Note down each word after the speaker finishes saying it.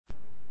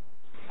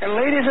And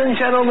ladies and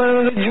gentlemen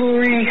of the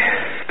jury,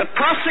 the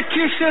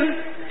prosecution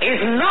is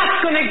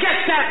not going to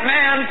get that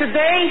man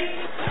today.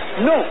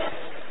 No.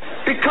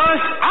 Because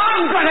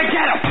I'm going to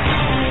get him.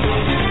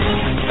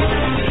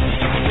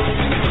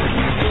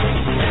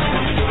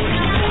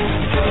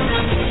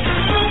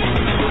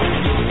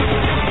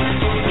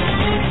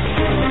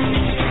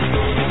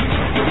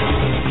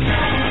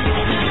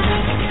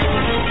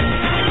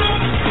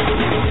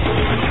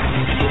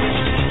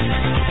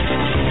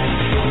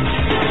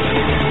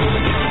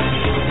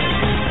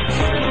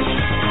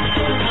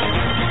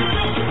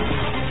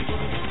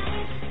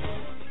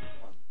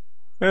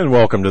 And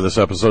welcome to this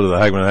episode of the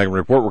Hagmann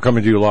Report. We're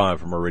coming to you live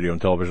from our radio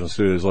and television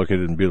studios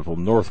located in beautiful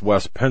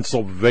northwest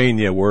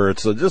Pennsylvania, where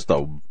it's just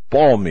a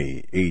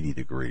balmy 80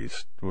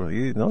 degrees. Well,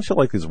 don't you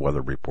like these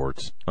weather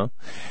reports, huh?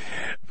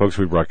 Folks,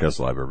 we broadcast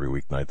live every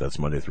weeknight. That's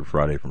Monday through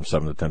Friday from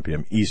 7 to 10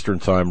 p.m. Eastern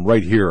Time,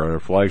 right here on our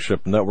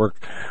flagship network,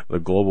 the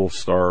Global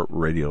Star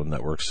Radio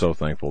Network. So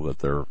thankful that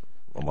they're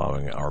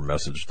allowing our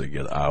message to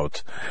get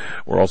out.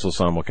 We're also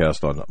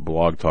simulcast on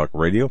Blog Talk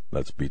Radio.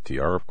 That's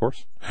BTR, of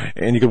course.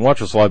 And you can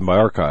watch us live by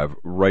archive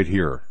right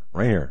here.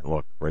 Right here.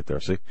 Look, right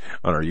there. See?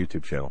 On our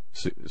YouTube channel.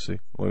 See?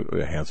 Look,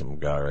 a handsome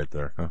guy right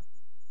there. Huh?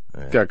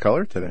 Yeah. Got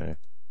color today.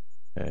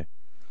 Hey.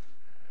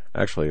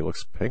 Actually, it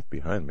looks pink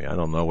behind me. I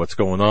don't know what's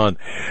going on.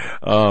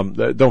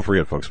 Don't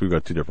forget, folks, we've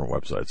got two different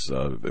websites.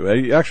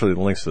 Actually, the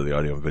links to the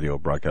audio and video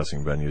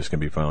broadcasting venues can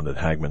be found at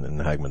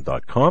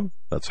hagmannandhagmann.com.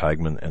 That's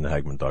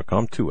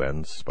hagmannandhagmann.com. 2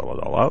 N's, spell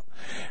it all out.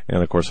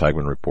 And, of course,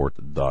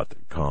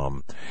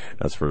 hagmannreport.com.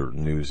 That's for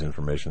news,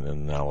 information,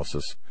 and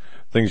analysis.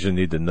 Things you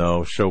need to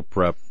know, show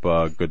prep,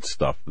 good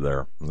stuff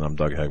there. And I'm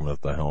Doug Hagmann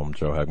at the helm.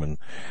 Joe Hagmann,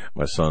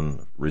 my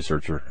son,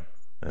 researcher.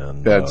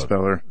 And, bad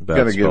speller.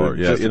 Bad speller.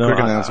 Yeah, just a quick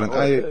announcement.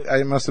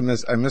 I must have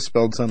I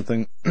misspelled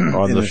something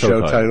on the show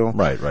title.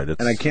 Right.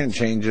 And I can't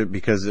change it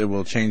because it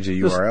will change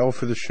the URL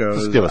for the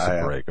shows. Just give us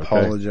a break, okay? I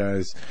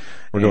apologize.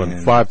 We're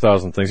doing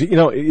 5,000 things. You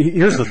know,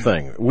 here's the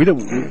thing.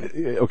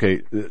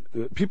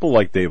 People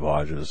like Dave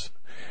Hodges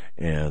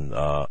and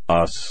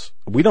us,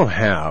 we don't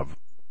have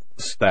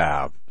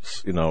staff,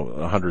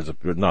 not hundreds,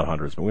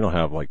 but we don't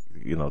have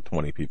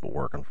 20 people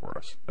working for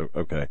us.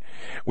 Okay.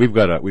 We've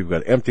got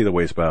to empty the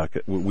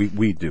wastebasket. We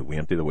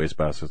empty the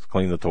wastebaskets,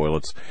 clean the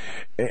toilets,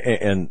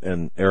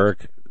 and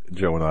Eric,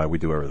 Joe, and I, we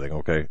do everything.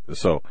 Okay.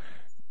 So,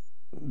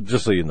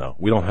 just so you know,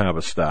 we don't have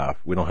a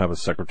staff. We don't have a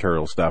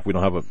secretarial staff. We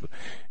don't have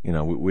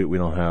we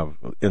don't have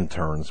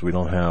interns. We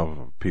don't have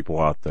people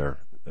out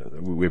there.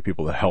 We have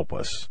people to help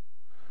us.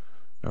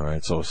 All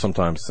right, so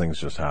sometimes things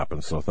just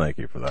happen, so thank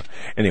you for that.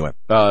 Anyway,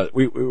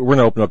 we're going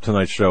to open up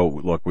tonight's show.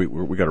 Look, we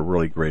got a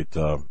really great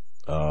show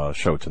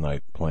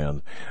tonight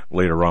planned.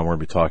 Later on, we're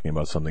going to be talking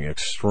about something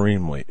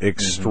extremely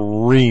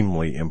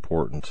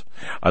important.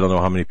 I don't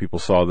know how many people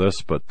saw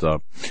this, but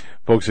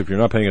folks, if you're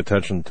not paying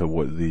attention to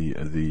what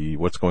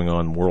what's going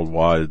on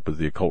worldwide with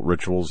the occult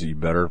rituals, you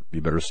better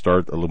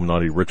start.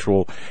 Illuminati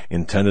ritual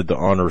intended to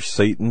honor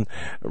Satan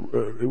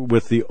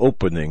with the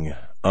opening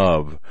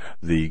of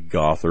the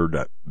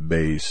Gothard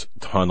Base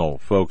Tunnel.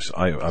 Folks,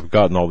 I've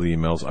gotten all the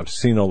emails. I've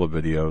seen all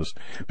the videos.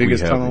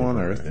 Biggest tunnel on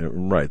Earth.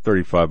 Right,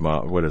 35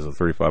 miles, what is it,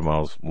 35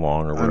 miles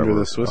long or whatever. Under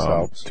the Swiss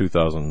Alps.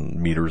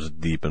 2,000 meters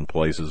deep in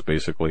places,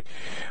 basically.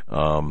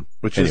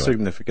 Which is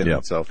significant in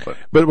itself.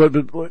 But we're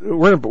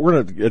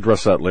going to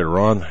address that later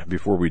on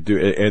before we do,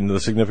 and the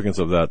significance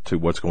of that to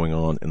what's going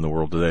on in the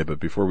world today. But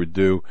before we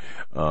do,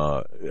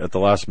 at the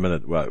last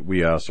minute,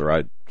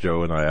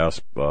 Joe and I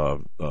asked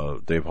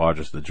Dave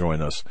Hodges to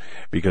join us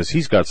because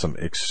he's got some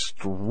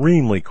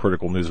extremely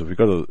critical news. If you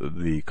go to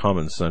the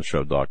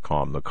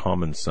commonsenseshow.com,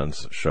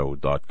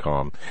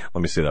 thecommonsenseshow.com,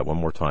 let me say that one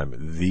more time,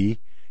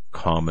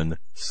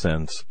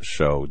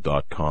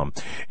 thecommonsenseshow.com.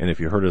 And if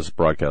you heard his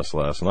broadcast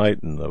last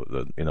night and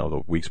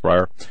the weeks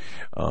prior,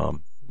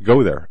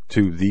 go there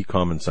to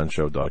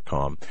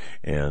thecommonsenseshow.com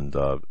and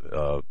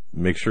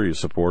make sure you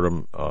support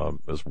him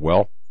as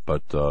well.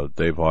 But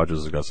Dave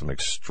Hodges has got some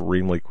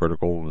extremely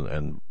critical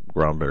and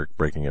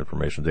groundbreaking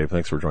information. Dave,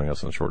 thanks for joining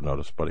us on short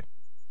notice, buddy.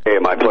 Hey,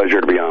 my pleasure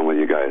to be on with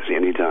you guys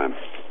anytime.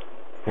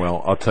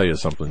 Well, I'll tell you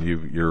something.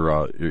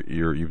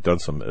 You've done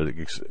some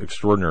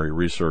extraordinary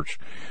research,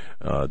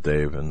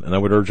 Dave, and I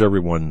would urge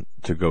everyone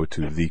to go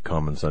to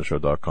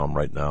thecommonsenseshow.com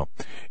right now.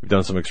 You've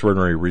done some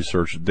extraordinary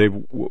research, Dave.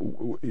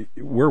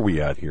 Where are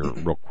we at here,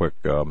 real quick?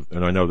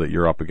 And I know that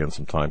you're up against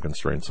some time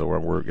constraints, so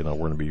we're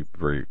going to be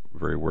very,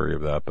 very wary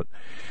of that. But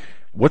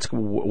what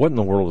in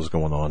the world is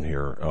going on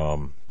here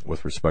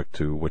with respect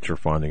to what you're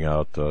finding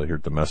out here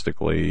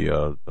domestically?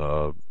 I'm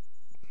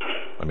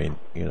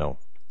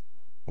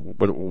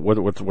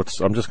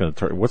just going to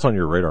turn. What's on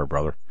your radar,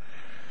 brother?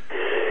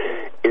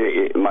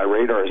 My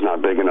radar is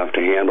not big enough to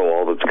handle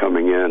all that's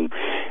coming in.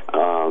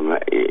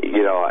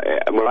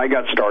 When I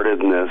got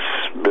started in this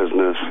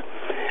business,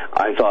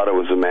 I thought it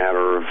was a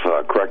matter of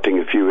correcting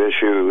a few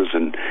issues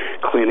and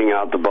cleaning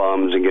out the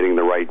bums and getting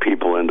the right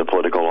people into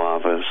political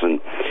office. And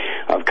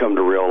I've come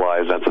to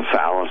realize that's a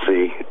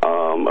fallacy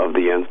of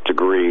the nth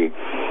degree.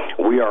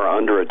 We are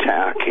under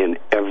attack in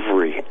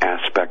every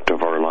aspect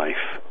of our life.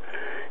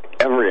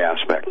 every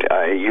aspect.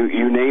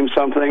 You name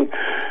something,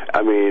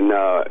 I mean,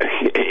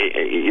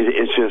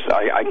 it's just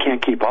I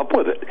can't keep up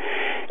with it.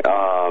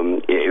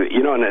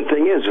 You know, and the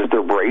thing is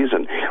they're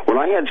brazen. When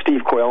I had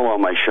Steve Quayle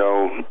on my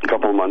show a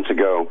couple of months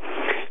ago,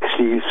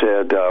 Steve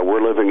said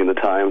we're living in the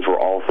times where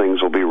all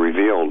things will be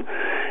revealed.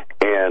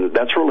 And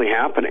that's really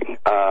happening.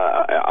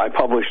 I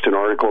published an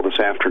article this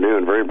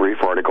afternoon, a very brief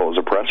article, as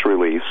a press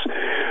release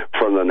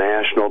from the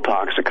National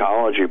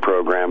Toxicology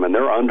Program, and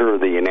they're under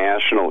the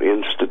National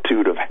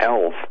Institute of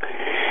Health.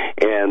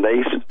 And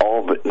they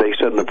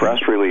said in the press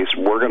release,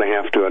 we're going to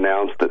have to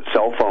announce that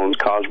cell phones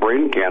cause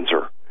brain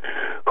cancer.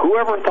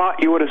 Whoever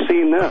thought you would have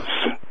seen this?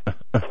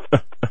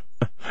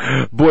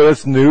 Boy,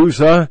 that's news,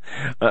 huh?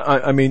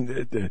 I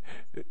mean,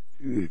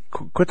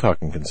 quit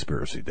talking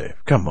conspiracy,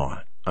 Dave. Come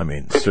on. I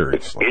mean,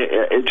 seriously.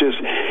 It just,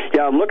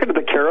 I'm looking at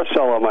the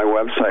carousel on my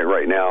website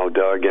right now,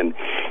 Doug, and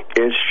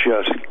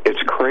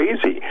it's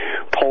crazy.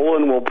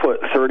 Poland will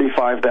put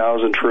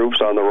 35,000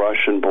 troops on the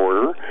Russian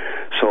border,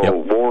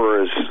 so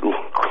war is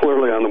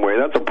clearly on the way.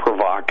 That's a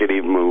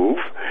provocative move.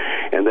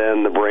 And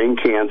then the brain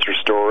cancer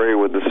story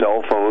with the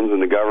cell phones and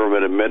the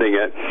government admitting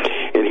it.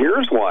 And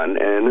here's one,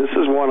 and this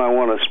is one I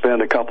want to spend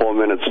a couple of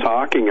minutes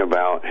talking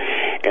about.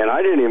 And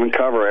I didn't even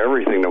cover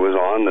everything that was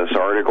on this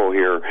article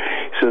here.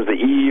 It says the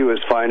EU is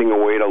finding a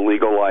way to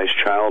legalize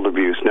child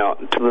abuse. Now,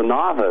 to the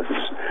novice,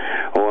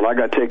 and I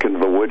got taken to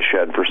the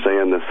woodshed for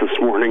saying this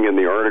morning in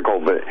the article,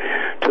 but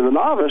to the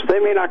novice, they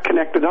may not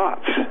connect the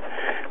dots.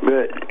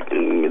 But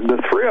the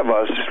three of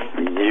us,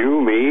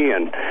 you, me,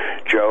 and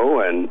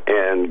Joe,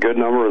 and good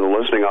number of the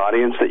listening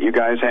audience that you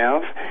guys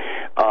have,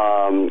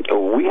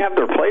 we have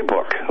their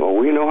playbook.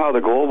 We know how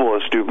the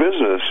globalists do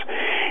business.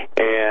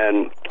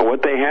 And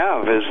what they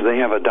have is they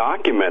have a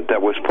document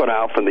that was put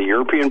out from the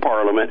European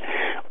Parliament.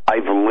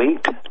 I've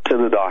linked to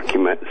the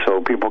document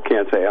so people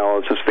can't say,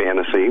 oh, this is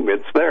fantasy.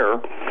 It's there.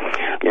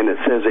 And it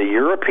says a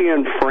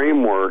European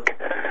framework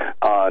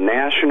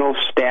national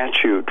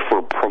statute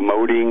for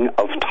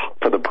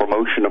the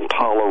promotion of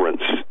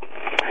tolerance.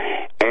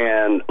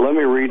 And let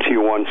me read to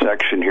you one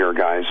section here,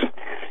 guys.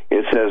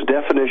 It says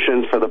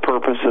definitions for the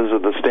purposes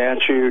of the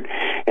statute,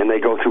 and they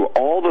go through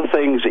all the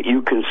things that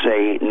you can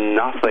say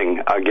nothing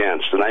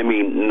against, and I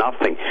mean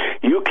nothing.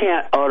 You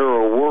can't utter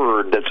a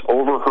word that's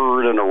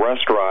overheard in a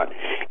restaurant,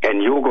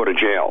 and you'll go to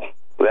jail.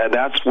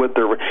 That's what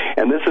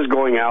and this is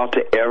going out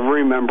to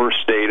every member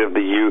state of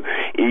the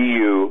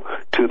EU,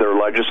 to their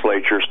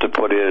legislatures to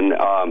put in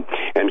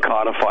and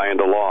codify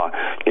into law.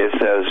 It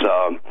says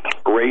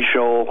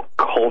racial,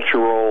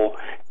 cultural,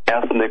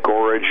 ethnic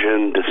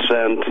origin,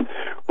 descent,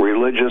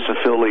 religious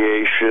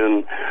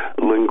affiliation,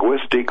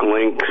 linguistic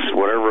links,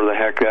 whatever the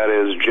heck that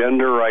is,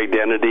 gender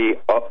identity,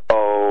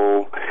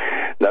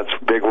 that's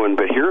a big one.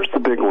 But here's the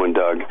big one,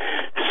 Doug,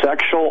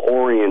 sexual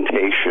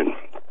orientation.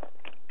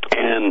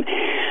 And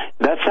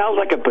that sounds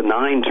like a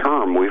benign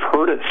term. We've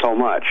heard it so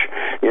much.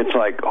 It's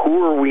like,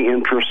 who are we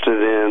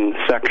interested in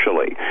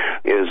sexually?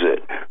 Is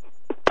it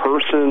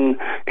person,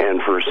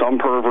 and for some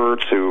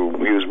perverts who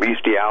use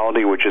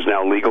bestiality, which is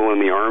now legal in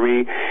the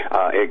Army,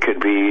 it could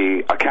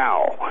be a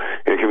cow,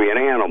 it could be an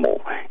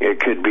animal, it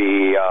could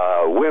be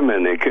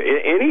women,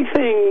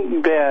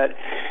 anything that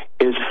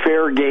is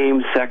fair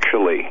game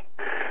sexually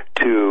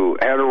to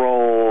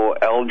hetero,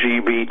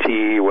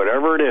 LGBT,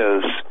 whatever it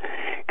is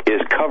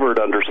covered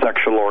under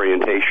sexual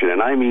orientation,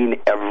 and I mean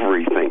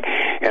everything.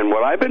 And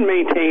what I've been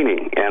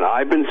maintaining, and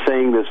I've been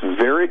saying this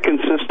very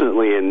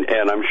consistently, and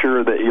I'm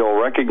sure that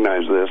you'll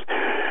recognize this,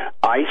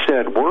 I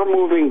said we're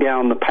moving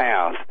down the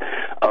path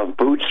of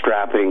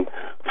bootstrapping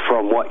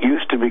from what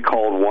used to be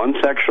called one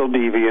sexual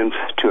deviance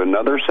to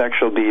another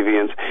sexual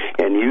deviance,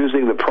 and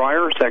using the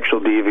prior sexual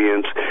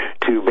deviance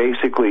to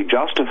basically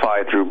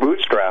justify through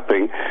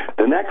bootstrapping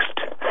the next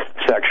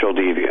sexual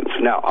deviance.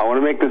 Now, I want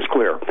to make this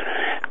clear.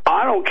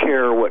 I don't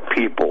care what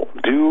people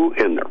do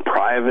in their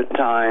private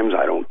times.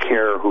 I don't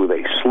care who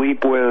they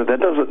sleep with. That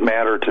doesn't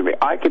matter to me.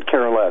 I could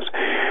care less.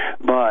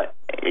 But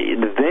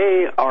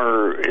they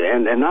are,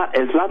 and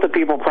it's not the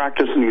people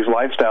practicing these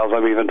lifestyles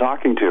I'm even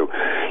talking to.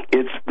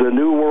 It's the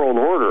New World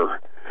Order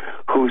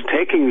who's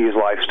taking these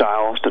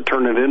lifestyles to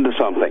turn it into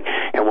something.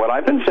 And what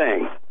I've been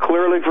saying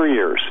clearly for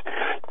years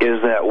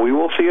is that we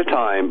will see a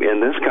time in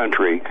this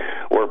country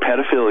where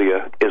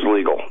pedophilia is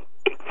legal.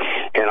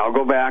 And I'll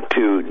go back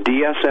to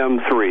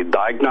DSM-3,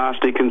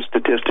 Diagnostic and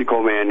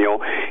Statistical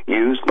Manual,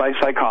 used by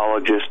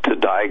psychologists to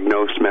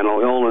diagnose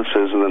mental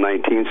illnesses in the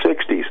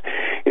 1960s.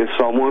 If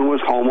someone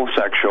was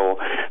homosexual,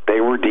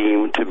 they were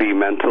deemed to be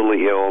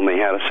mentally ill and they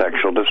had a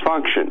sexual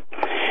dysfunction.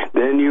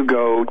 Then you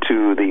go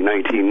to the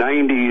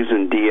 1990s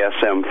and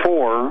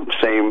DSM-4,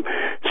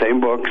 same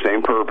book,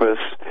 same purpose,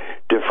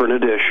 different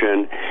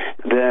edition.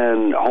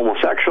 Then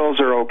homosexuals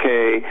are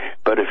okay,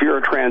 but if you're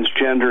a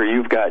transgender,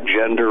 you've got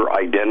gender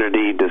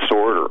identity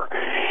disorder.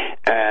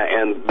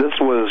 And this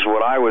was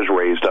what I was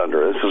raised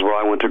under. This is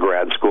what I went to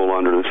grad school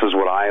under. This is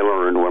what I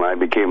learned when I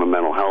became a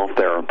mental health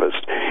therapist.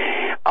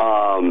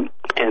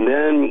 And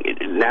then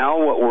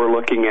now what we're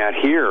looking at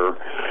here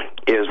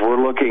is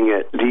we're looking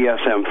at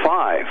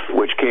DSM-5,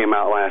 which came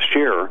out last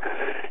year,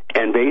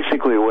 And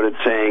basically what it's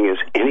saying is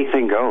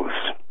anything goes.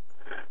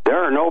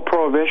 There are no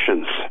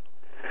prohibitions.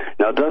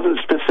 Now, it doesn't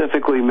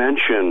specifically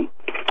mention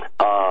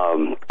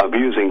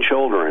abusing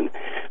children,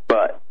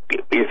 but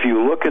if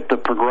you look at the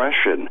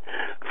progression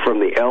from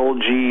the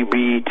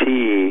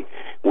LGBT,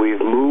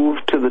 we've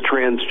moved to the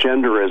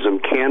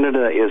transgenderism.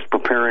 Canada is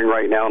preparing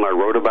right now, and I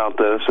wrote about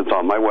this, it's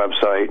on my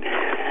website,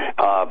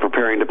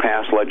 preparing to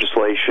pass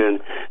legislation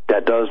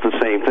that does the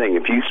same thing.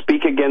 If you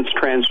speak against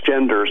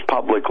transgenders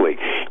publicly,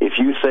 if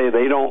you say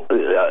they don't,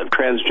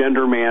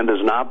 transgender man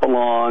does not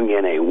belong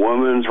in a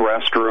woman's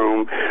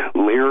restroom,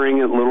 leering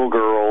at little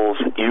girls,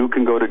 you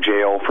can go to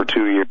jail for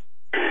 2 years.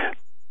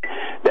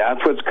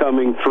 That's what's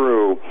coming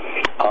through.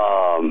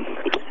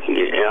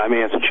 And I may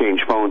have to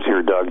change phones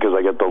here, Doug, because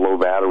I get the low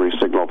battery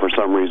signal for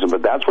some reason,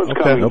 but that's what's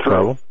coming through.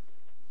 Problem.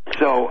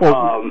 So,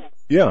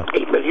 yeah.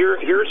 But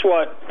here's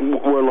what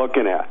we're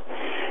looking at.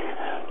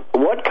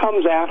 What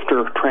comes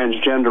after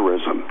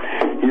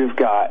transgenderism? You've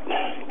got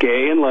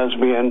gay and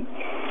lesbian,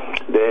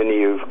 then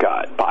you've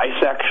got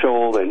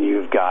bisexual, then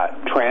you've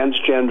got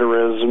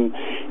transgenderism,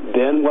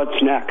 then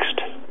what's next?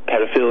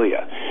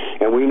 Pedophilia.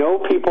 And we know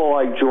people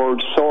like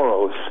George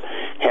Soros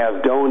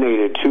have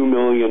donated $2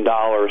 million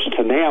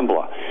to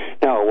NAMBLA.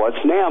 Now, what's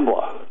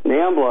NAMBLA?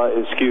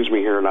 NAMBLA, excuse me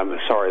here, and I'm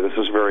sorry, this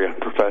is very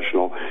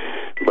unprofessional,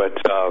 but,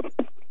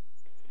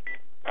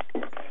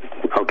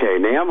 okay,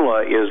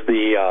 NAMBLA is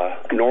the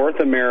North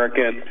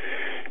American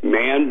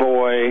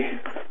Man-Boy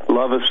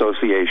Love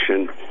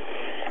Association,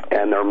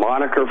 and their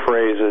moniker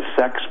phrase is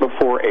sex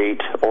before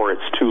 8 or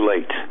it's too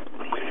late.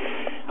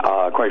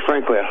 Quite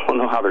frankly, I don't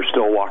know how they're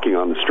still walking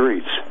on the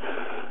streets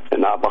and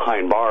not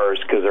behind bars,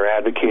 because they're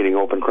advocating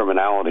open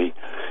criminality.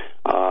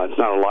 It's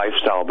not a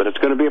lifestyle, but it's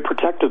going to be a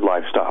protected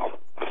lifestyle,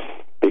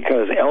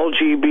 because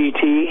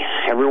LGBT,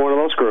 every one of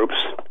those groups,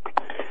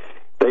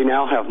 they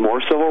now have more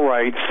civil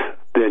rights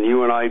than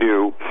you and I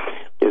do,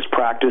 is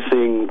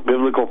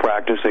biblical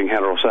practicing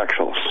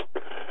heterosexuals.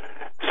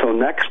 So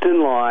next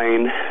in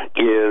line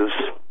is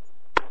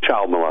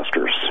child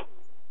molesters.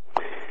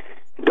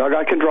 Doug,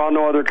 I can draw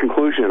no other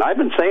conclusion. I've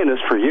been saying this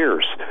for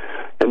years,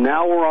 and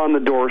now we're on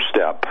the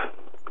doorstep.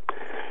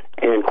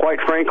 And quite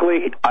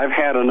frankly, I've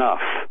had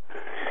enough.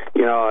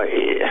 You know,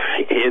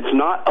 it's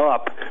not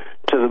up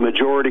to the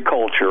majority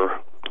culture,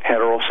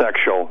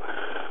 heterosexual,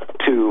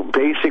 to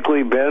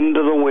basically bend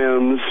to the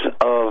whims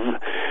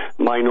of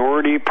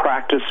minority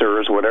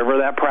practicers, whatever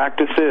that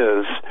practice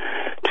is,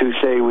 to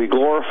say we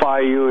glorify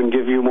you and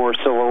give you more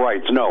civil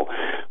rights. No,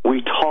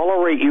 we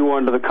tolerate you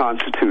under the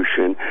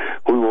Constitution.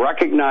 We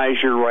recognize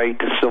your right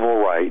to civil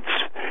rights.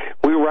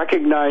 We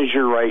recognize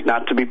your right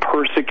not to be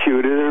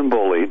persecuted and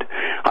bullied.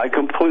 I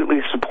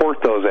completely support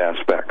those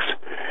aspects.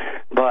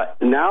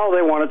 But now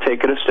they want to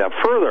take it a step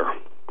further.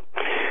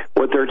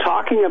 What they're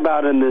talking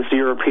about in this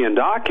European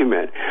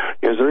document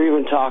is they're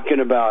even talking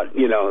about,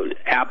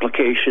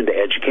 application to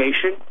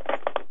education,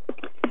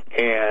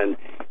 and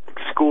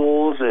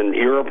schools in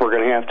Europe are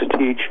going to have to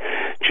teach,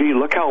 gee,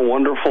 look how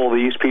wonderful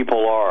these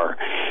people are.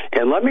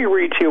 And let me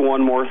read to you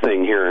one more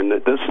thing here, and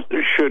this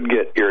should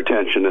get your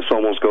attention. This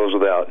almost goes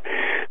without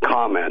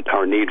comment,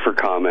 or need for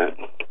comment.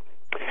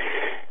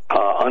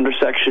 Under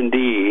Section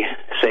D,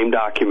 same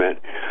document,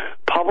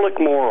 public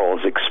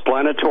morals,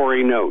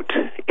 explanatory note,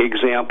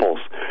 examples.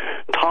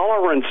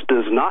 Tolerance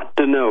does not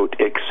denote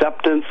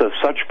acceptance of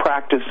such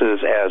practices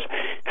as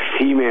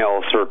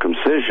female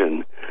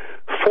circumcision,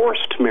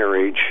 forced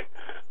marriage,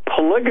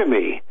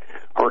 polygamy,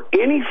 or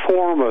any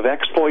form of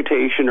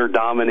exploitation or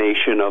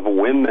domination of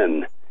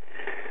women.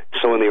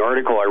 So in the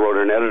article, I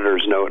wrote an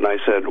editor's note, and I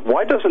said,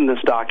 why doesn't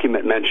this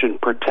document mention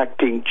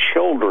protecting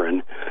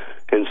children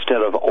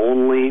instead of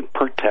only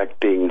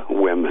protecting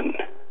women?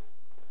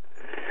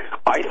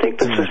 I think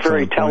this is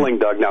very telling,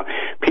 Doug. Now,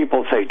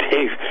 people say,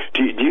 Dave,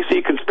 do you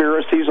see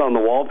conspiracies on the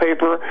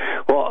wallpaper?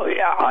 Well,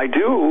 yeah, I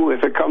do,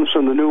 if it comes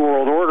from the New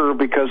World Order,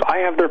 because I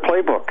have their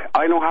playbook.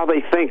 I know how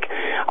they think.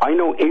 I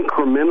know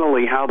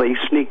incrementally how they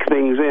sneak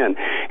things in.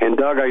 And,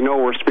 Doug, I know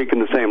we're speaking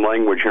the same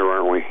language here,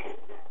 aren't we?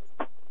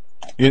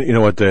 You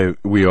know what, Dave?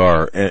 We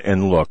are.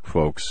 And look,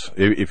 folks,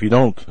 if you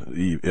don't,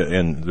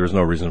 and there's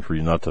no reason for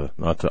you not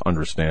to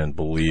understand,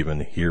 believe,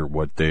 and hear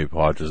what Dave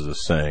Hodges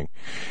is saying,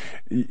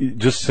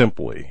 just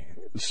simply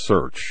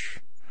search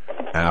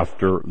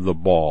after the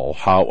ball,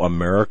 How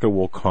America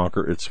Will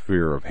Conquer Its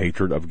Fear of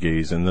Hatred of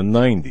Gays in the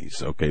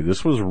 90s. Okay,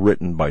 this was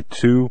written by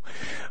two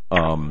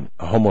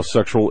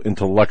homosexual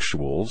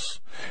intellectuals,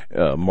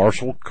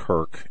 Marshall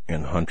Kirk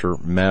and Hunter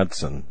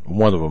Madsen.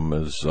 One of them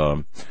is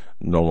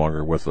no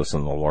longer with us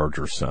in the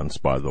larger sense,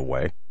 by the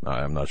way.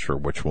 I'm not sure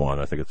which one.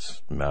 I think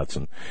it's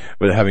Madsen.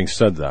 But having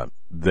said that,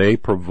 they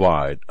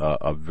provide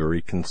a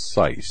very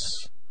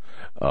concise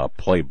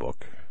playbook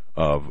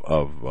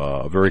of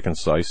a very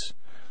concise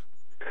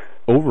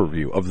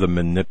overview of the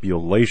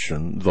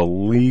manipulation, the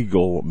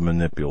legal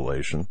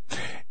manipulation.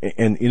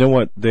 And you know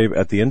what, Dave,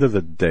 at the end of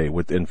the day,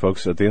 what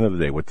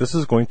this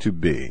is going to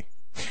be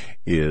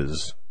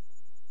is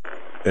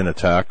an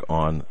attack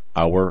on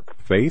our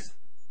faith,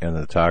 an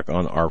attack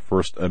on our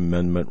First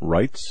Amendment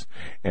rights,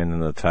 and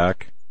an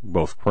attack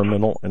both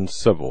criminal and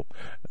civil.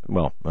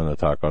 Well, an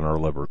attack on our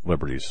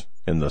liberties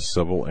in the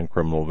civil and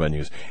criminal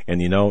venues. And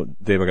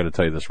Dave, I got to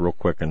tell you this real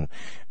quick, and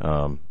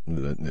then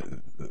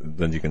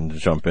you can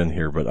jump in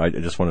here. But I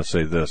just want to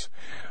say this: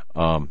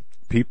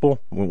 people,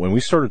 when we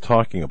started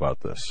talking about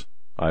this,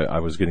 I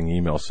was getting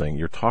emails saying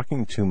you're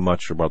talking too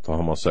much about the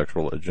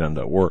homosexual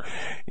agenda, or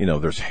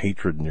there's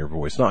hatred in your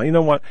voice. Now, you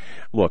know what?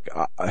 Look,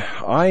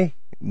 I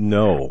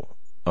know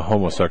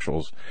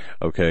homosexuals.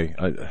 Okay,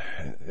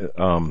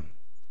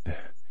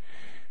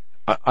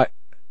 I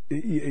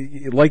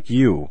like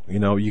you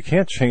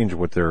can't change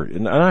what they're,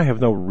 and I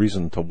have no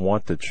reason to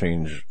want to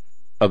change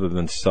other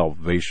than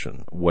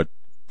salvation, what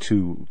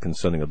two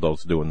consenting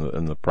adults do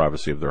in the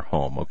privacy of their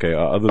home. Okay,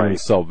 other than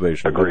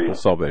salvation.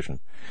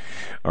 Salvation.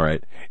 All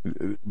right,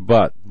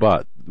 but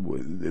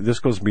this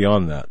goes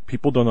beyond that.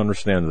 People don't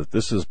understand that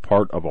this is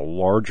part of a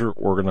larger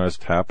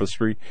organized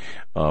tapestry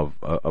of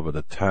an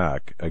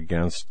attack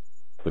against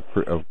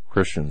of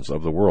Christians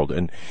of the world.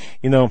 And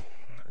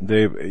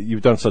Dave,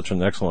 you've done such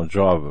an excellent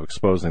job of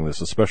exposing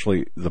this,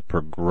 especially the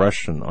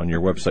progression on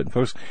your website. And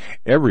folks,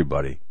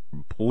 everybody,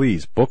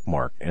 please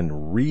bookmark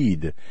and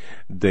read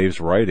Dave's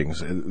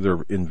writings.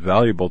 They're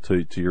invaluable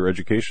to your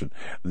education.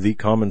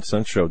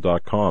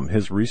 TheCommonSenseShow.com.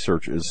 His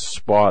research is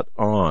spot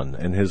on,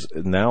 and his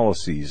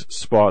analyses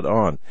spot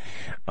on.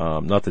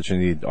 Not that you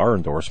need our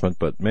endorsement,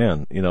 but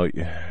man,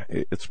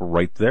 it's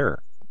right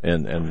there.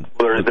 And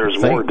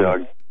there's more,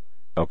 Doug.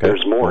 Okay.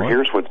 There's more.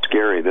 Here's what's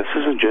scary. This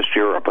isn't just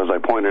Europe, as I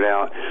pointed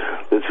out.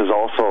 This is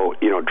also,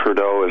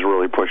 Trudeau is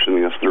really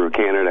pushing this through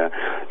Canada,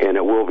 and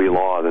it will be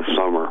law this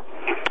summer.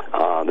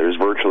 There's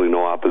virtually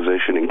no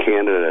opposition in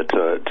Canada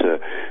to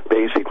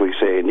basically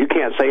saying, you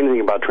can't say anything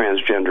about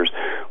transgenders.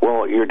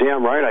 Well, you're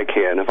damn right I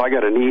can. If I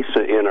got a niece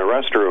in a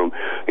restroom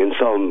and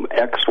some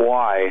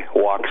XY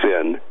walks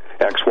in,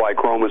 XY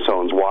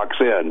chromosomes walks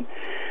in,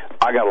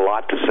 I got a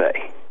lot to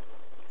say.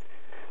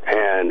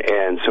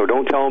 And so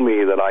don't tell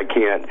me that I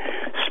can't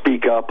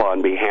speak up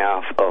on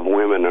behalf of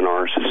women in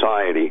our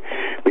society,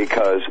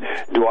 because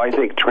do I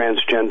think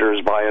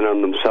transgenders by and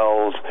on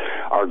themselves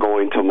are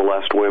going to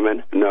molest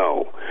women?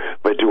 No.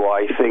 But do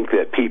I think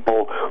that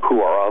people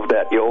who are of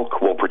that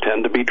ilk will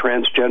pretend to be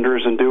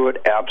transgenders and do it?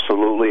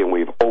 Absolutely, and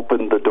we've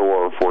opened the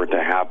door for it to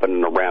happen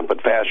in a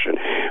rampant fashion.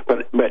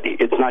 But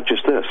it's not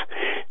just this.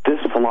 This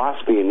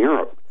philosophy in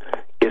Europe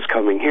is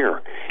coming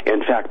here.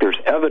 In fact, there's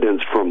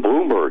evidence from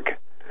Bloomberg,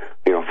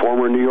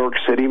 former New York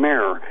City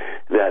mayor,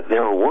 that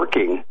they're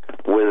working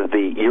with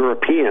the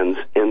Europeans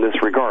in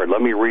this regard.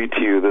 Let me read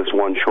to you this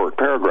one short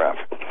paragraph.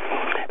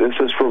 This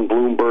is from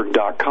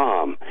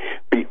Bloomberg.com.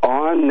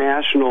 Beyond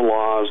national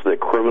laws that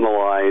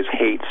criminalize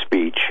hate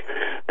speech,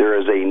 there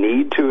is a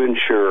need to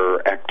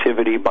ensure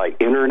activity by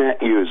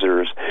Internet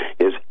users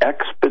is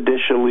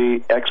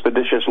expeditiously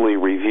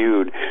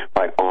reviewed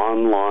by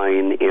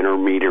online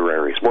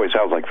intermediaries. Boy, it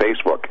sounds like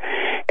Facebook.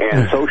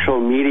 And social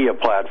media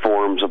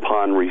platforms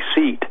upon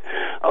receipt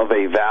of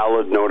a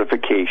valid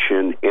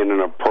notification in an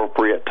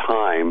appropriate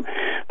time.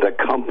 The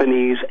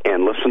companies,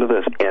 and listen to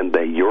this, and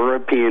the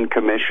European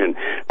Commission.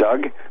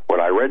 Doug, what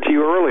I read to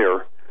you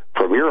earlier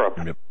from Europe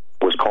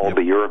was called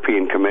the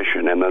European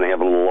Commission, and then they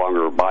have a little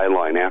longer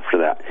byline after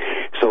that.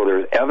 So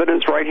there's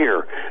evidence right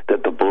here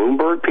that the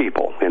Bloomberg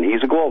people, and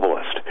he's a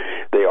globalist,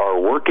 they are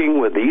working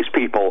with these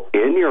people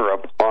in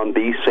Europe on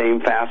these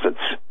same facets.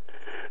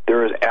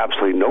 There is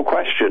absolutely no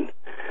question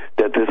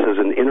that this is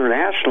an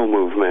international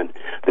movement.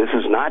 This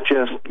is not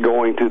just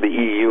going to the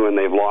EU and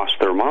they've lost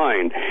their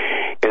mind.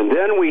 And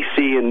then we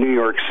see in New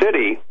York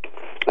City,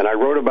 and I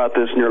wrote about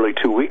this nearly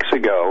 2 weeks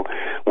ago,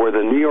 where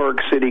the New York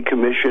City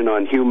Commission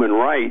on Human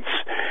Rights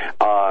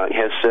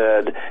has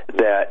said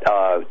that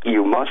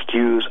you must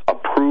use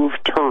approved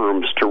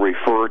terms to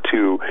refer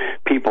to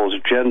people's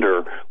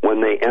gender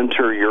when they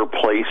enter your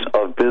place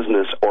of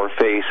business or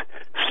face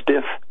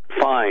stiff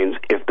fines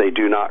if they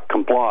do not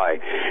comply.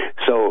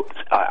 So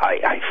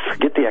I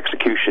forget the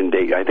execution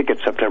date. I think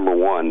it's September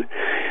 1.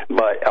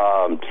 But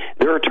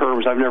there are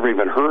terms I've never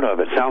even heard of.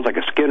 It sounds like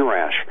a skin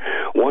rash.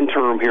 One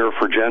term here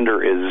for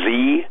gender is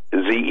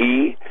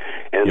Z-E,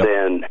 and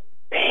then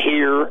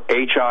HIR,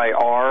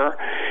 H-I-R,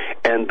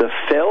 and the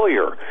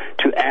failure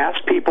to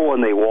ask people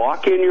when they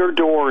walk in your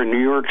door in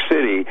New York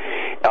City,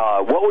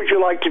 what would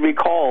you like to be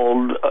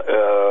called,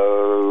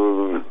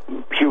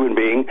 human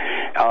being,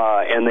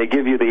 and they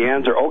give you the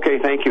answer, okay,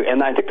 thank you.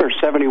 And I think there's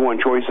 71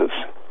 choices.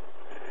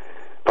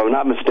 If I'm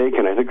not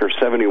mistaken, I think there's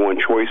 71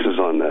 choices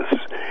on this.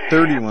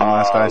 31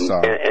 last I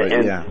saw.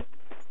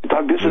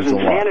 Doug, this is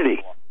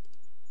insanity.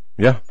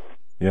 Yeah.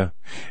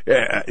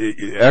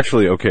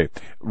 Actually, okay,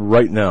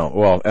 right now,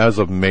 well, as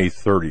of May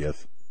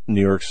 30th,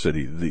 New York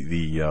City,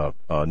 the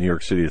New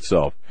York City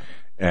itself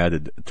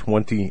added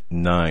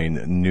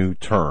 29 new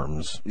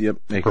terms.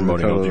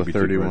 Promoting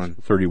LGBT.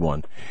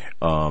 31.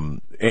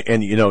 And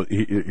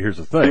here's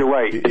the thing. You're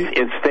right.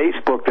 It's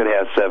Facebook that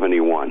has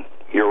 71.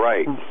 You're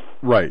right.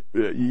 Right.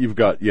 You've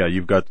got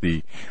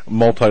the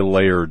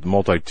multi-layered,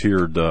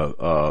 multi-tiered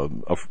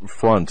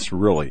fronts,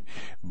 really.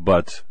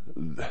 But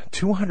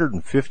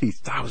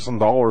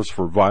 $250,000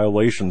 for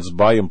violations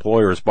by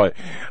employers, by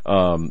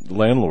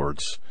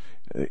landlords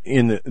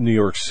in New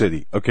York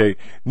City. Okay,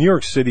 New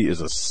York City is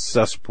a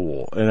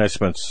cesspool, and I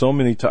spent so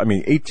many times. I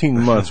mean, 18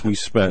 months we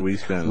spent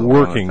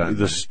working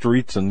the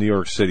streets in New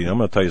York City. And I'm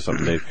going to tell you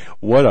something, Dave.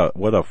 What a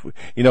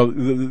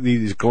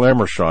these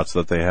glamour shots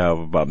that they have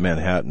about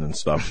Manhattan and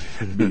stuff.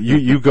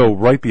 you go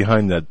right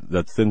behind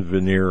that thin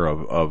veneer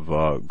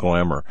of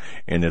glamour,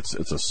 and it's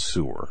a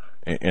sewer.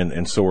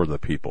 And so are the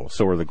people.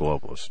 So are the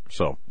globalists.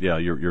 So yeah,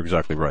 you're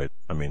exactly right.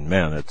 I mean,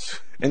 man, it's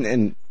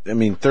and I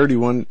mean,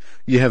 31.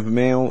 You have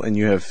male and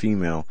you have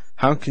female.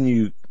 How can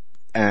you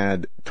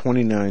add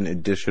 29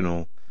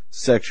 additional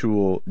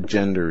sexual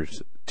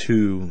genders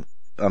to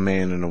a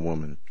man and a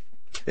woman?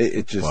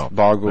 It just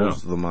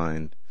boggles the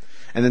mind.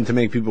 And then to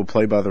make people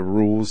play by the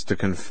rules to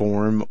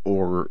conform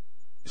or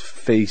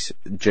face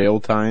jail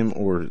time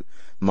or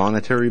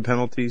monetary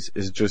penalties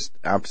is just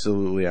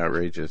absolutely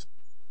outrageous.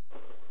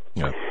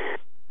 Yeah.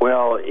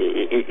 Well,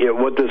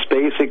 what this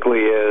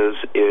basically is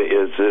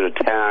an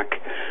attack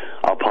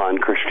upon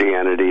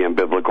Christianity and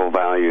biblical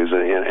values,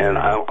 and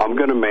I'm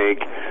going to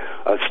make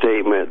a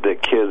statement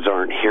that kids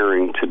aren't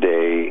hearing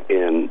today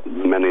in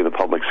many of the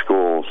public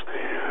schools.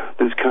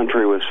 This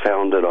country was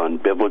founded on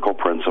biblical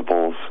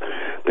principles.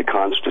 The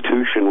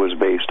Constitution was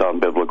based on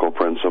biblical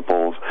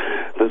principles.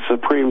 The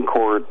Supreme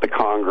Court, the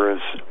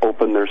Congress,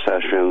 opened their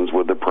sessions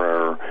with the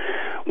prayer.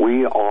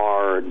 We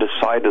are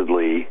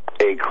decidedly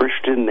a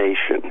Christian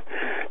nation.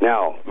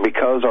 Now,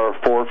 because our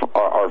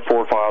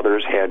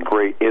forefathers had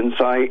great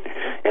insight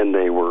and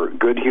they were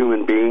good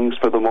human beings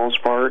for the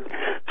most part,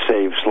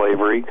 save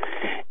slavery,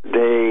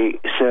 they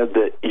said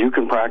that you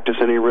can practice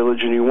any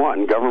religion you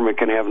want and government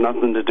can have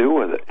nothing to do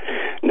with it.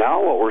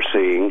 Now what we're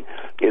seeing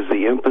is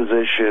the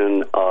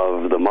imposition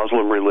of the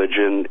Muslim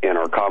religion in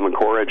our Common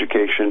Core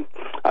education.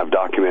 I've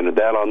documented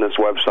that on this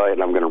website,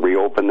 and I'm going to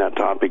reopen that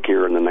topic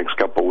here in the next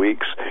couple of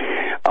weeks.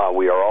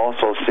 We are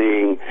also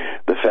seeing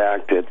the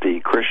fact that the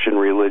Christian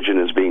religion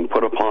is being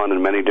put upon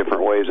in many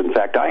different ways. In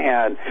fact, I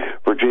had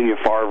Virginia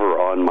Farver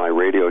on my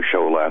radio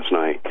show last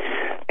night,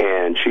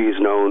 and she's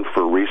known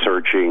for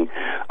researching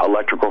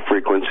electrical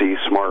frequency,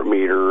 smart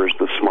meters,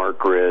 the smart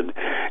grid,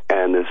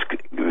 and this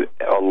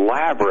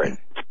elaborate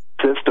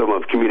system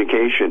of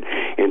communication.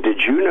 And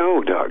did you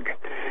know, Doug,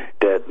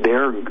 that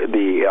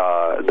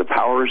the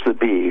powers that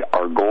be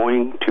are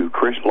going to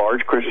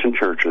large Christian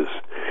churches,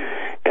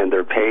 and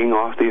they're paying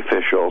off the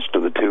officials to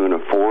the tune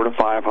of $400,000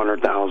 to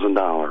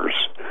 $500,000,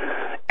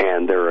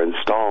 and they're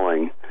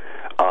installing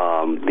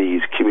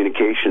these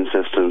communication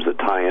systems that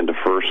tie into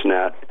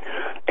FirstNet,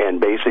 and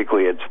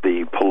basically it's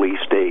the police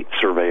state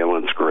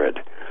surveillance grid.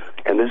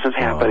 And this is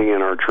happening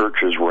in our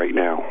churches right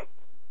now.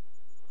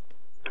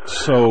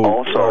 So,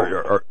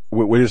 also,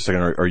 wait a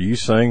second. Are you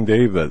saying,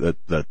 Dave,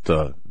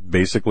 that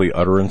basically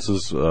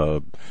utterances,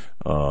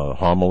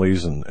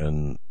 homilies,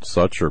 and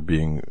such are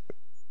being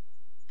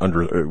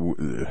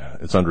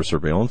under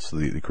surveillance?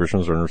 The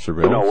Christians are under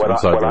surveillance? No,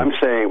 what I'm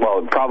saying,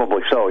 well,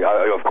 probably so.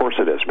 Of course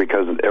it is,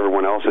 because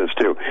everyone else is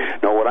too.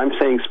 No, what I'm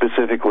saying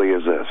specifically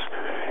is this,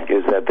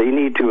 is that they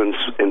need to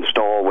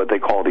install what they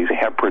call these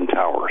heparin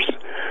towers.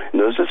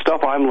 And this is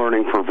stuff I'm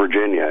learning from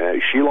Virginia.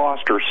 She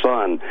lost her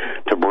son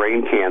to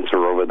brain cancer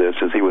over this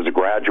as he was a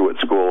graduate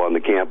school on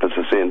the campus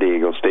of San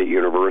Diego State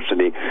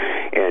University,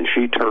 and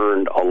she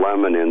turned a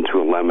lemon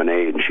into a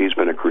lemonade, and she's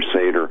been a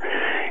crusader,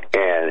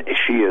 and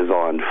she is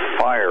on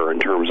fire in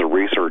terms of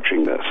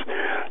researching this.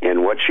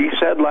 And what she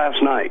said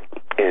last night,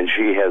 and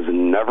she has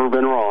never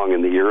been wrong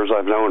in the years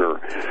I've known her,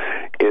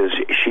 is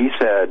she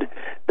said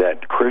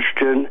that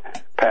Christian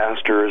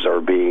pastors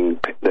are being,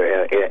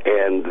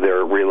 and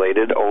their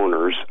related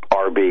owners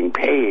are being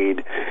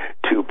paid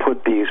to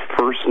put these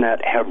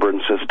FirstNet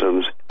Hebron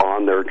systems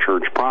on their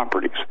church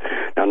properties.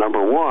 Now,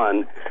 number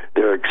one,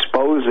 they're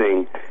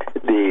exposing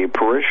the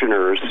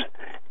parishioners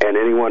and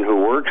anyone who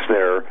works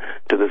there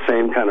to the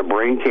same kind of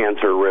brain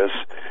cancer risk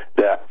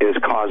that is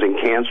causing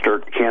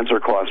cancer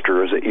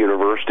clusters at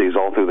universities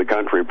all through the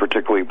country,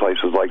 particularly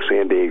places like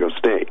San Diego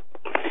State.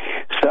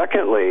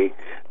 Secondly,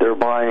 they're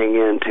buying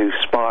into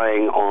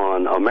spying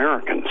on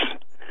Americans.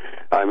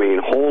 I mean,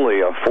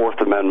 wholly a Fourth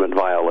Amendment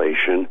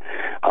violation.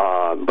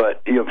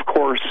 But, of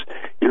course,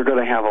 you're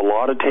going to have a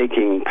lot of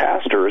taking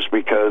pastors,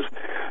 because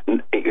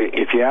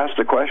if you ask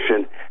the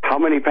question, how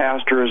many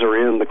pastors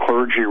are in the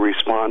clergy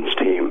response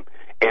team?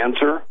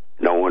 Answer,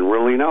 no one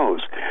really knows.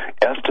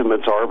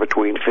 Estimates are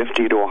between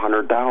 50 to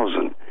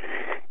 100,000.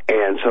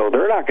 And so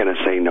they're not going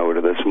to say no to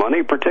this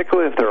money,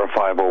 particularly if they're a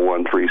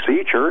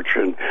 501(c) church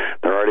and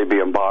they're already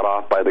being bought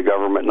off by the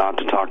government not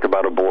to talk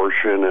about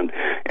abortion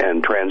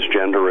and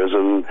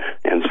transgenderism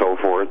and so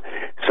forth.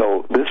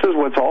 So this is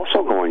what's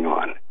also going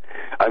on.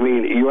 I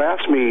mean, you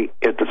asked me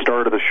at the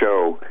start of the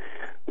show,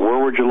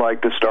 where would you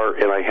like to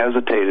start? And I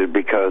hesitated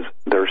because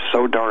there's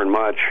so darn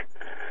much.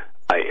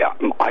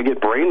 I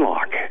get brain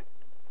lock.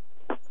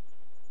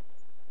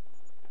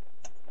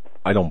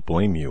 I don't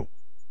blame you.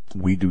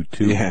 we do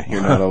too. Yeah,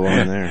 you're not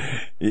alone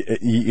there.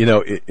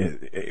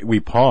 We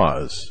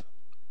pause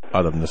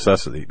out of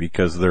necessity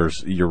because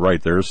you're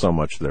right, there's so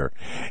much there.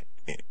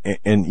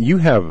 And you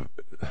have,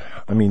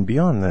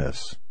 beyond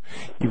this,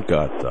 you've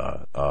got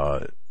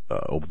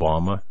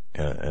Obama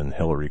and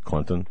Hillary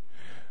Clinton,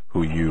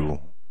 who you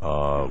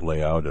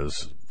lay out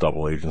as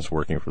double agents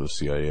working for the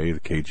CIA, the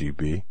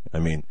KGB.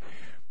 Let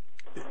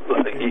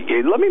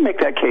me make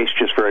that case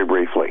just very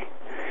briefly.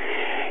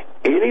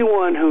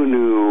 Anyone who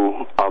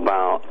knew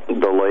about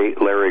the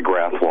late Larry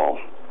Grathwohl,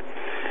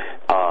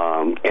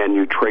 and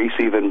you trace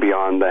even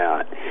beyond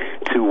that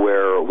to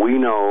where we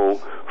know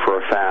for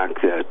a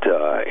fact that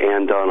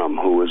Ann Dunham,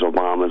 who was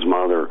Obama's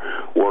mother,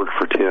 worked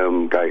for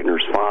Tim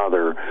Geithner's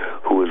father,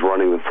 who was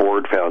running the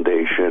Ford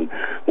Foundation,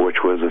 which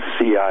was a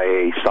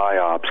CIA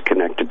psyops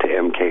connected to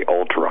MK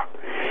Ultra.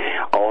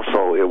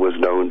 Also, it was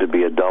known to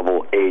be a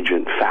double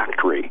agent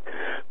factory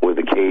with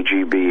the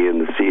KGB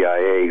and the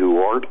CIA, who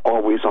aren't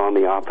always on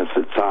the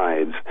opposite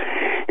sides.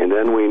 And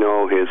then we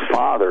know his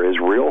father, his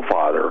real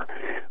father,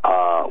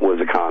 was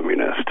a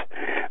communist.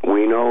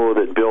 We know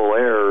that Bill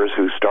Ayers,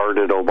 who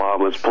started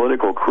Obama's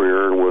political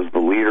career and was the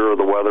leader of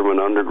the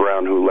Weatherman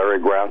Underground, who Larry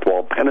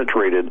Grathwohl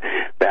penetrated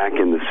back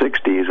in the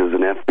 60s as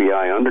an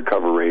FBI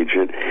undercover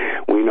agent,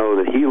 we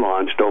know that he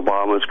launched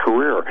Obama's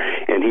career.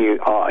 And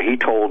he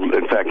told,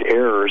 in fact,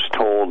 Ayers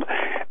told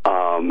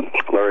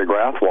Larry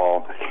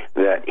Grathwohl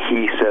that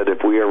he said,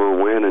 if we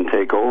ever win and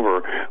take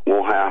over,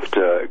 we'll have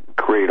to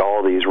create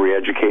all these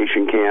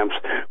re-education camps,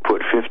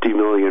 put 50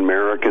 million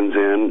Americans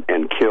in,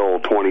 and kill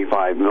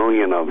 25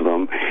 million of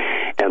them.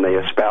 And they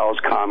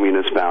espoused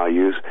communist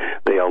values.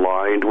 They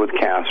aligned with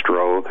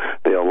Castro.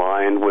 They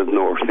aligned with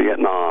North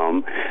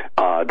Vietnam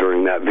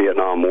during that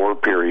Vietnam War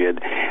period.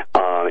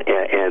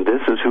 And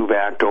this is who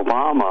backed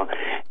Obama.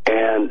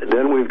 And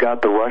then we've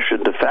got the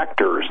Russian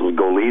defectors,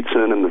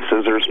 Golitsyn and the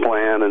Scissors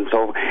Plan, and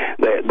so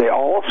they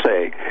all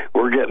say,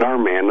 we're getting our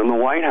man in the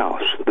White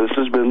House. This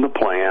has been the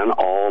plan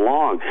all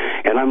along.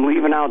 And I'm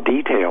leaving out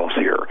details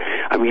here.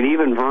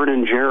 Even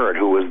Vernon Jarrett,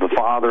 who was the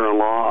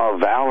father-in-law of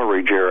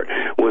Valerie Jarrett,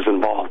 was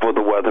involved with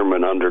the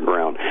Weatherman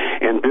Underground.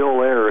 And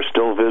Bill Ayers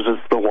still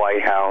visits the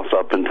White House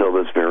up until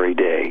this very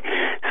day.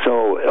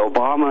 So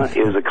Obama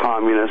is a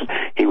communist.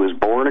 He was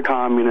born a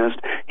communist.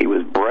 He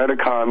was bred a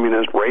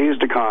communist,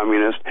 raised a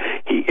communist.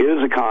 He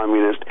is a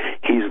communist.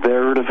 He's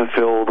there to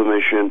fulfill the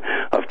mission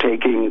of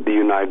taking the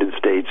United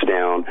States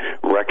down,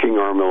 wrecking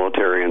our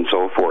military, and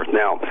so forth.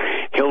 Now,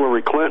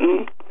 Hillary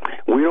Clinton,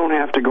 we don't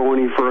have to go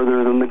any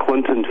further than the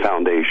Clinton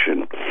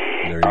Foundation.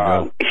 There you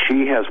go.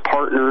 She has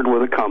partnered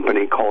with a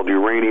company called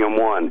Uranium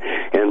One.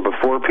 And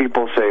before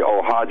people say,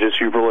 oh, Hodges,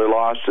 you've really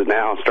lost it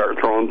now, start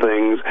throwing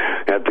things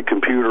at the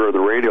computer or the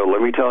radio,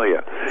 let me tell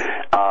you,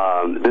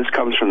 this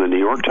comes from the New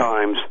York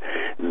Times.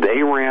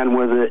 They ran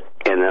with it,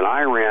 and then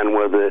I ran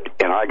with it,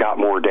 and I got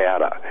more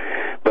data.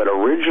 But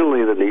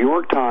originally, the New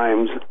York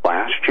Times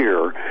last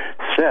year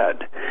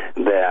said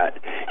that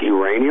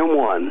Uranium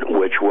One,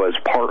 which was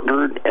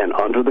partnered and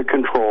under the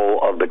control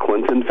of the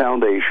Clinton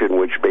Foundation,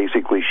 which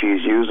basically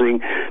she's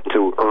using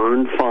to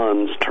earn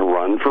funds to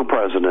run for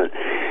president,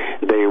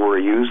 they were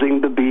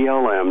using the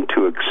BLM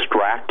to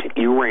extract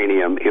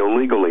uranium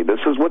illegally. This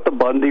is what the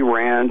Bundy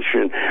Ranch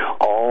and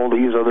all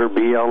these other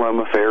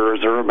BLM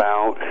affairs are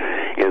about,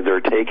 is they're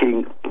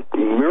taking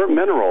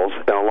minerals,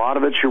 and a lot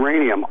of it's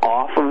uranium,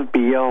 off of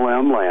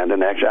BLM land,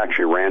 and that's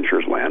actually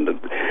ranchers' land,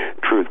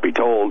 truth be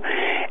told,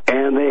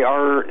 and they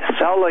are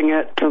selling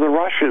it to the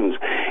Russians,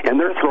 and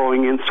they're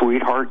throwing in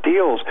sweetheart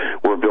deals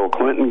where Bill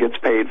Clinton gets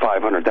paid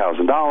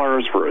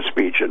 $500,000 for a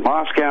speech in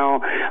Moscow.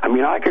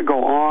 I could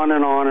go on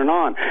and on and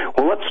on.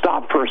 Well, let's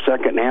stop for a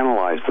second and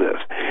analyze this.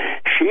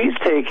 She's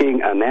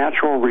taking a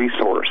natural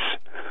resource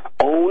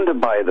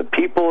owned by the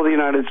people of the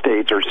United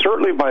States, or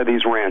certainly by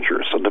these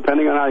ranchers, so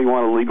depending on how you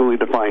want to legally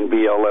define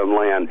BLM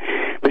land,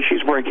 but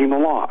she's breaking the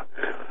law,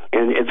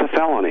 and it's a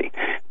felony.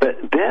 But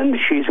then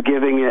she's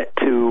giving it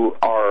to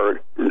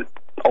our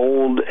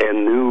old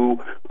and new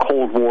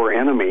Cold War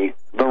enemy,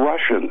 the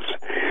Russians.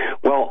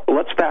 Well,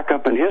 let's back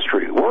up in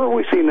history. Where have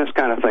we seen this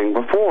kind of thing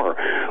before?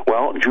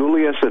 Well,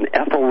 Julius and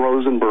Ethel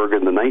Rosenberg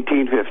in the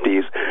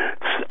 1950s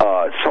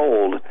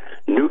sold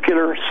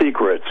nuclear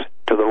secrets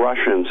to the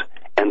Russians,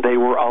 and they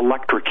were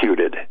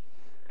electrocuted.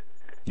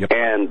 Yep.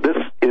 And this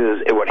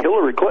is what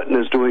Hillary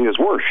Clinton is doing is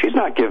worse. She's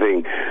not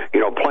giving,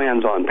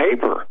 plans on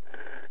paper.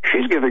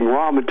 She's giving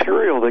raw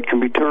material that can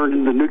be turned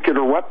into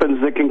nuclear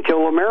weapons that can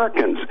kill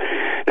Americans.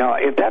 Now,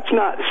 if that's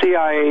not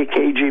CIA,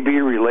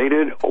 KGB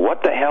related,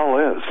 what the hell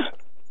is?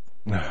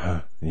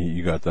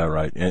 You got that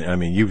right.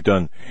 And, you've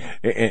done,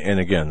 and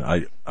again,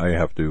 I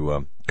have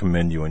to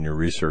commend you on your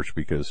research,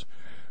 because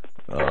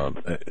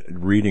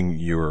reading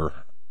your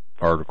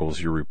articles,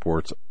 your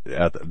reports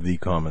at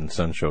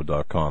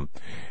thecommonsenseshow.com,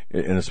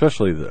 and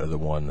especially the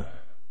one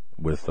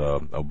with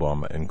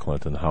Obama and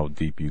Clinton, how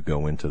deep you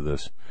go into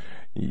this.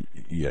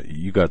 Yeah,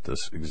 you got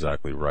this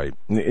exactly right.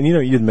 And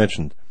you had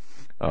mentioned,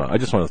 I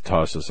just want to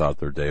toss this out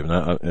there, Dave,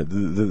 and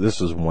this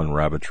is one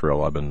rabbit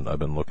trail I've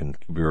been looking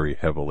very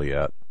heavily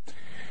at.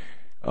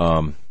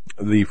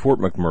 The Fort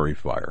McMurray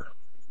fire.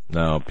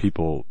 Now,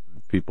 before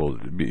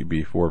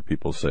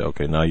people say,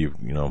 okay, now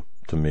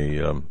to me,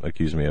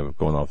 accuse me of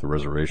going off the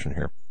reservation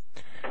here,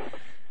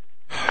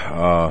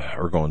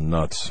 or going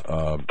nuts.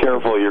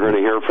 Careful, you're going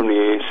to hear from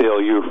the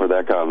ACLU for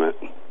that comment.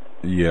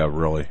 Yeah,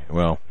 really.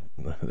 Well,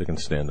 they can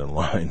stand in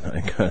line.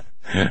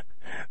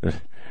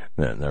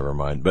 Never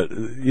mind. But,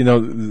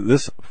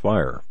 this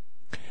fire,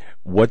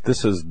 what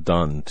this has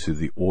done to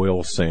the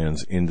oil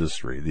sands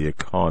industry, the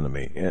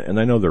economy, and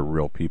I know there are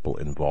real people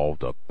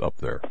involved up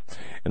there,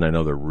 and I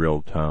know there are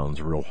real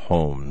towns, real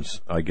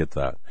homes. I get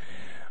that.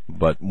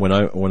 But when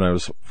I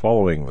was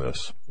following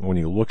this, when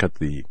you look at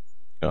the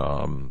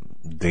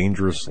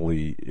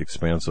dangerously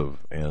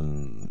expansive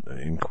and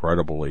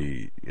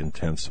incredibly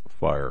intense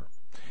fire,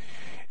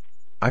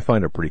 I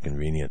find it pretty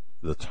convenient,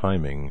 the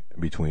timing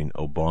between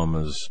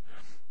Obama's,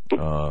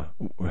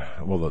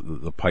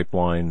 the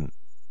pipeline,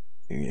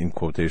 in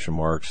quotation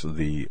marks,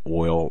 the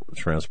oil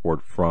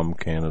transport from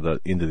Canada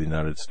into the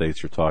United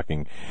States. You're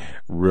talking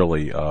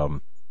really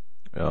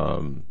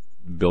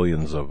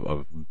billions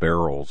of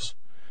barrels,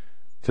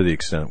 to the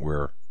extent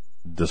where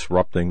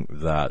disrupting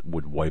that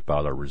would wipe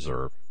out our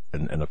reserve.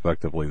 And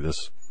effectively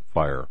this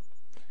fire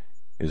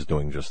is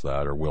doing just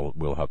that, or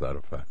will have that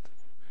effect.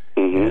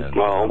 Mm-hmm. And,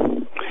 well,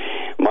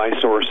 my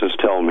sources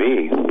tell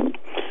me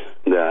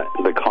that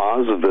the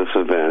cause of this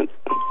event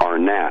are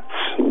gnats,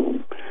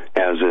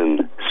 as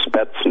in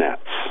Spetsnats.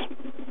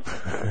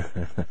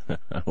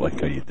 I like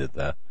how you did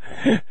that.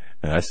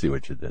 I see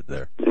what you did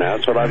there.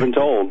 That's what I've been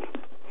told.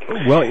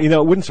 Well,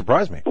 it wouldn't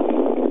surprise me.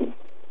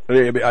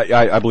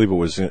 I believe it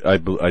was. I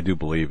do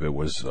believe it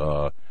was.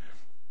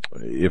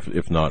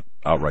 If not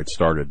outright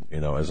started,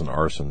 as an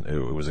arson,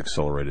 it was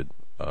accelerated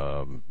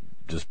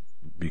just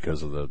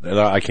because of and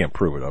I can't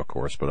prove it, of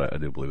course, but I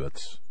do believe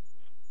that's.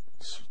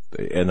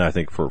 And I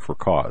think for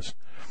cause.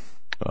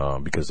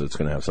 Because it's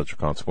going to have such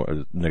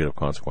a negative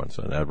consequence,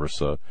 an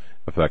adverse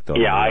effect on.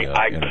 Yeah,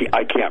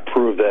 I can't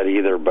prove that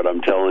either, but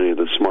I'm telling you,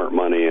 the smart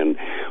money, and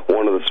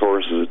one of the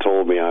sources that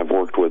told me I've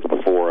worked with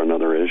before on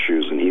other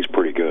issues, and he's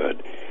pretty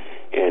good.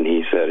 And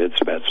he said it's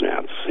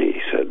Spetsnaz.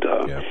 He said,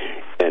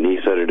 and he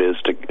said it is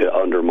to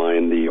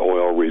undermine the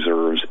oil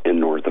reserves in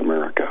North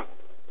America.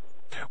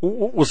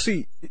 Well,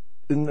 see,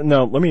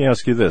 now let me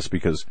ask you this,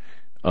 because.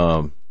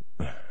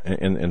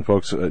 And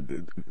folks,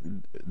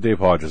 Dave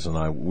Hodges and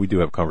I, we do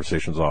have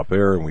conversations off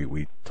air, and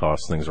we toss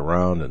things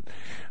around. And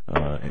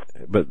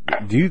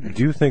but do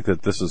you think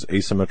that this is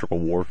asymmetrical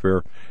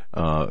warfare,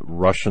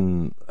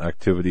 Russian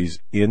activities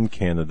in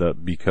Canada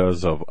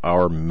because of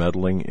our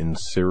meddling in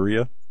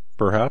Syria,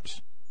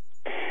 perhaps?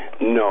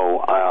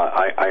 No,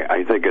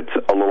 I think it's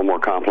a little more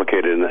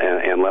complicated,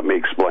 and let me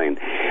explain.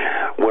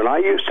 When I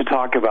used to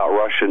talk about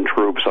Russian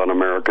troops on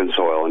American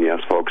soil, and yes,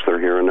 folks, they're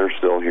here and they're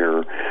still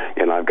here,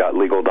 and I've got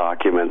legal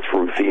documents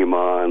from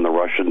FEMA and the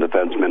Russian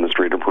Defense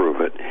Ministry to prove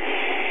it,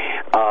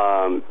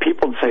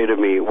 people would say to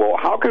me, well,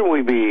 how can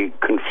we be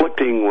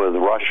conflicting with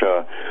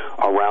Russia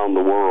around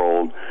the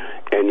world,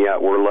 and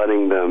yet we're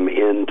letting them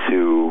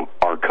into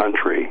our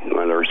country,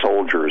 their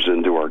soldiers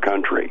into our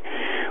country?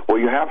 Well,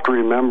 you have to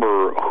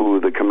remember who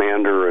the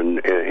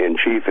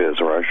commander-in-chief is,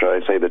 or should I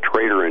say the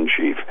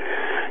traitor-in-chief.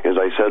 As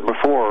I said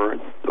before,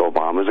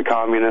 Obama's a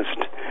communist.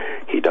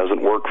 He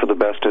doesn't work for the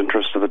best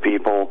interest of the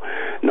people.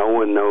 No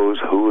one knows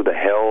who the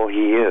hell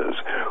he is.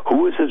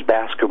 Who is his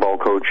basketball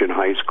coach in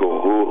high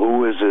school?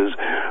 Who is his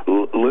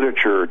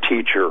literature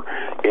teacher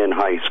in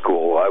high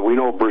school? We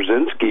know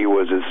Brzezinski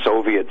was his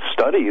Soviet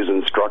studies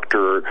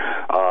instructor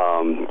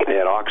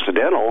at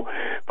Occidental,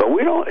 but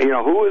we don't,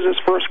 who was his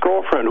first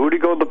girlfriend? Who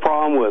did he go to the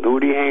prom with? Who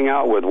did he hang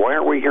out with? Why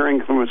aren't we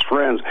hearing from his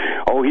friends?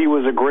 Oh, he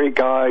was a great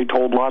guy,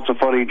 told lots of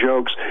funny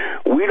jokes.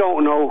 We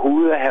don't know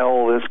who the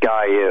hell this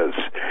guy is.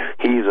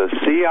 He's a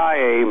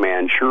CIA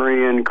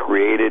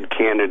Manchurian-created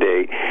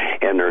candidate,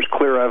 and there's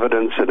clear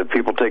evidence that if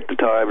people take the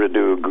time to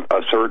do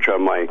a search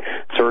on my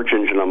search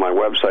engine on my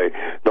website,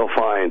 they'll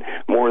find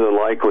more than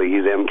likely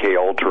he's MK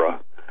Ultra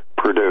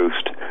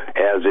produced,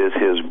 as is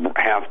his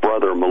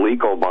half-brother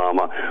Malik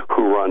Obama,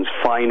 who runs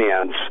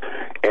finance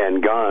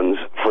and guns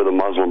for the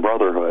Muslim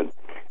Brotherhood.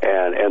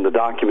 And the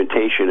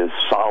documentation is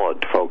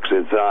solid, folks.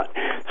 It's not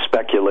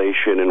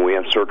speculation, and we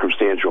have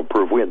circumstantial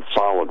proof. We had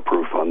solid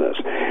proof on this.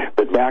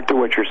 But back to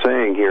what you're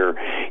saying here,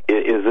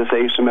 is this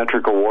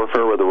asymmetrical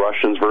warfare with the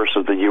Russians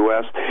versus the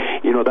U.S.?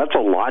 That's a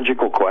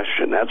logical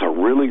question. That's a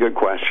really good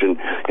question,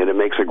 and it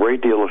makes a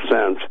great deal of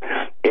sense.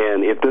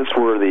 And if this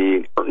were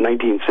the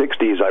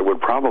 1960s, I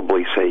would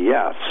probably say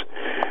yes.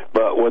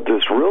 But what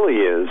this really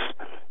is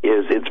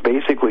it's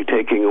basically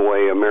taking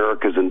away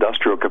America's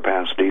industrial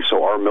capacity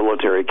so our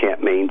military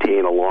can't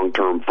maintain a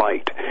long-term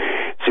fight.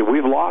 See,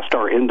 we've lost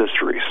our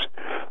industries.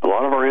 A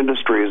lot of our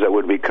industries that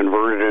would be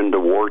converted into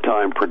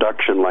wartime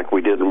production like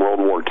we did in World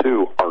War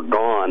II are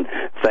gone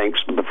thanks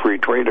to the free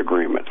trade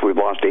agreements. We've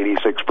lost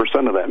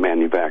 86% of that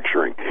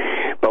manufacturing.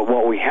 But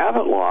what we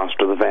haven't lost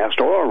are the vast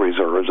oil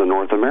reserves in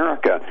North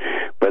America.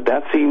 But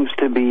that seems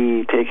to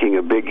be taking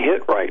a big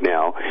hit right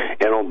now,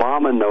 and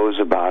Obama knows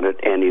about it,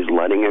 and he's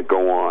letting it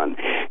go on.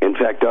 In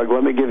fact, Doug,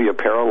 let me give you a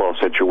parallel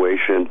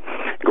situation.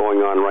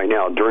 going on right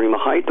now. During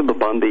the height of the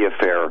Bundy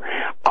affair,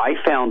 I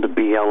found a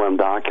BLM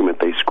document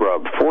they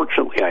scrubbed.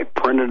 Fortunately, I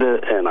printed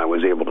it and I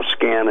was able to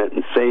scan it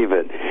and save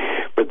it.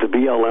 But the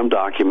BLM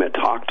document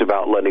talked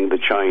about letting the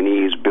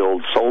Chinese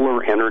build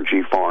solar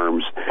energy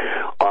farms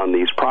on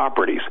these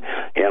properties.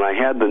 And I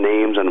had the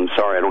names, and I'm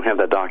sorry, I don't have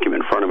that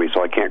document in front of me,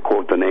 so I can't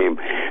quote the name.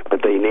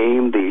 But they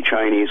named the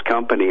Chinese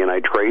company, and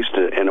I traced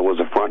it, and it was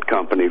a front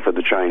company for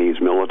the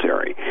Chinese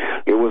military.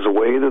 It was a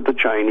way that the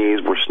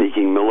Chinese were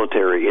sneaking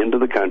military into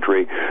the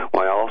country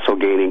while also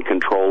gaining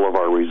control of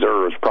our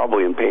reserves,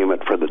 probably in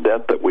payment for the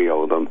debt that we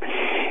owe them.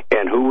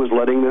 And who was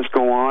letting this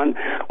go on?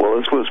 Well,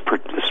 this was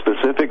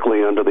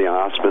specifically under the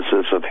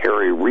auspices of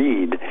Harry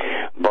Reid,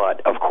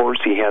 but of course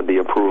he had the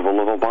approval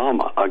of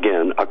Obama.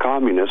 Again, a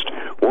communist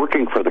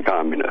working for the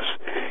communists.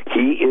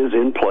 He is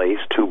in place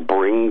to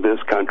bring this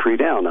country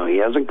down. Now, he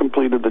hasn't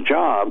completed the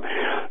job,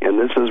 and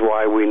this is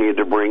why we need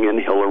to bring in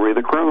Hillary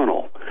the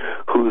criminal.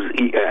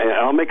 And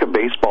I'll make a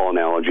baseball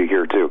analogy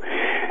here, too.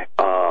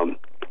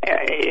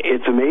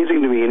 It's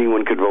amazing to me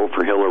anyone could vote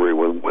for Hillary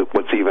with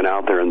what's even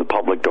out there in the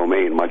public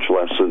domain, much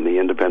less in the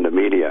independent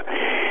media.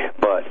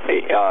 But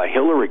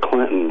Hillary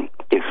Clinton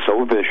is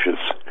so vicious,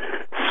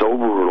 so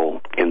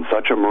brutal, and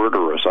such a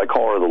murderess. I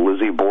call her the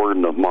Lizzie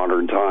Borden of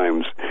modern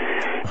times,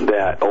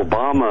 that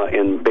Obama,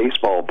 in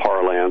baseball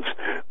parlance,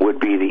 would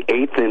be the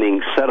eighth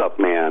inning setup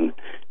man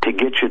to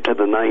get you to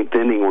the ninth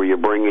inning where you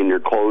bring in your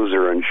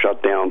closer and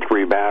shut down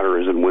three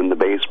batters and win the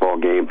baseball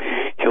game.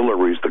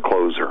 Hillary's the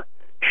closer.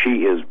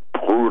 She is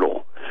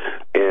brutal.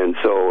 And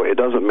so it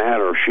doesn't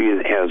matter if she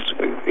has,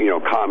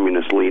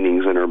 communist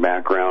leanings in her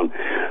background.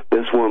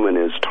 This woman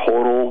is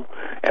total,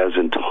 as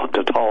in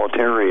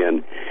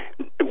totalitarian.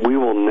 We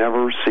will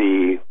never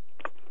see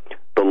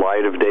the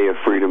light of day of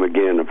freedom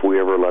again if we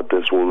ever let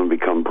this woman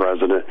become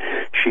president.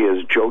 She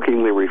has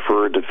jokingly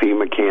referred to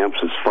FEMA camps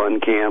as fun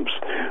camps,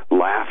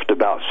 laughed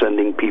about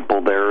sending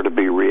people there to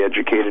be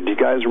re-educated. Do you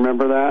guys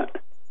remember that?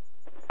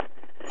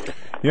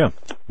 Yeah.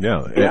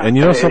 And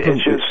you know something?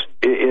 It's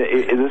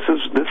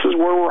just, this is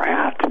where we're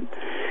at.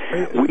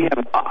 We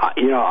have,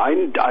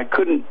 I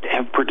couldn't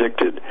have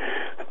predicted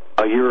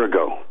a year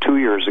ago, 2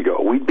 years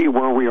ago, we'd be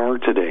where we are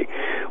today.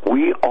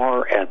 We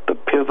are at the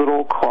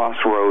pivotal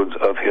crossroads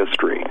of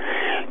history.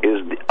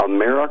 Is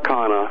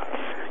Americana,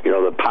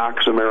 the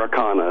Pax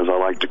Americana, as I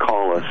like to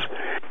call us,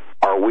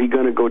 are we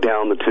going to go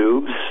down the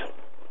tubes?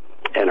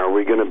 And are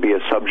we going to be a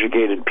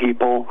subjugated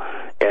people?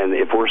 And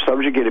if we're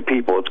subjugated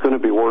people, it's going to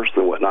be worse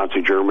than what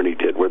Nazi Germany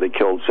did, where they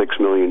killed 6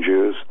 million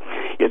Jews.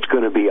 It's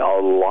going to be a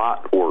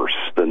lot worse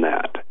than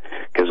that,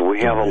 because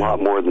we have a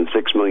lot more than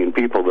 6 million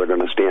people that are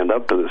going to stand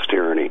up to this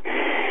tyranny.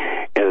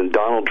 And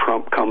Donald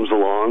Trump comes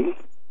along,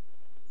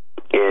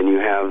 and you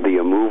have the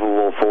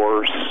immovable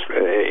force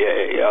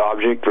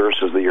object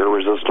versus the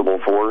irresistible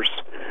force.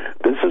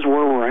 This is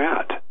where we're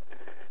at.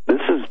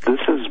 This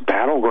is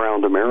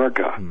battleground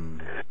America.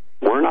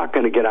 We're not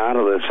going to get out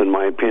of this, in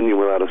my opinion,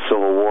 without a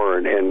civil war.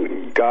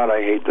 And God,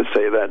 I hate to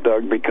say that,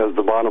 Doug, because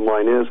the bottom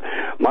line is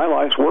my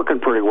life's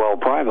working pretty well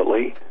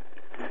privately.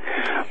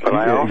 But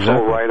I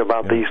also write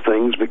about these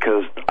things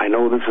because I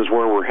know this is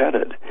where we're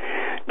headed.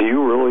 Do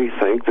you really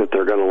think that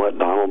they're going to let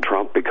Donald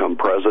Trump become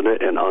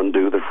president and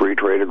undo the free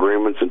trade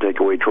agreements and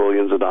take away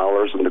trillions of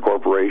dollars into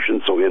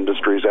corporations so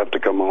industries have to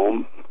come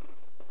home?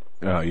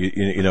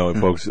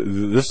 Folks,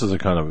 these are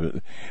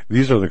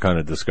the kind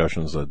of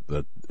discussions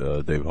that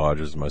Dave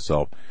Hodges,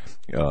 myself,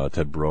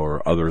 Ted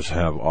Broer, others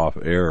have off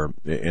air,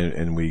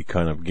 and we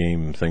kind of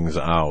game things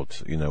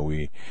out.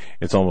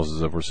 It's almost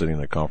as if we're sitting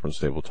at a conference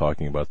table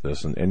talking about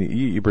this, and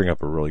you bring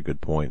up a really good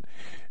point.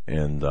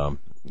 And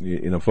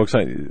folks,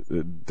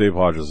 Dave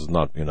Hodges is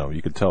not,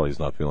 you can tell he's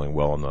not feeling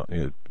well,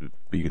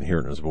 you can hear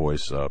it in his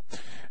voice. So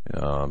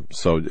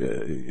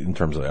in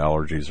terms of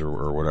allergies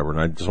or whatever,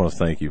 and I just want to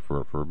thank you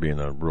for being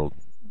a real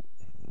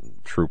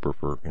trooper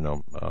for,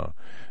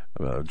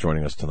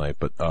 joining us tonight.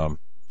 But,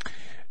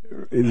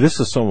 this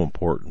is so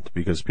important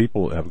because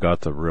people have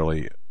got to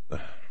really,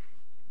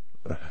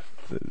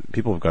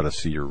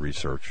 see your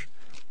research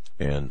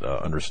and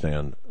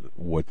understand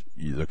what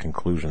the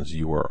conclusions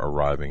you are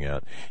arriving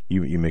at.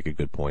 You make a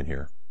good point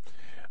here.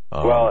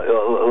 Well,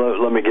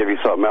 let me give you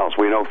something else.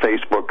 We know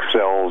Facebook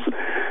sells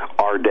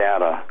our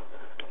data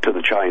to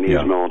the Chinese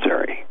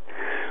military.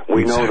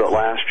 We know that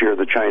last year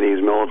the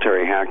Chinese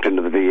military hacked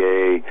into the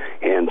VA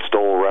and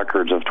stole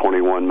records of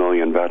 21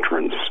 million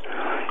veterans.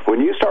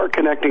 When you start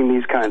connecting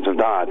these kinds of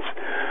dots,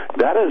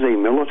 that is a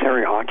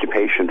military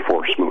occupation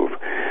force move.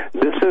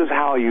 This is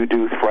how you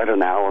do threat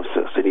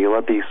analysis, and you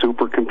let these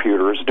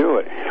supercomputers do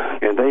it.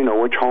 And they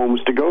know which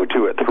homes to go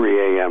to at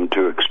 3 a.m.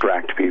 to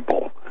extract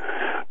people.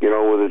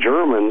 With the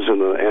Germans and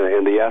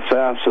the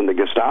SS and the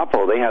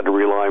Gestapo, they had to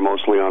rely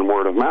mostly on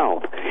word of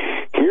mouth.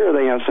 Here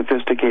they have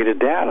sophisticated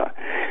data.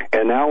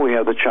 And now we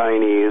have the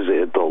Chinese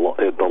at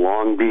the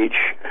Long Beach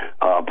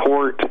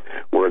port,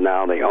 where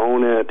now they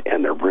own it,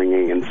 and they're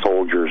bringing in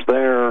soldiers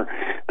there.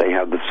 They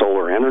have the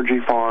solar energy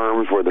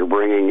farms where they're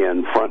bringing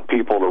in front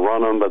people to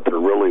run them, but they're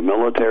really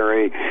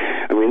military.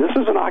 I mean, this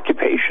is an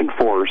occupation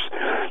force.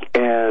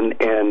 And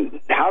And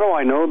how do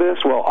I know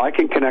this? Well, I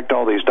can connect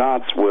all these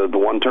dots with the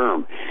one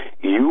term,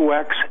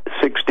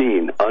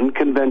 UX-16,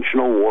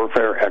 Unconventional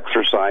Warfare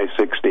Exercise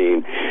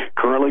 16,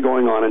 currently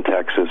going on in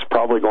Texas,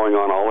 probably going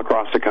on all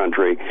across the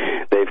country.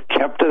 They've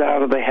kept it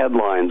out of the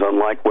headlines,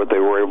 unlike what they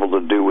were able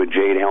to do with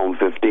Jade Helm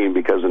 15,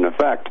 because in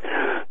effect,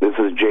 this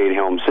is Jade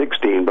Helm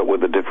 16, but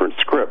with a different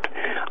script.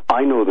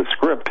 I know the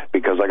script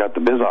because I got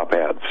the BizOp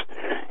ads.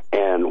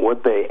 And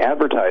what they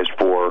advertised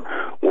for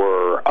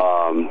were,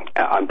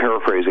 I'm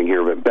paraphrasing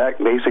here, but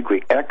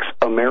basically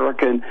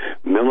ex-American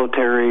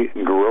military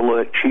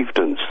guerrilla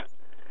chieftains.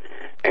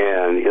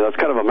 And you know, that's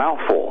kind of a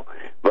mouthful.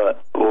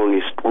 But when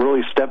you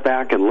really step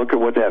back and look at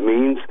what that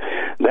means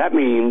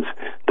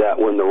that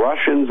when the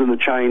Russians and the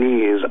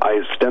Chinese,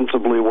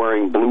 ostensibly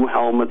wearing blue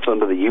helmets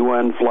under the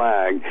UN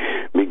flag,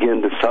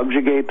 begin to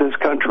subjugate this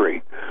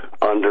country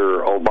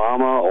under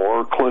Obama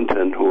or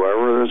Clinton,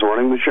 whoever is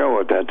running the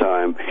show at that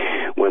time,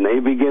 when they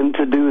begin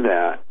to do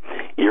that,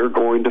 you're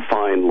going to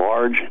find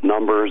large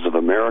numbers of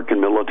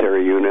American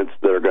military units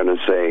that are going to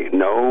say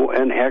no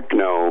and heck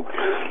no,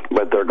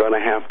 but they're going to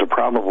have to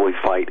probably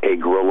fight a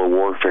guerrilla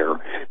warfare.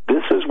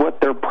 This is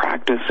what they're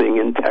practicing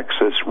in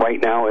Texas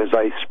right now as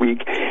I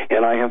speak,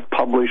 and I have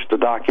published the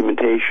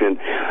documentation,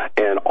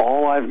 and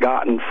all I've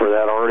gotten for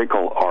that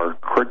article are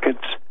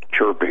crickets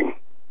chirping.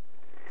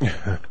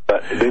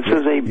 But this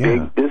is a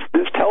big,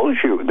 this tells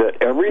you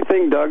that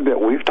everything, Doug, that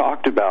we've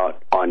talked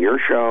about on your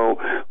show,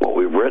 what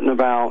we've written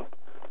about,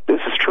 this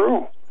is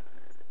true.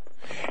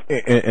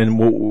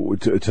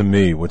 And to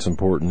me, what's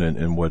important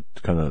and what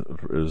kind of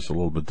is a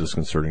little bit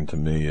disconcerting to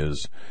me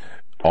is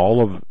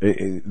all of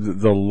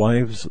the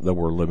lives that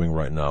we're living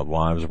right now,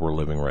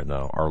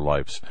 our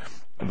lives,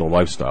 the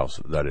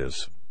lifestyles, that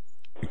is,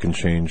 it can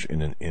change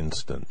in an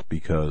instant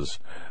because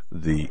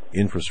the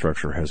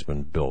infrastructure has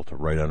been built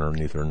right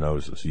underneath our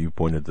noses. You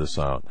pointed this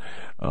out.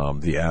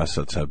 The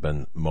assets have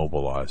been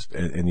mobilized,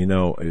 and you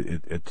know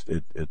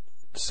it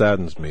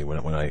saddens me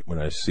when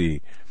I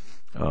see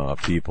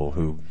people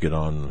who get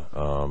on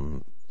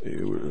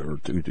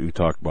who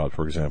talk about,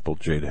 for example,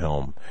 Jade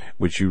Helm,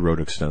 which you wrote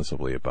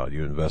extensively about,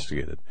 you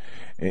investigated,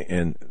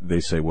 and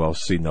they say, well,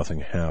 see, nothing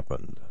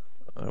happened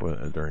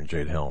during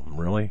Jade Helm.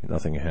 Really?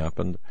 Nothing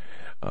happened?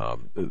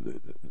 Of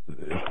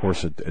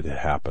course it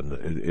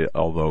happened,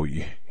 although,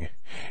 you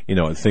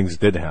know, things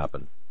did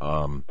happen.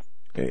 I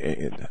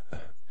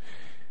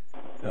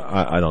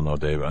don't know,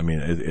 Dave. I mean,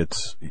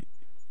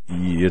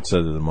 you had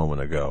said it a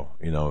moment ago,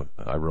 you know,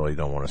 I really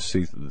don't want to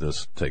see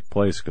this take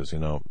place because, you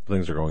know,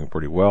 things are going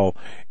pretty well.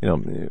 You know,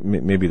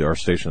 maybe our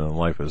station in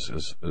life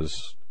is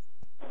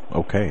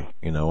okay.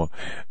 You know,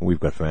 we've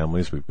got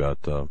families, we've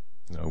got a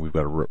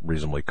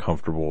reasonably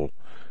comfortable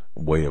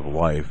way of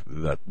life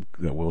that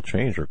will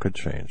change or could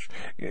change.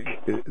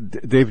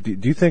 Dave,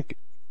 do you think,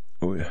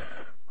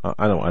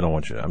 I don't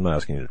want you, I'm not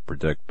asking you to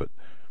predict, but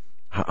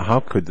how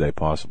could they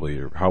possibly,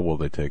 or how will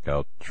they take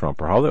out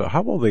Trump, or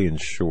how will they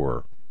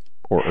ensure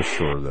or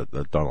assure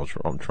that Donald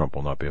Trump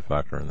will not be a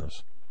factor in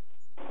this?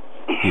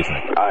 What do you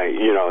think?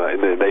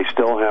 They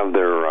still have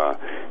their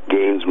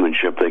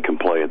gamesmanship they can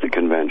play at the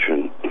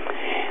convention.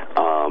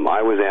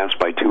 I was asked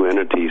by two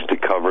entities to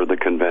cover the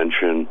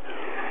convention,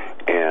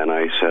 and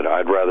I said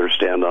I'd rather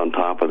stand on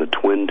top of the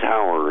Twin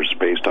Towers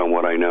based on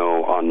what I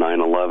know on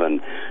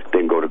 9/11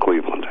 than go to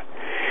Cleveland.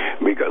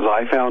 Because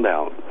I found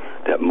out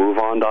that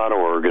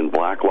MoveOn.org and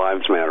Black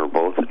Lives Matter,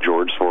 both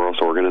George Soros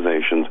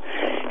organizations,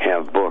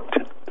 have booked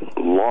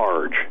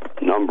large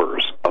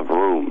numbers of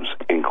rooms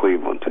in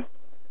Cleveland.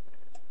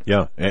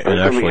 Yeah, and there's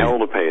going to be hell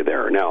to pay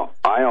there. Now,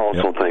 I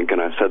also think,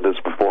 and I've said this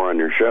before on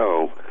your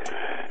show,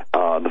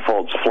 the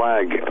false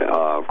flag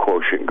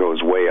quotient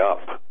goes way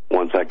up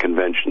once that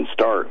convention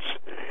starts.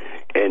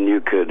 And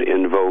you could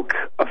invoke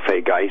a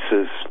fake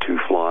ISIS to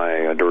fly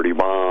a dirty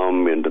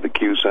bomb into the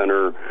Q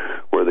Center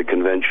where the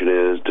convention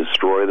is,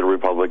 destroy the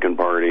Republican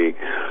Party,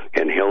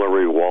 and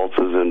Hillary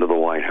waltzes into the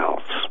White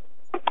House.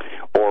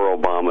 Or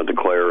Obama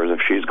declares if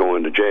she's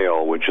going to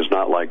jail, which is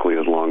not likely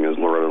as long as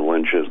Loretta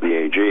Lynch is the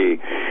AG.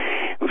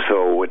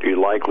 So what you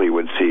likely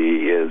would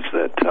see is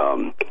that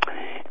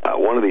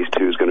one of these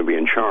two is going to be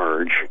in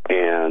charge,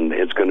 and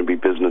it's going to be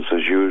business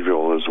as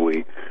usual as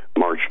we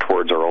march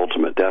towards our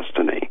ultimate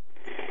destiny.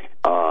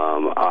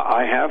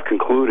 I have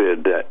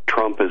concluded that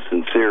Trump is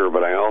sincere,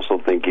 but I also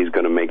think he's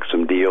going to make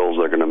some deals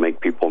that are going to make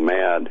people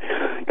mad.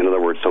 In other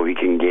words, so he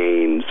can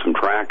gain some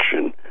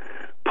traction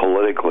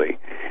politically.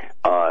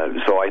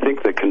 So I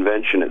think the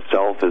convention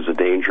itself is a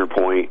danger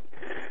point.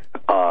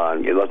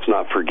 Let's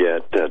not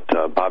forget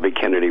that Bobby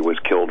Kennedy was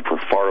killed for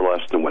far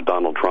less than what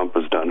Donald Trump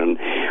has done. And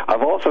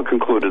I've also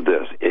concluded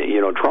this.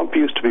 Trump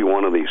used to be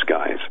one of these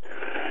guys.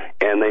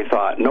 And they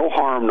thought, no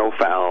harm, no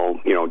foul,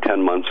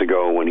 10 months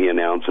ago when he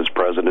announced his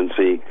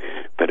presidency,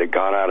 but it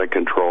got out of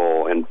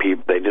control. And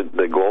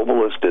the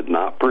globalists did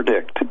not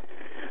predict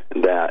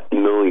that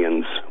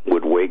millions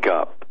would wake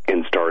up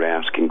and start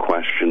asking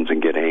questions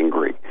and get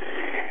angry.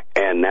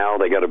 And now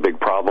they got a big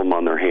problem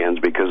on their hands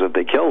because if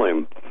they kill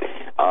him,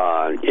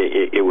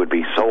 it would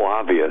be so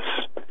obvious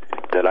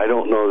that I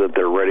don't know that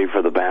they're ready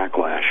for the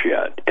backlash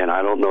yet, and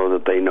I don't know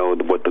that they know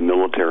what the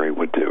military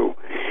would do.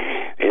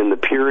 In the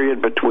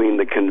period between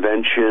the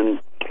convention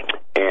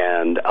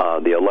and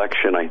the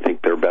election, I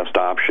think their best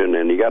option,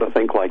 and you got to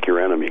think like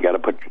your enemy. You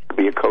got to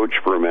be a coach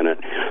for a minute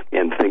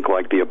and think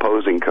like the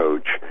opposing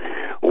coach.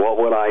 What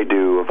would I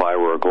do if I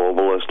were a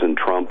globalist and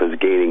Trump is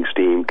gaining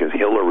steam? Because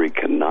Hillary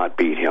cannot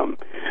beat him.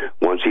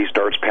 Once he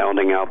starts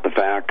pounding out the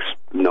facts,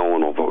 no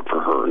one will vote for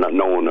her.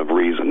 No one of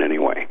reason,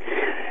 anyway.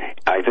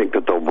 I think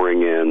that they'll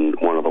bring in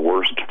one of the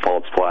worst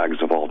false flags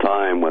of all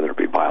time, whether it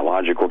be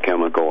biological,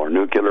 chemical, or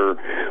nuclear,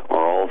 or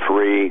all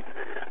three.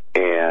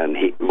 And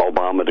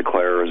Obama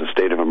declares a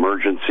state of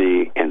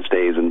emergency and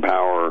stays in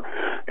power,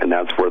 and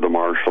that's where the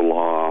martial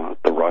law,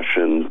 the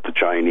Russians, the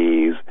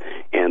Chinese,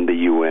 and the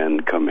UN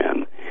come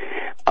in.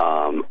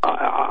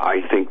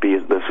 I think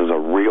this is a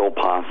real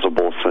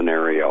possible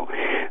scenario.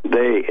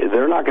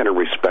 They're not going to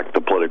respect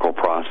the political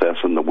process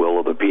and the will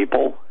of the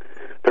people.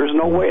 There's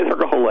no way they're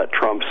going to let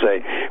Trump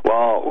say, well,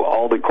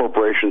 all the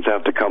corporations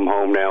have to come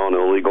home now and the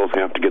illegals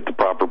have to get the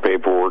proper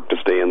paperwork to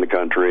stay in the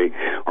country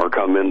or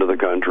come into the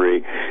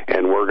country,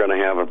 and we're going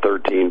to have a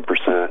 13%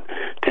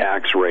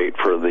 tax rate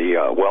for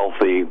the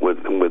wealthy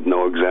with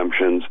no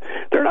exemptions.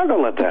 They're not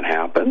going to let that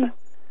happen.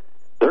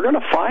 They're going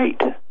to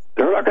fight.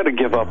 They're not going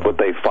to give up what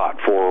they fought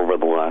for over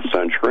the last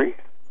century.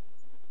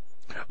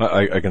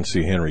 I can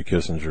see Henry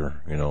Kissinger,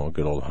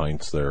 good old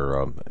Heinz there,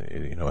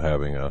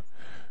 having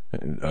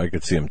I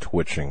could see him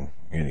twitching,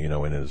 in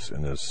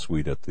his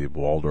suite at the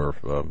Waldorf,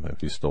 if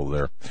he's still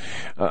there.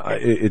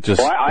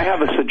 I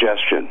have a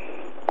suggestion.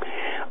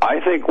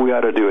 I think we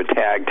ought to do a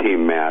tag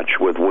team match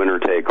with winner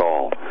take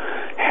all.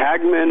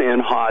 Hagmann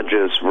and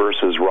Hodges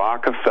versus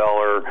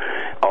Rockefeller,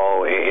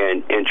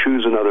 and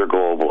choose another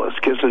globalist.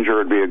 Kissinger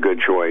would be a good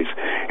choice,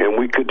 and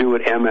we could do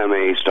it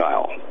MMA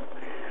style.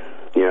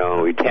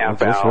 We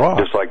tap out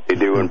just like they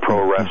do in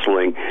pro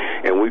wrestling,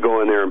 and we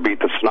go in there and beat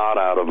the snot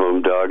out of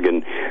them, Doug,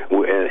 and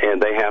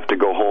they have to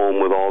go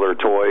home with all their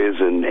toys,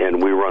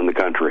 and we run the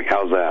country.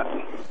 How's that?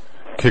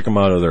 Kick them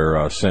out of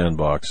their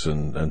sandbox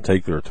and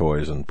take their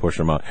toys and push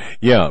them out.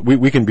 Yeah,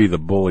 we can be the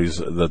bullies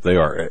that they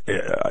are.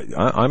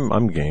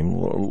 I'm game.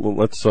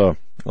 Let's do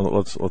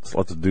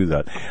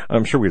that.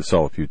 I'm sure we'd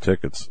sell a few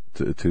tickets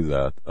to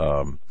that.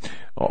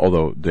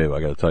 Although, Dave,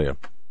 I got to tell you,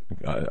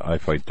 I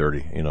fight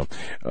dirty,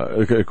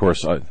 Of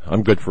course,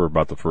 I'm good for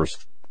about the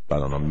first,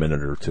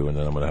 minute or two, and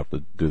then I'm going to have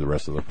to do the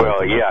rest of the fight.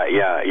 Well,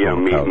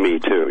 me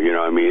too.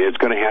 It's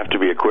going to have to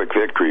be a quick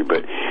victory,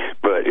 but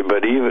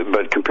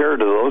compared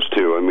to those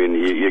two,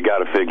 you got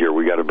to figure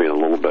we got to be in a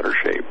little better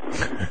shape.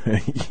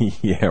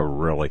 Yeah,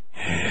 really.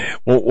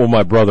 Well,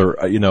 my brother,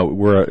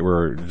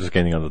 we're just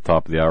getting on the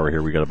top of the hour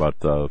here. We got about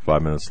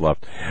 5 minutes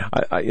left.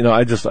 I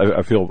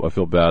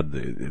feel bad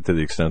to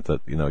the extent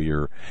that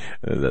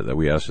that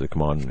we asked you to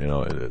come on,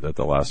 at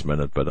the last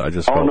minute. But I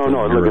just no.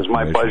 Look, it's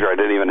my pleasure. I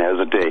didn't even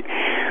hesitate.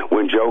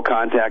 When Joe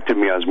contacted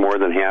me, I was more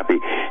than happy.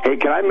 Hey,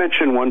 can I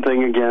mention one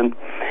thing again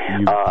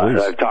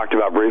that I've talked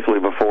about briefly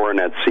before, and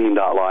that's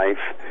scene.life?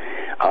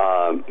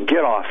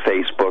 Get off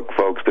Facebook,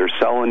 folks. They're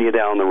selling you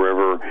down the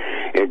river.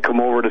 And come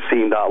over to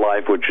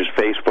scene.life, which is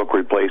Facebook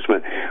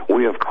replacement.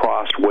 We have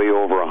crossed way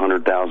over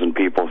 100,000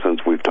 people since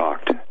we've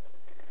talked.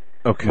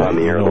 Okay. On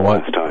the air the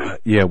last time.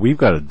 Yeah, we've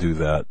got to do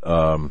that.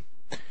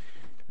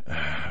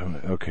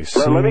 Okay.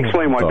 Let me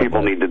explain why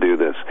people need to do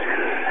this.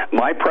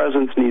 My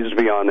presence needs to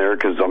be on there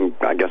because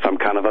I guess I'm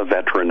kind of a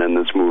veteran in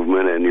this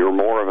movement, and you're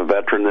more of a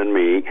veteran than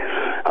me.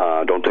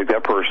 Don't take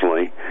that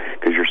personally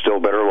because you're still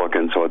better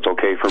looking, so it's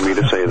okay for me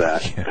to say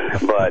that.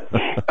 But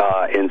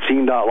in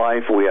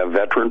Scene.life, we have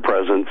veteran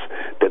presence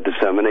that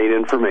disseminate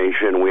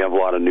information. We have a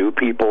lot of new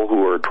people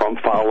who are Trump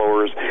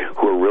followers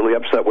who are really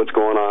upset what's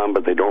going on,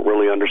 but they don't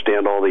really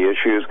understand all the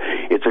issues.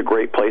 It's a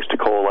great place to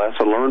coalesce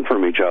and learn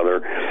from each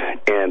other,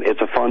 and it's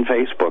a fun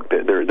Facebook.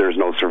 There's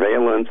no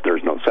surveillance.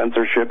 There's no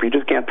censorship. You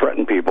just can't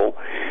threaten people,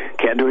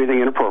 can't do anything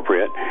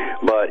inappropriate,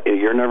 but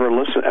you're never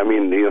listening.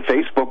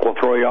 Facebook will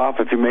throw you off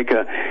if you make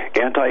a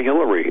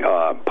anti-Hillary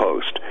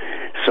post.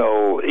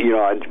 So,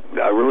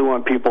 I really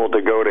want people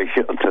to go to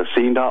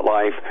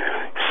scene.life,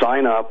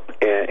 sign up,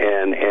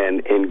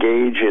 and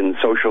engage in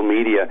social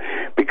media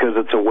because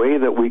it's a way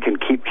that we can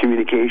keep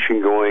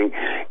communication going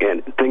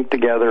and think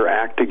together,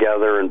 act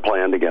together, and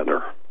plan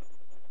together.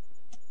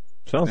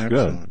 Sounds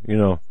Excellent.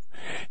 Good.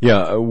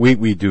 Yeah,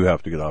 we do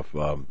have to get off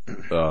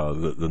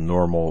the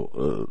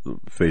normal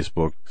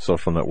Facebook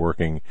social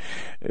networking.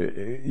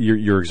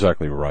 You're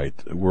exactly right.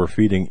 We're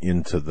feeding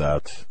into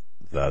that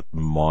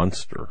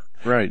monster.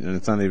 Right, and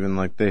it's not even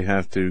like they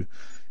have to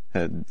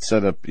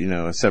set up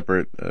a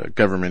separate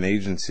government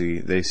agency.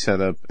 They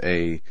set up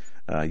a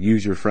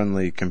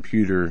user-friendly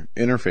computer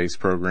interface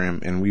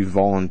program, and we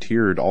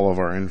volunteered all of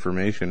our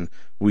information.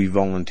 We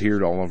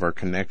volunteered all of our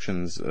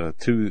connections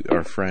to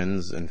our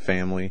friends and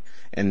family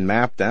and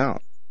mapped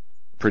out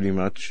pretty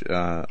much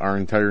our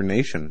entire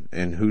nation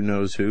and who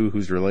knows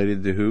who's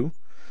related to who,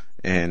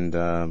 and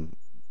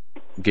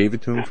gave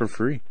it to them for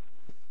free.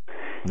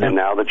 Yep. And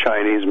now the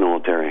Chinese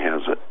military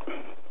has it.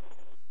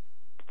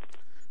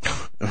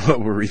 What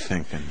were we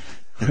thinking?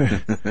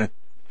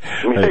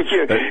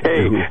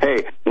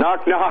 Hey,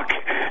 knock, knock.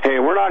 Hey,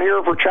 we're not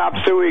here for chop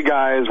suey,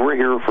 guys. We're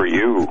here for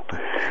you.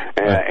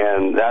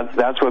 And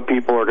that's what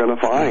people are going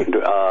to find.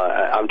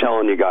 I'm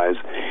telling you guys,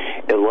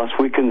 unless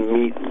we can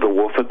meet the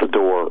wolf at the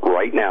door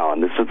right now,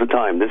 and this is the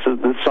time, this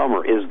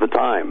summer is the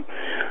time,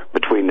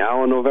 between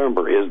now and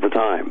November is the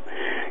time,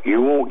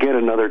 you won't get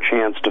another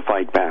chance to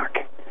fight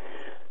back.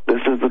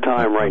 This is the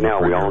time right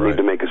now. We all need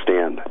to make a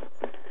stand.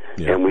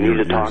 Yeah, and we need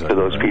to talk to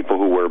those people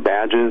who wear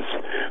badges,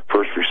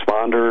 first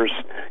responders,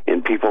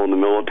 and people in the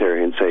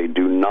military and say,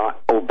 do not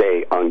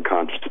obey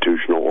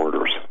unconstitutional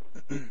orders.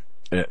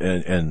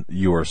 And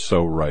you are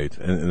so right.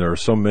 And there are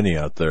so many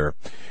out there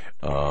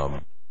that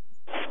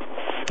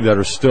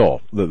are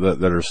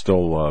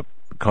still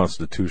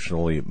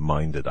constitutionally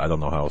minded. I don't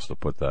know how else to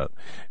put that.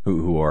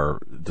 Who are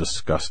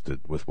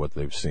disgusted with what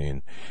they've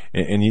seen.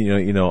 And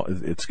you know,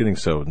 it's getting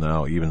so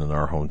now, even in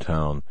our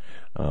hometown.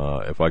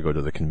 If I go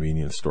to the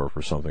convenience store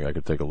for something, I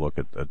could take a look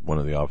at one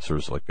of the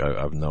officers like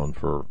I've known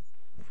for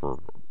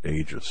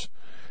ages,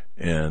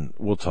 and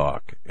we'll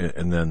talk,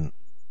 and then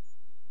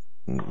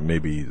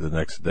maybe the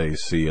next day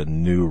see a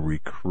new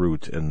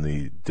recruit, and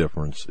the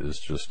difference is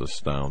just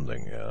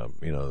astounding.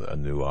 A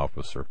new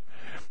officer,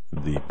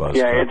 the buzz.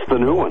 Yeah, it's the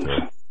new ones.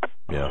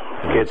 Yeah,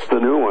 it's the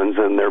new ones,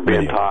 and they're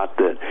being taught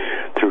that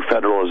through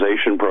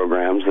federalization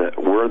programs that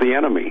we're the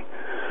enemy.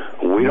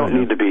 We don't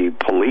need to be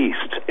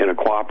policed in a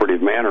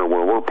cooperative manner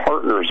where we're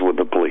partners with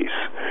the police.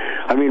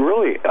 I mean,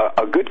 really,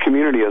 a good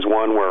community is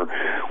one where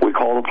we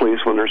call the police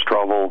when there's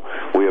trouble,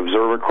 we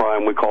observe a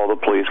crime, we call the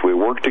police, we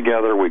work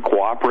together, we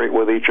cooperate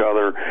with each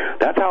other.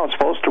 That's how it's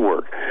supposed to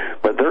work.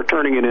 But they're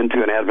turning it into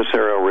an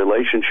adversarial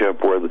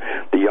relationship where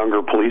the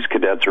younger police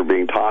cadets are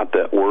being taught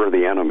that we're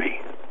the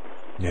enemy.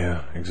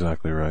 Yeah,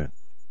 exactly right.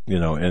 You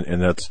know,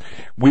 and that's,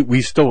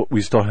 we still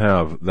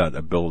have that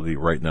ability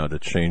right now to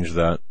change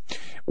that,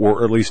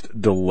 or at least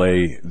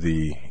delay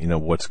the,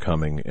 what's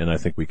coming. And I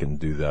think we can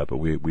do that, but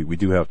we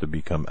do have to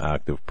become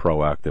active,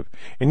 proactive.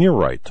 And you're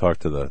right. Talk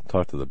to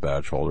the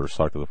badge holders,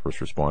 talk to the first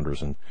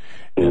responders, and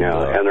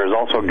there's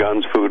also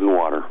guns, food, and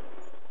water.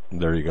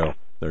 There you go.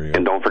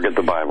 And don't forget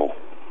the Bible.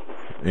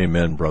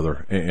 Amen,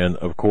 brother. And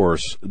of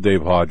course,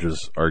 Dave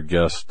Hodges, our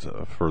guest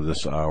for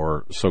this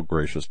hour, so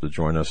gracious to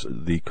join us,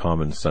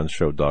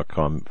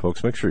 thecommonsenseshow.com.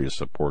 Folks, make sure you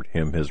support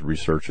him, his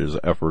research, his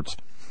efforts.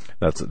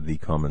 That's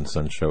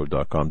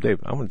thecommonsenseshow.com. Dave,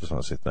 I just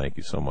want to say thank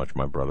you so much,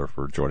 my brother,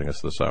 for joining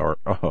us this hour.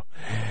 Oh,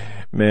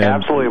 man.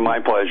 Absolutely, my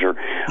pleasure.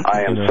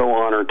 I am so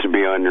honored to be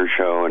on your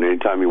show, and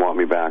anytime you want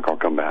me back, I'll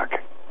come back.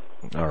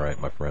 All right,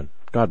 my friend.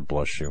 God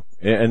bless you.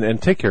 And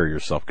take care of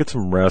yourself. Get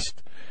some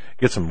rest.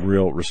 Get some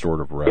real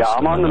restorative rest. Yeah,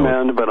 I'm on the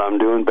mend, but I'm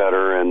doing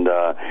better, and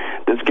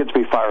this gets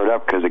me fired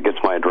up because it gets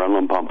my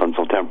adrenaline pumping,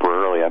 so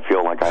temporarily I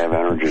feel like I have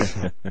energy.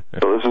 So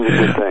this is a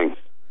good thing.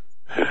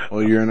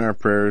 Well, you're in our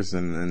prayers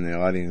and the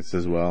audience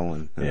as well,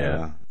 and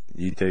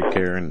you take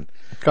care, and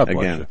God bless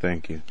again, you.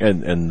 Thank you.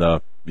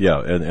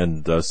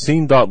 And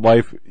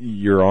scene.life,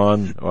 you're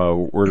on.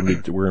 We're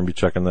gonna be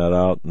checking that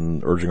out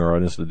and urging our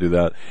audience to do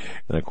that.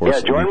 And of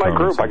course, join my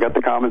group. I got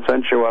the Common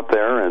Sense Show up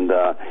there, and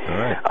all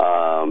right.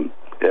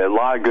 A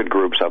lot of good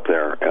groups up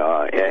there,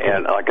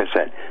 and like I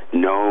said,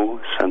 no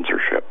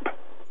censorship.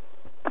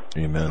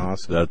 Amen.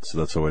 Awesome. That's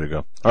the way to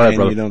go. All right, and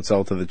brother. You don't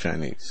sell to the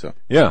Chinese, so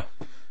yeah.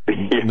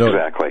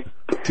 Exactly.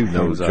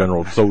 No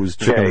general so's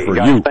chicken for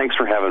guys, you. Thanks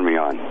for having me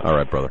on. All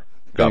right, brother.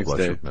 God Thanks, bless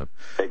Dave. you, man.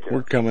 Take care.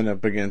 We're coming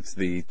up against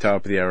the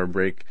top of the hour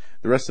break.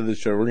 The rest of the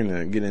show, we're going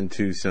to get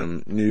into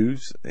some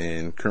news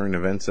and current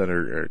events that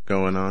are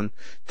going on.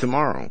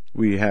 Tomorrow,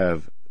 we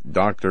have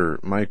Dr.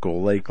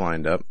 Michael Lake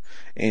lined up.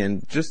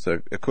 And just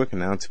a quick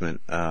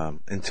announcement,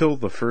 until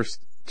the first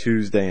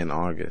Tuesday in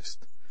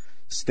August,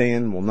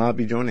 Stan will not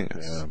be joining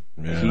us.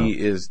 Yeah. He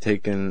is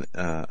taking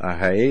a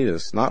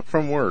hiatus, not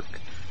from work,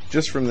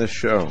 just from this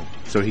show,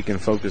 so he can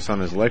focus on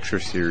his lecture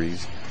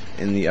series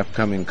in the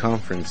upcoming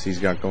conference he's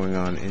got going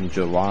on in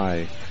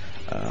July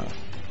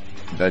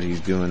that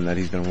he's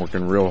been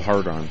working real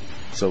hard on.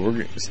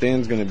 So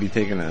Stan's going to be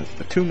taking a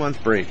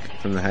 2-month break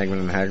from the Hagmann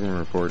and Hagmann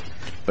Report,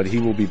 but he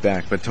will be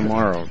back. But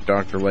tomorrow,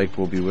 Dr. Lake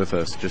will be with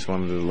us. Just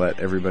wanted to let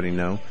everybody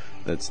know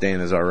that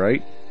Stan is all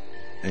right.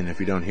 And if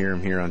you don't hear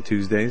him here on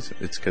Tuesdays,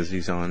 it's because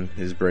he's on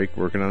his break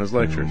working on his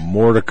lectures.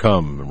 More to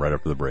come right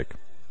after the break.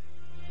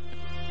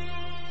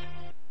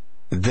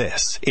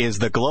 This is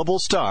the Global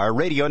Star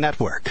Radio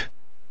Network.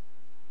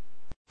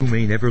 You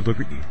may never look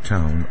at your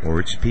town or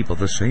its people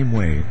the same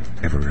way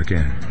ever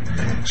again.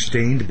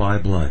 Stained by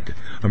Blood,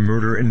 a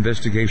murder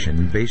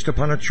investigation based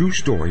upon a true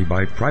story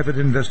by private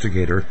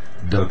investigator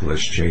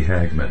Douglas J.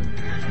 Hagmann.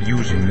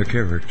 Using the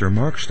character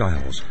Mark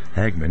Stiles,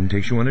 Hagmann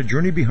takes you on a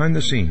journey behind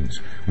the scenes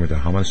where the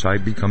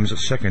homicide becomes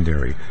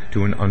secondary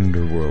to an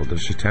underworld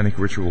of satanic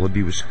ritual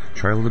abuse,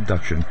 child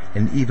abduction,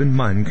 and even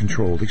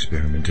mind-controlled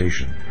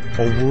experimentation.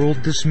 A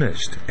world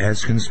dismissed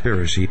as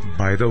conspiracy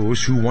by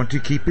those who want to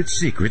keep its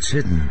secrets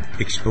hidden.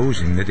 Experience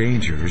exposing the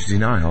dangers,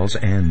 denials,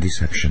 and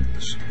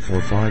deceptions. For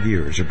 5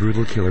 years, a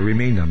brutal killer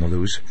remained on the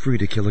loose, free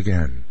to kill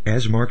again.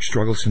 As Mark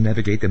struggles to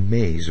navigate the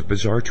maze of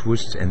bizarre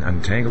twists and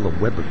untangle a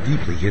web of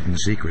deeply hidden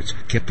secrets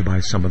kept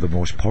by some of the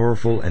most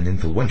powerful and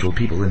influential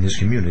people in his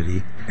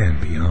community and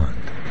beyond.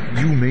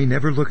 You may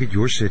never look at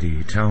your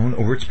city, town,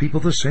 or its people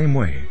the same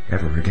way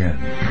ever again.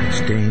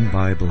 Stained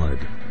by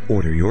Blood.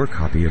 Order your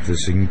copy of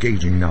this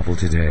engaging novel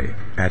today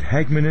at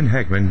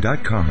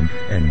HagmannandHagmann.com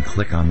and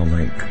click on the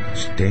link.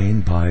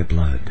 Stained by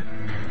Blood.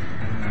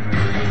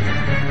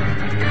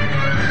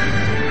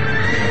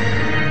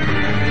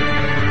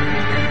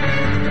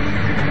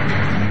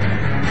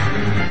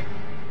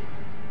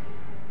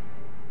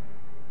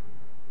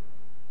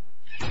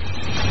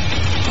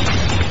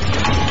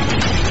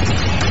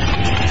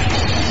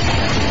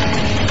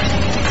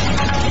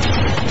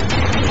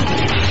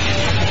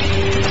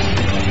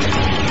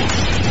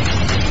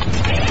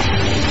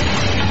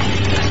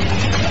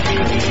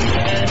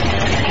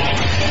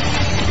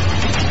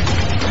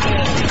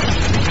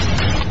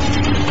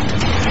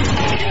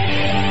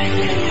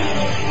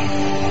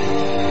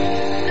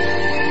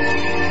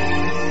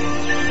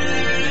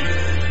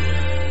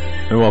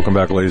 Welcome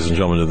back, ladies and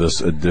gentlemen, to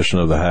this edition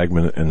of the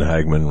Hagmann and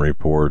Hagmann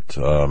Report.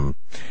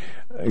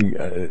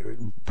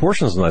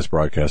 Portions of tonight's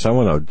broadcast, I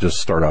want to just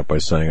start out by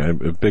saying a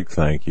big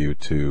thank you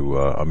to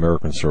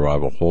American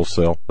Survival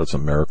Wholesale. That's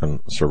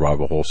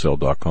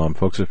AmericanSurvivalWholesale.com.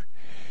 Folks, if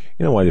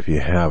you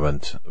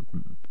haven't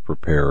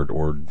prepared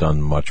or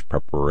done much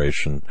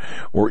preparation,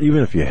 or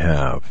even if you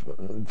have,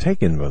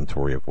 take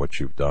inventory of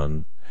what you've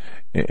done.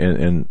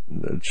 And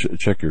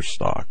check your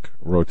stock,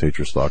 rotate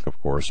your stock, of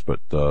course,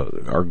 but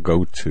our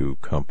go-to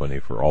company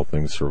for all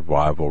things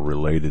survival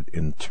related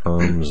in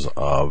terms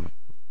of,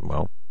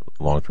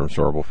 long-term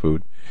storable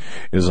food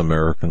is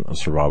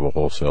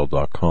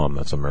AmericanSurvivalWholesale.com.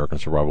 That's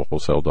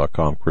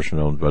AmericanSurvivalWholesale.com,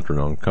 Christian-owned,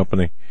 veteran-owned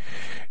company,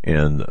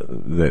 and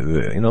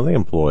they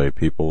employ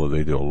people.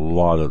 They do a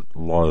lot of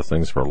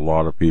things for a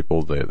lot of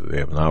people. They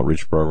have an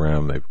outreach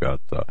program. They've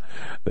got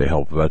they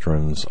help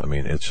veterans. I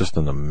mean, it's just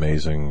they're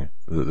amazing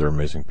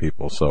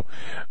people. So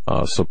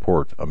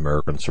support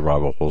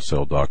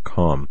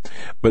AmericanSurvivalWholesale.com.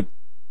 But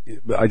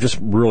I just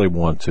really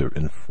want to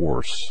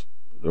enforce.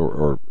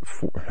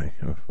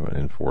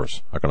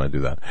 Enforce. How can I do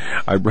that?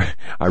 I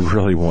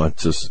really want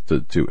to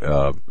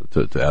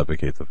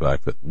advocate the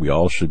fact that we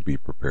all should be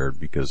prepared,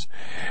 because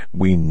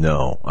we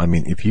know. I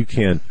mean, if you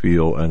can't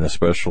feel, and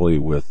especially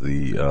with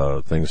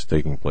the things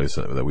taking place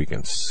that we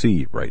can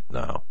see right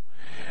now,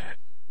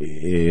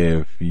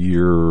 if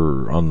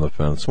you're on the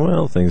fence,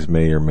 things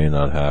may or may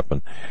not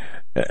happen.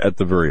 At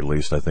the very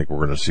least, I think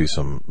we're going to see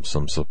some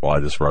supply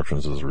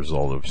disruptions as a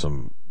result of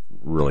some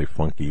really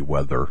funky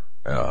weather.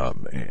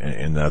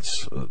 And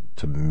that's,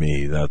 to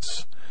me,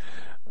 that's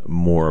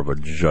more of a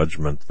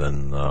judgment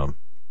than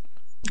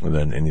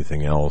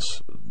anything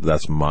else.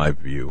 That's my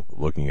view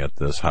looking at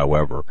this.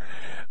 However,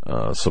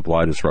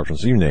 supply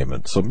disruptions, you name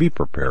it. So be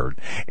prepared.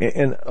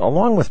 And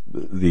along with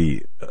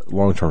the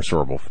long-term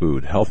storable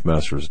food,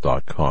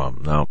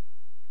 healthmasters.com. Now,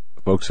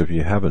 folks, if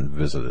you haven't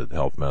visited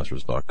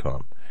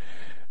healthmasters.com,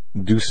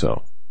 do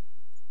so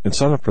and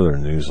sign up for their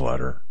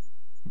newsletter.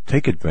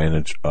 Take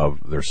advantage of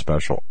their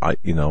special.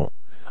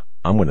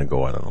 I'm going to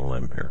go out on a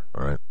limb here,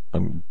 all right?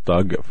 I'm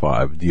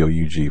Doug5,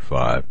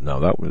 DOUG5. Now,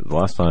 that was the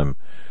last time.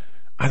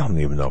 I don't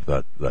even know if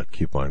that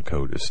coupon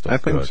code is still good.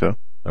 I think so.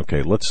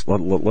 Okay, let's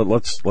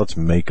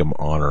make him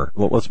honor.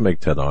 Let's make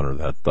Ted honor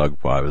that.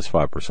 Doug5 is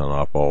 5%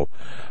 off all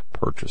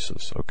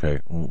purchases. Okay,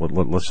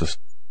 let's just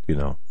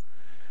I'm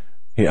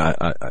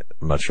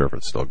not sure if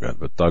it's still good,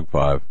 but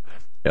Doug5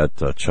 at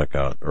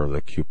checkout, or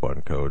the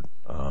coupon code.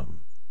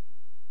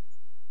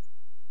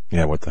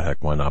 Yeah, what the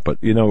heck? Why not? But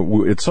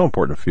it's so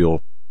important to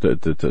feel.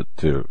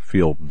 To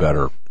feel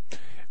better,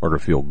 or to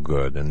feel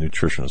good, and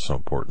nutrition is so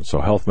important.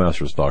 So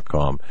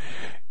healthmasters.com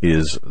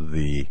is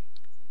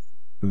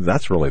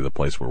that's really the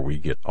place where we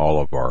get all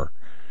of our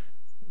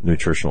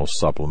nutritional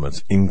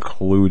supplements,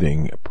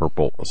 including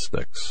purple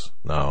sticks.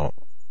 Now,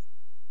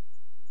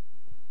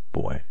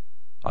 boy,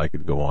 I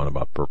could go on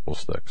about purple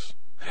sticks.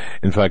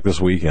 In fact,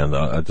 this weekend,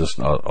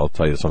 I'll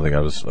tell you something. I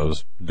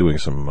was doing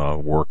some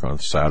work on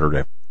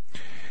Saturday,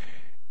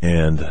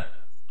 and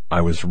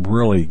I was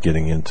really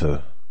getting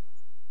into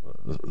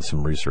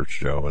some research,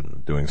 Joe,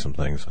 and doing some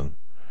things, and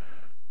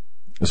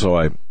so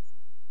I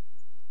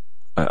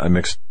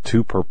mixed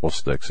 2 purple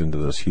sticks into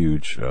this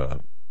huge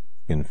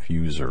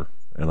infuser,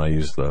 and I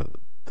used the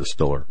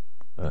distiller,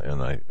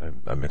 and I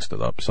mixed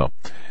it up. So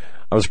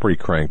I was pretty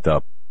cranked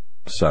up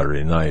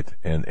Saturday night,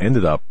 and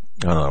ended up,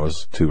 I don't know, it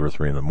was 2 or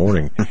 3 in the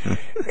morning,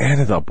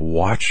 ended up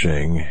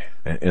watching,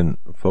 and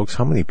folks,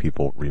 how many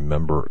people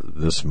remember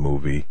this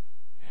movie?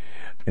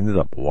 Ended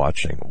up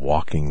watching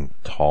Walking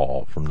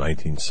Tall from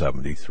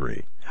 1973.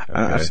 Okay?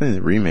 I've seen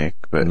the remake,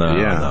 but no.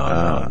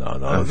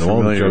 The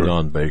one with Joe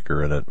Don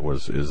Baker in it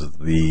is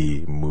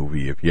the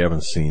movie. If you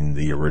haven't seen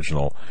the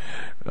original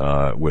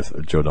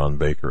with Joe Don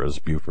Baker as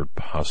Buford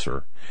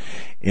Pusser,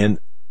 and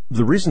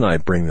the reason I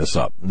bring this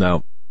up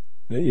now,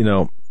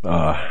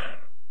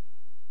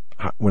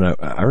 when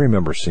I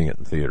remember seeing it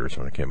in theaters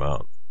when it came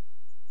out,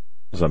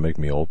 Does that make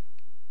me old?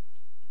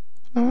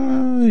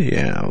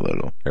 Yeah, a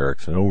little.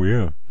 Eric said, "Oh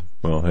yeah."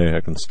 Well, hey,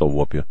 I can still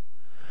whoop you.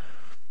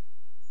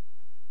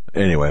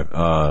 Anyway,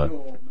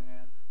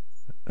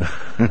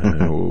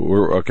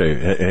 we're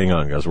okay. Hang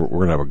on, guys. We're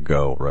gonna have a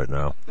go right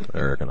now,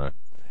 Eric and I.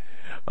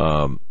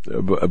 To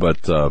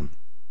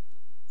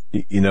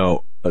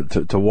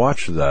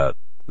watch that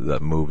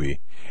movie,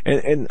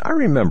 and I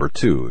remember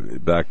too,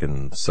 back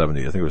in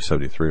 '70, I think it was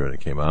 '73 when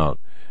it came out,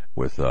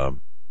 with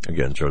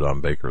again Joe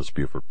Don Baker's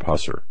Buford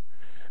Pusser.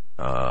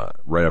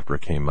 Right after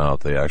it came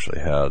out, they actually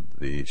had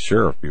the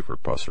Sheriff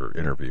Buford Pusser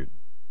interviewed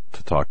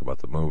to talk about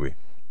the movie,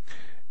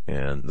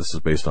 and this is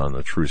based on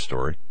a true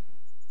story.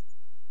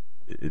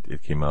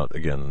 It came out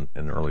again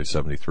in early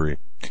 '73,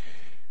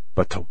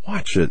 but to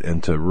watch it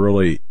and to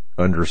really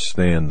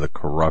understand the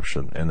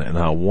corruption and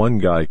how one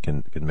guy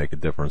can make a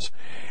difference,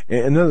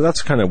 and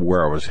that's kind of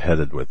where I was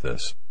headed with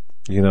this.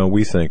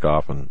 We think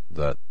often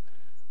that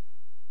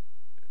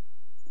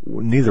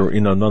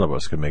none of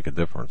us can make a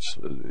difference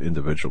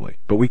individually,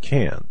 but we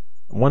can.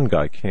 One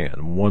guy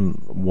can.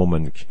 One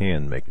woman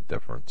can make a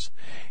difference.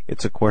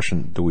 It's a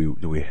question: do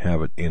we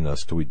have it in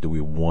us? Do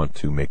we want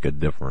to make a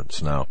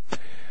difference? Now,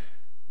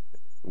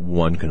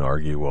 one can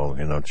argue, well,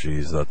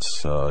 geez,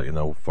 that's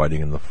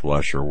fighting in the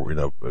flesh,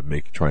 or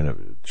trying to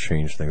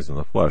change things in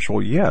the flesh.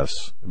 Well,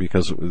 yes,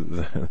 because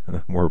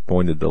we're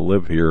appointed to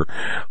live here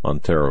on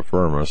terra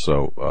firma,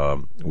 so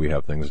we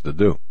have things to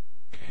do.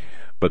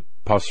 But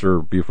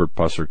Buford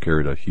Pusser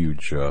carried a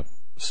huge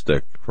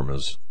stick from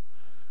his,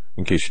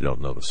 in case you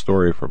don't know the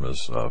story, from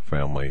his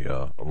family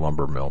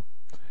lumber mill,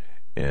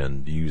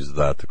 and used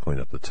that to clean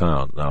up the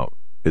town. Now,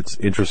 it's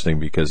interesting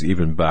because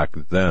even back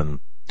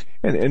then,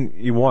 and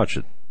you watch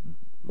it,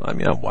 I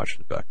watched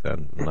it back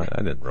then, and I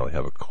didn't really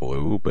have a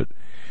clue, but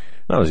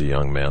I was a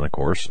young man, of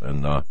course,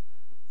 and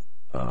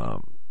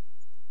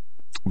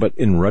but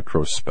in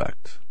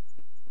retrospect,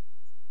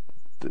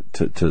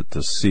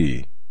 to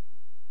see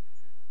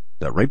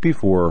that right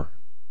before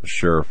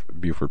Sheriff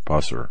Buford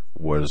Pusser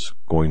was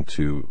going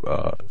to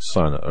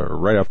sign, or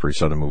right after he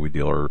signed a movie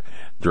deal, or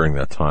during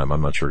that time,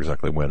 I'm not sure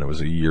exactly when, it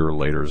was a year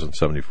later, it was in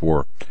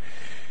 '74,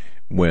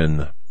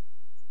 when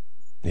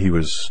he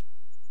was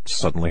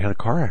suddenly had a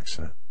car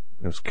accident.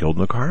 He was killed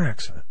in a car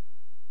accident.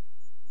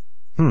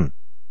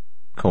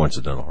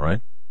 Coincidental,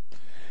 right?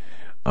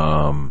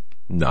 No,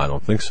 I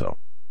don't think so.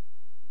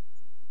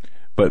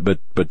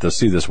 But to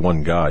see this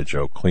one guy,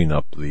 Joe, clean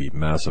up the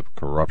massive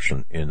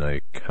corruption in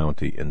a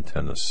county in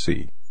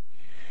Tennessee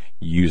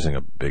using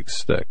a big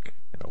stick,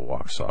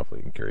 walk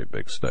softly and carry a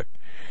big stick.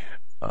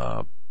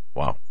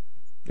 Wow.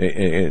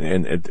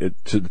 And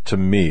to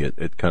me,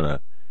 it kind of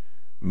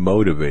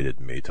motivated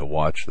me to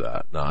watch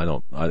that.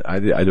 Now,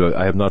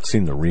 I have not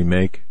seen the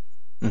remake.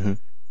 Mm-hmm.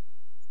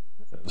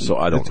 So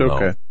I don't know.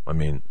 Okay.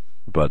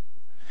 But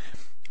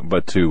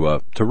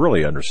to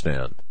really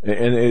understand,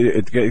 and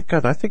it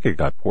got, I think it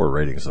got poor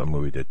ratings. The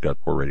movie got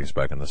poor ratings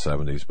back in the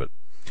 '70s,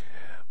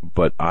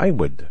 but I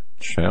would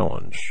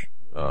challenge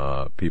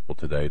people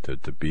today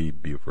to be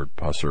Buford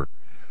Pusser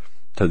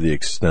to the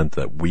extent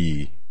that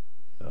we.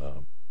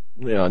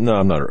 No,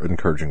 I'm not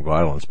encouraging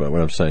violence, but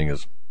what I'm saying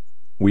is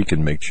we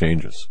can make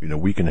changes.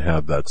 We can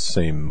have that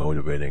same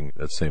motivation,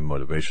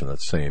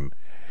 that same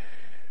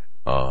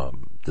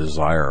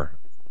desire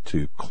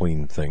to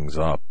clean things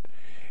up.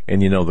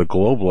 And, the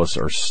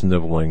globalists are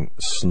sniveling,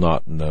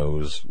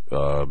 snot-nosed,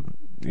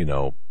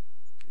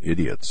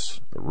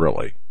 idiots,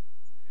 really,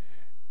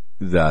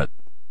 that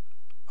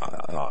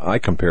I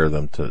compare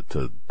them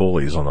to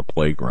bullies on a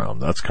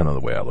playground. That's kind of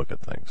the way I look at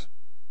things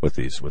with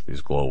these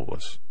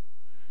globalists.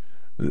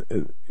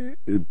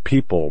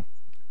 People,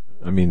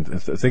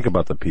 think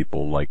about the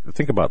people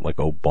think about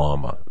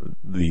Obama,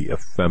 the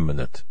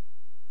effeminate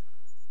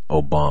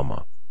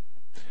Obama,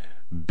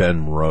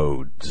 Ben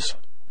Rhodes,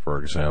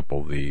 for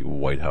example, the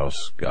White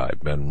House guy,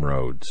 Ben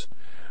Rhodes,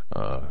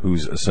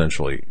 who's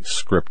essentially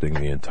scripting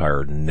the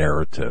entire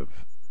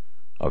narrative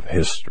of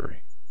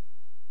history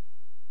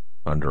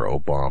under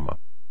Obama.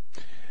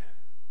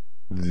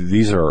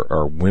 These are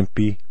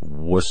wimpy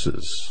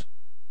wusses,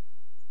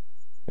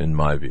 in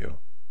my view.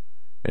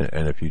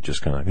 And if you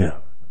just kind of,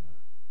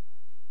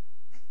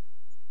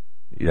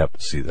 you have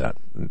to see that.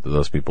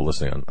 Those people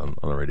listening on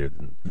the radio,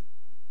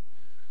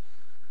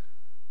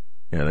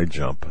 they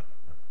jump.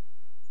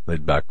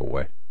 They'd back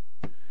away.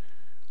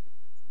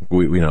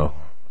 We know.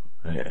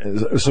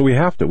 So we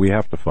have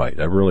to fight.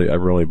 I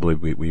really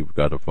believe we've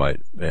got to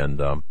fight. And,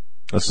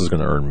 this is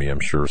going to earn me, I'm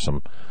sure,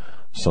 some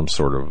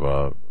sort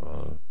of,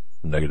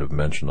 negative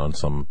mention on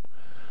some,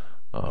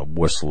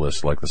 wuss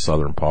list like the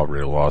Southern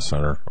Poverty Law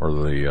Center or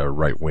the,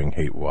 right-wing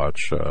hate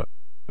watch,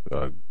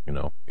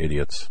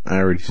 idiots. I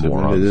already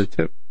submitted a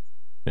tip.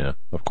 Yeah,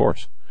 of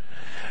course.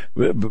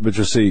 But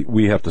you see,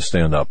 we have to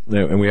stand up,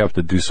 and we have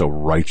to do so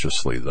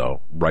righteously,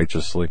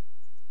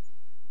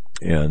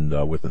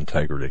 and with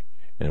integrity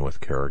and with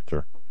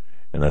character.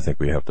 And I think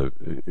we have to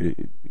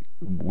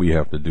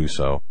do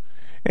so.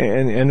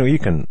 And you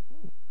can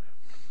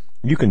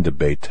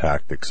debate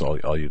tactics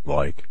all you'd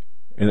like,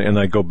 And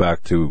I go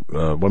back to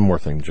one more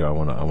thing, Joe.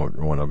 I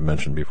want to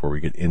mention before we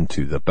get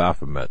into the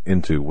Baphomet,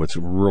 into what's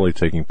really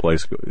taking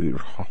place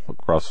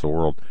across the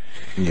world.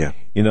 Yeah.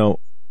 You know,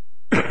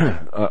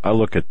 I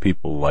look at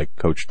people like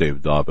Coach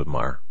Dave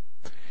Dobbenmeyer,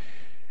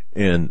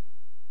 and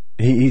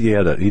he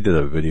did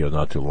a video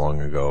not too long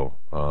ago.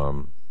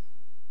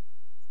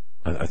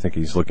 I think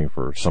he's looking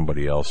for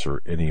somebody else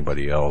or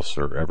anybody else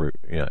or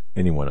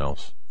anyone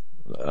else.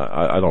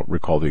 I don't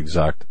recall the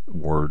exact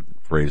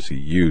phrase he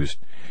used,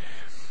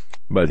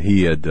 but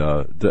he had,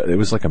 it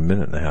was like a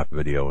 1.5-minute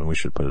video, and we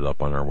should put it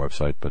up on our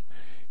website, but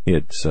he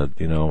had said,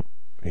 you know,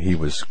 he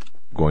was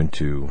going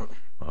to,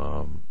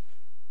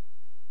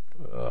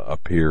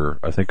 appear,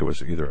 I think it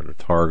was either at a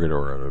Target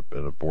or at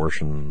an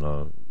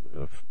abortion,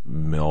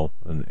 mill,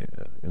 and,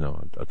 you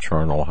know, a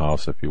charnel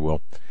house, if you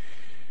will.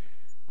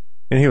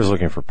 And he was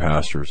looking for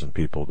pastors and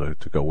people to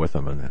go with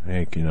him. And,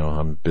 hey, you know,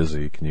 I'm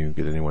busy. Can you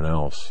get anyone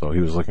else? So he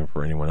was looking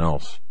for anyone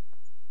else.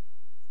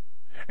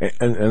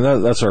 And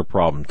that's our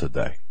problem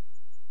today.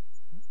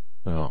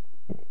 Well,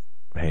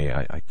 hey,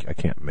 I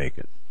can't make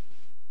it.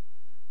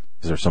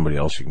 Is there somebody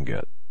else you can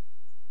get?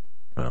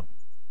 Well,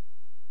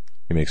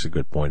 he makes a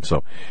good point.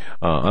 So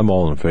I'm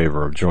all in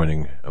favor of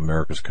joining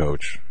America's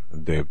Coach,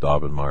 Dave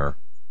Dobbenmeyer,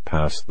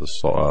 Pass the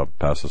Salt,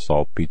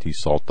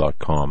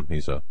 ptsalt.com.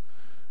 He's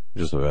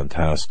just a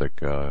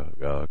fantastic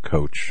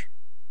coach.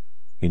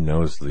 He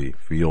knows the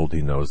field,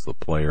 he knows the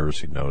players,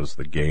 he knows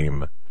the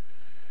game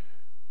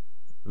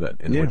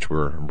in which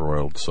we're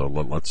embroiled. So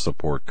let's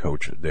support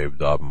Coach Dave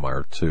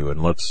Dobbenmeyer too,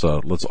 and let's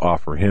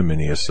offer him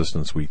any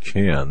assistance we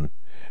can,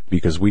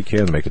 because we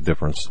can make a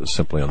difference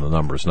simply on the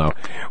numbers. Now,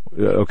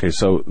 okay,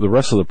 so the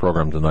rest of the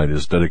program tonight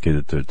is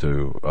dedicated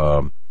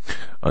to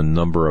a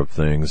number of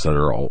things that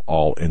are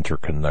all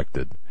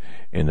interconnected.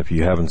 And if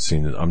you haven't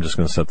seen it, I'm just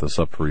going to set this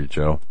up for you,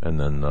 Joe, and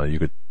then you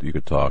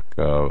could talk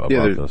about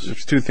this.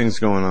 There's two things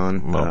going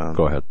on. Well,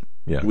 go ahead.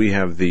 Yeah, we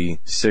have the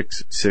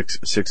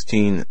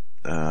 6/6/16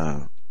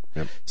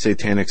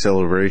 Satanic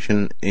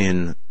celebration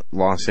in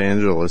Los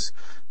Angeles,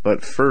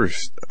 but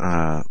first,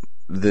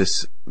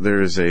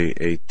 there is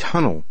a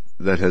tunnel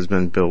that has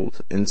been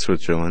built in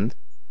Switzerland,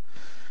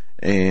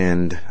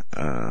 and it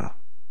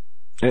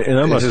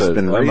has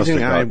been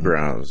raising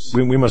eyebrows.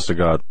 We must have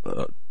got.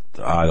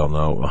 I don't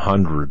know,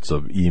 hundreds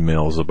of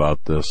emails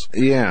about this.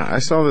 Yeah, I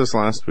saw this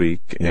last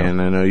week,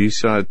 and I know you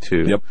saw it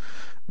too. Yep.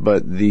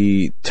 But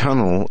the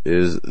tunnel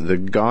is the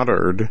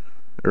Gothard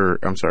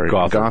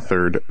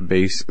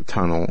base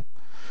tunnel.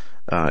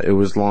 It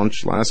was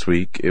launched last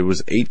week. It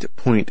was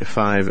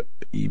 8.5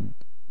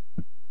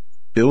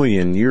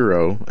 billion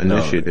euro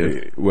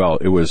initiative. No,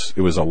 it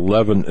was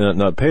 11.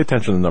 Now, pay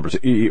attention to the numbers.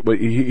 But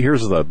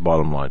here's the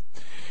bottom line: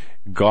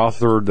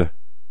 Gothard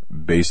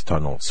base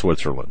tunnel,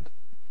 Switzerland.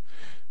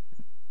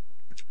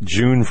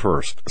 June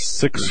 1st,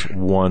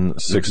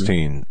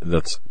 6/1/16.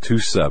 That's 2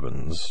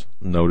 sevens.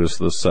 Notice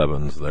the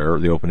sevens there.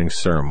 The opening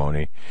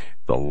ceremony,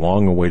 the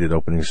long-awaited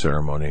opening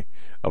ceremony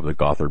of the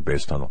Gothard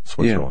base tunnel,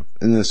 Switzerland.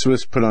 Yeah, and the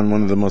Swiss put on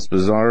one of the most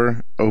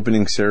bizarre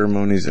opening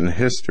ceremonies in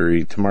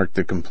history to mark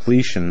the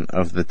completion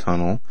of the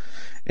tunnel.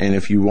 And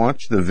if you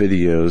watch the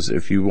videos,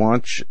 if you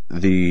watch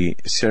the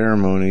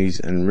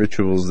ceremonies and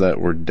rituals that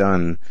were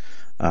done,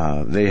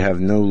 they have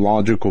no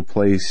logical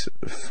place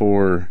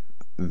for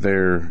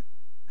their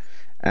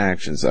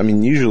actions. I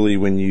mean, usually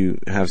when you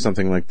have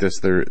something like this,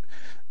 there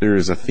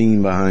is a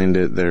theme behind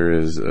it. There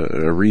is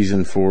a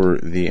reason for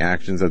the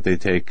actions that they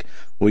take.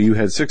 Well, you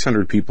had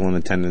 600 people in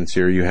attendance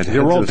here. You had they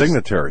were all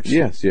dignitaries.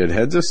 Yes, you had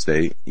heads of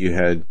state. You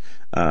had,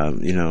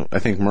 I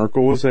think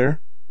Merkel was there.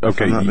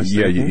 Okay,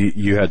 yeah,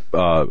 you had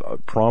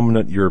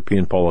prominent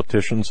European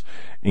politicians,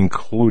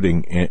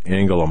 including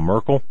Angela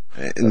Merkel,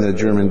 and the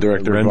German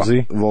director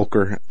Renzi,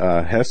 Volker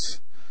Hess.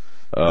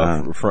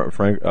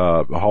 Frank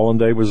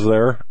Hollanday was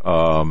there.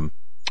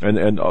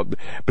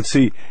 But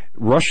see,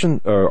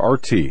 Russian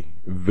RT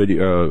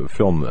video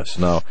filmed this.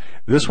 Now,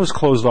 this was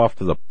closed off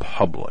to the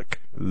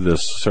public,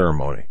 this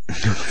ceremony.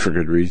 For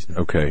good reason.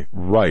 Okay,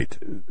 right.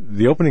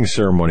 The opening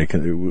ceremony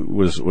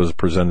was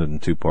presented in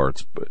 2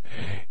 parts,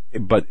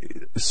 but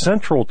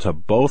central to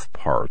both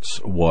parts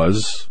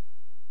was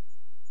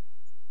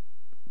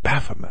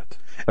Baphomet.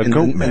 And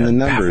the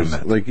numbers,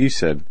 Baphomet. Like you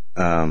said,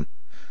 the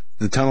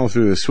tunnel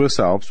through the Swiss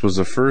Alps was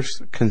the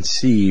first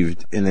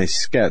conceived in a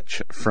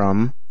sketch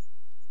from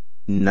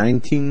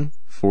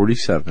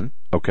 1947.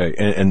 Okay,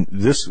 and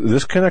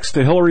this connects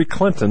to Hillary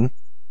Clinton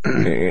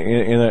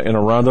in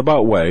a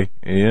roundabout way.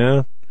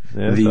 Yeah,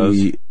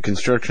 the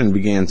construction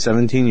began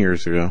 17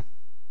 years ago,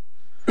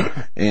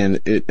 and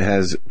it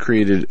has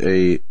created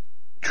a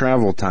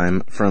travel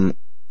time from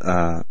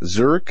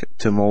Zurich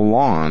to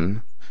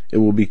Milan. It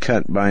will be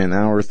cut by an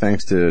hour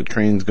thanks to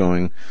trains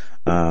going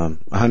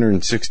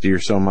 160 or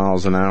so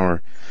miles an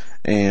hour.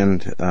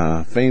 And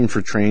famed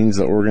for trains,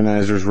 the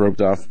organizers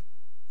roped off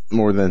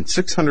more than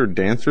 600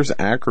 dancers,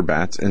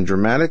 acrobats, and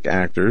dramatic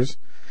actors,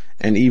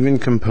 and even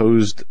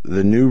composed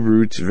the new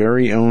route's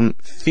very own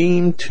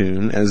theme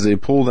tune as they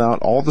pulled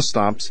out all the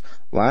stops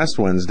last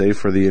Wednesday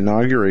for the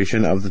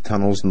inauguration of the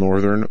tunnel's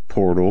northern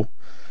portal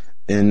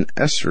in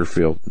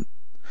Esterfield.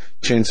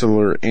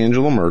 Chancellor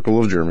Angela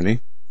Merkel of Germany,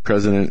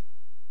 President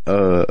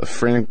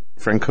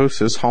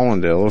Francois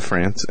Hollandale of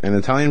France, and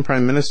Italian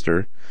Prime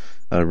Minister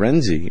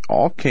Renzi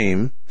all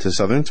came to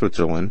southern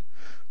Switzerland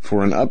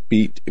for an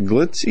upbeat,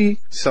 glitzy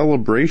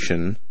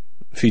celebration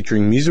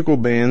featuring musical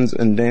bands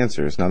and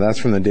dancers. Now that's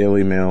from the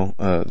Daily Mail,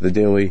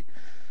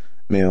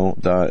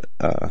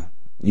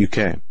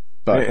 UK.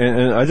 But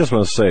and I just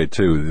want to say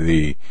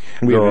too,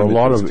 there are a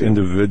lot of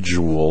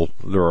individual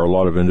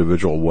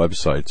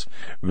websites.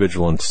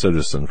 Vigilant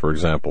Citizen, for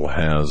example,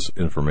 has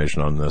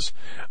information on this.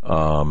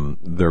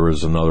 There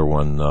is another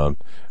one.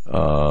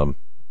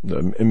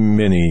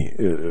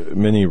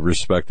 Many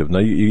respective. Now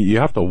you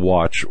have to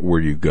watch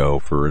where you go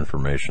for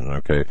information.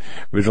 Okay,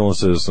 Vigilant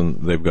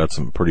Citizen, they've got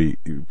some pretty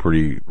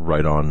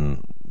right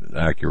on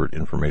accurate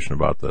information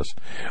about this.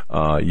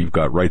 You've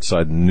got Right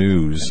Side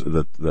News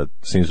that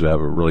seems to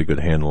have a really good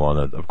handle on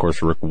it. Of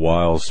course, Rick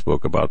Wiles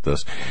spoke about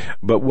this.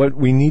 But what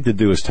we need to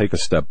do is take a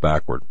step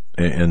backward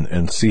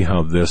and see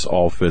how this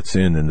all fits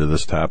into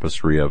this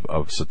tapestry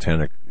of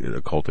satanic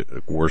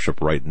occultic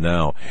worship right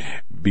now,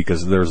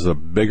 because there's a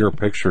bigger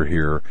picture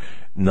here,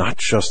 not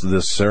just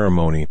this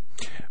ceremony,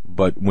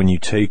 but when you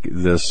take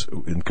this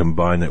and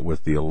combine it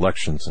with the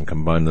elections and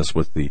combine this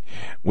with the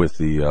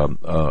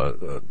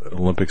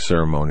Olympic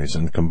ceremonies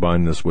and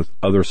combine this with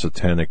other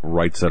satanic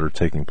rites that are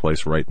taking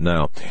place right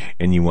now,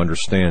 and you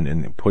understand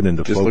and put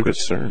into just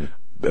focus. Look at CERN.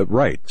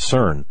 Right,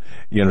 CERN.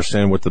 You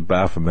understand what the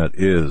Baphomet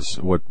is,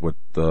 what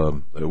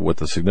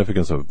the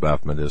significance of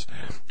Baphomet is.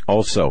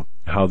 Also,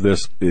 how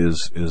this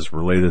is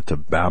related to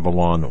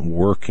Babylon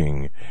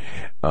working,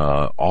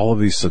 all of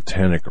these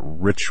satanic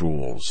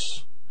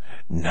rituals.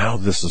 Now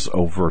this is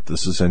overt.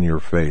 This is in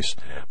your face.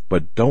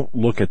 But don't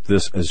look at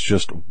this as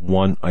just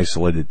one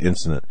isolated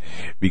incident,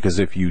 because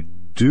if you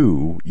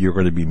do, you're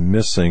going to be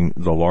missing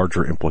the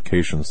larger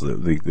implications,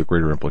 the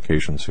greater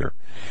implications here.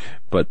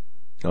 But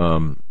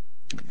so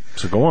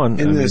go on.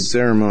 In this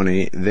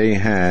ceremony, they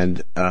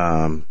had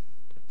all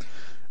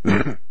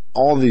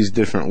these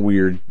different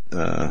weird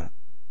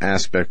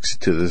aspects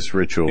to this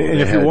ritual. And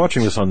if you're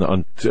watching this on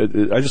I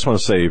just want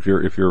to say, if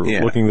you're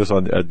looking this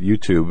at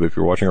YouTube, if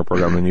you're watching our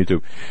program on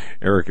YouTube,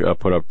 Eric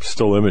put up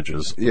still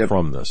images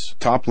from this.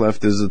 Top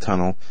left is the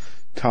tunnel.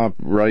 Top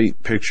right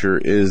picture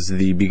is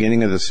the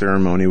beginning of the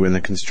ceremony when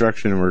the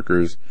construction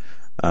workers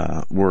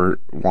were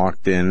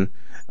walked in.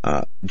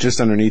 Just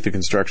underneath the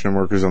construction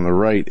workers on the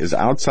right is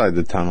outside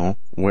the tunnel,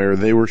 where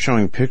they were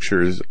showing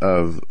pictures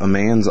of a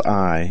man's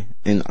eye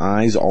and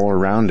eyes all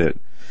around it,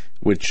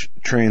 which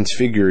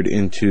transfigured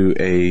into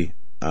a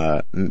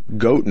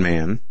goat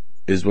man,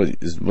 is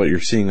what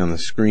you're seeing on the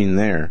screen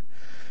there.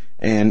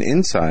 And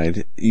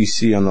inside, you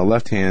see on the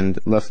left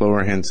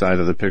lower hand side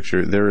of the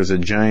picture, there is a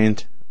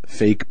giant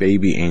fake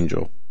baby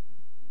angel.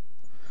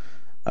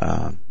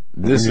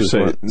 This is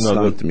what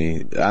stumped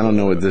me. I don't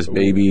know what this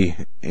baby.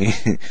 You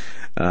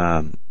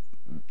can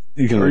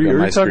look at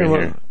my screen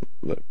here.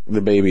 Look,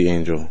 the baby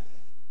angel.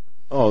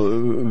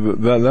 Oh,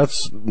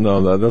 that's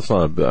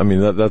not. I mean,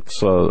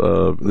 that's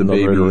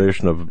another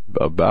iteration of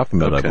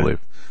Baphomet, okay. I believe.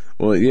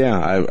 Well, yeah,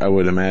 I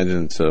would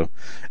imagine so.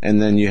 And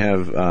then you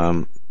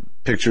have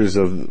pictures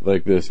of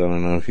like this. I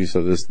don't know if you saw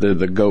this.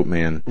 The goat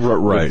man,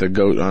 right? With the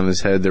goat on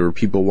his head. There were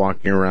people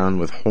walking around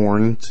with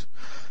horns.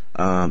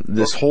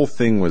 This whole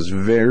thing was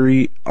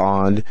very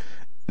odd.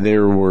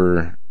 There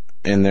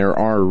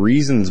are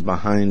reasons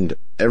behind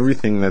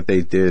everything that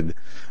they did,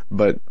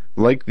 but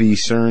like the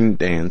CERN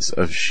dance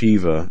of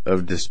Shiva,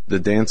 the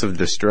dance of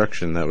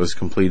destruction that was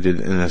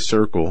completed in a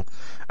circle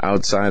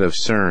outside of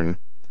CERN,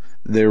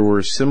 there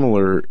were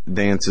similar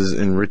dances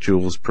and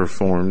rituals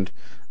performed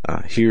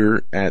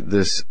here at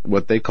this,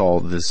 what they call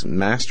this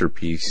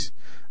masterpiece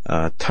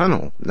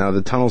tunnel. Now,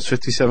 the tunnel's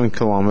 57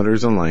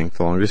 kilometers in length,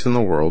 the longest in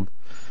the world.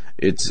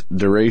 Its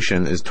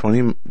duration is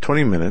 20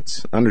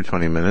 minutes, under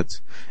 20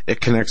 minutes.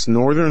 It connects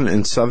northern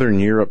and southern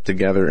Europe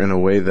together in a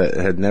way that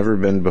had never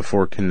been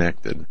before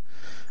connected.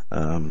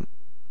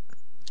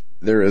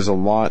 There is a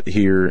lot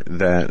here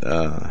that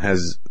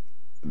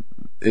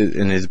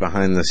is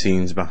behind the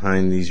scenes,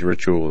 behind these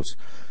rituals.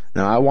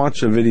 Now, I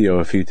watched a video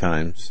a few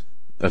times,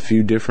 a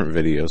few different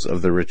videos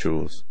of the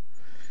rituals,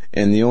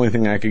 and the only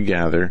thing I could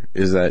gather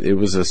is that it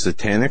was a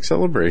satanic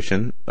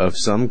celebration of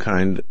some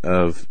kind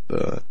of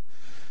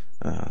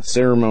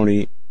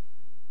ceremony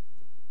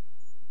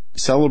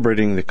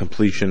celebrating the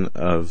completion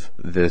of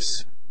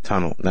this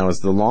tunnel. Now, it's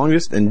the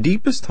longest and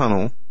deepest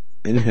tunnel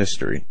in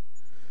history.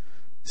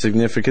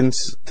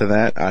 Significance to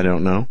that, I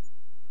don't know.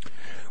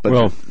 But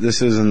well,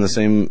 this is in the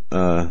same there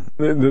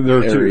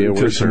are area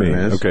where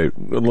CERN is. Okay,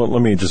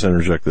 let me just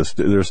interject this.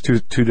 There's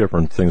two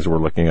different things we're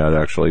looking at,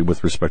 actually,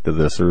 with respect to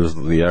this. There's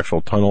the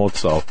actual tunnel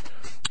itself,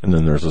 and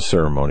then there's a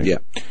ceremony. Yeah.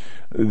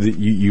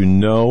 You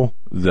know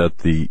that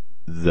the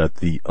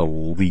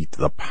elite,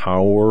 the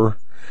power,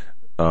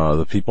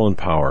 the people in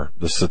power,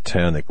 the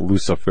satanic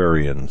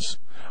Luciferians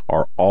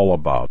are all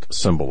about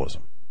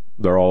symbolism.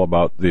 They're all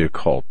about the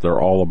occult.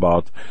 They're all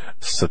about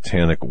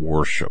satanic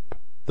worship.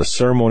 The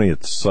ceremony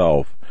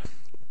itself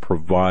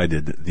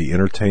provided the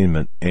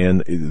entertainment,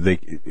 and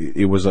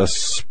it was a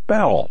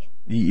spell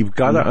You've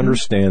got to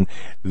understand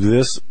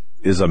this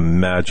is a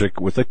magic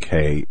with a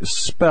K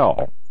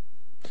spell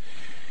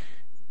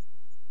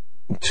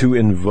to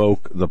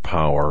invoke the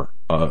power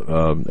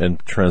and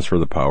transfer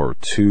the power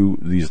to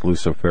these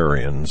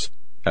Luciferians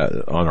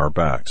on our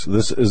backs.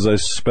 This is a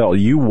spell.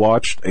 You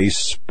watched a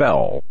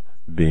spell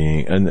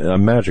being a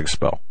magic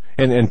spell,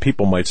 and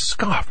people might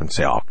scoff and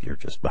say, "Oh, you're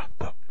just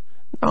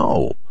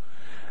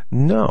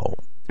no."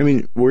 I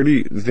mean, where do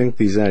you think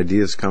these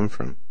ideas come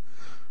from?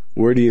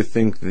 Where do you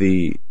think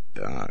the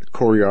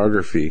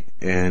choreography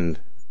and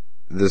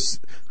this?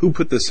 Who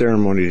put the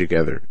ceremony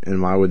together,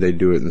 and why would they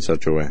do it in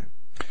such a way?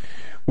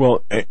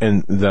 Well,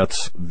 and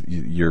that's,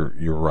 you're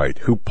right.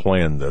 Who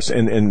planned this?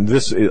 And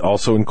this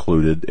also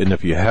included, and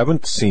if you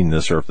haven't seen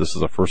this, or if this is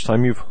the first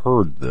time you've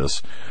heard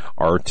this,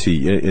 RT,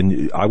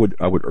 and I would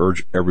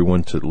urge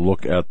everyone to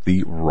look at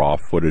the raw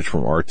footage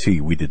from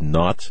RT.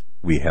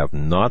 We have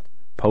not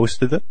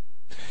posted it.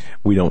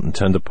 We don't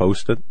intend to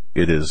post it.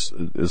 It is,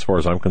 as far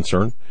as I'm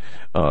concerned,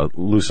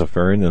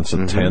 Luciferian and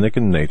satanic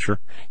in nature.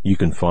 You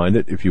can find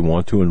it if you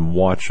want to and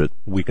watch it.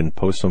 We can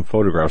post some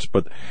photographs,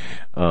 but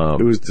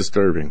it was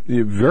disturbing.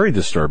 Very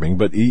disturbing,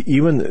 but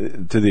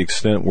even to the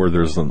extent where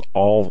there's an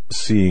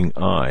all-seeing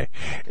eye.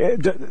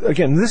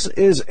 Again, this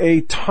is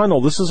a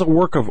tunnel. This is a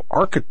work of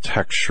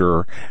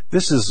architecture.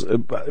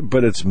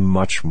 But it's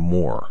much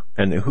more.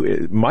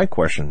 And my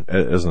question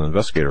as an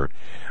investigator,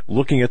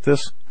 looking at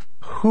this,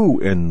 who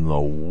in the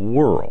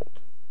world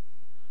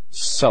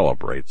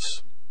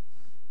celebrates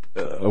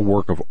a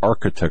work of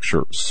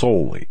architecture,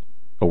 solely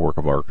a work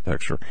of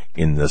architecture,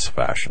 in this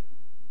fashion?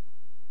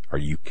 Are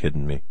you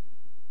kidding me?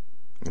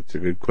 That's a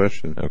good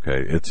question.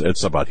 Okay,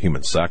 it's about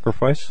human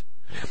sacrifice.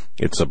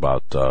 It's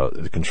about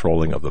the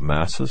controlling of the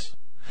masses.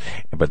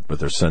 But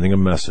they're sending a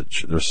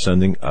message. They're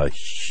sending a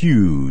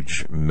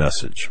huge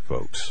message,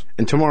 folks.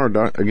 And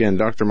tomorrow, again,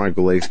 Dr.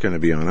 Michael Lake's going to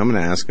be on. I'm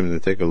going to ask him to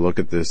take a look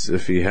at this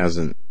if he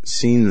hasn't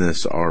seen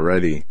this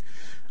already,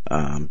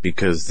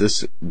 because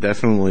this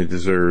definitely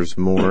deserves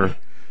more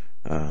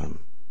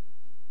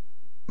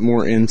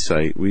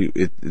insight.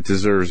 It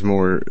deserves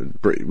more.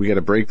 We got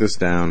to break this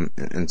down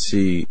and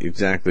see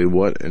exactly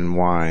what and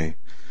why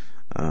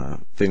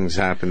things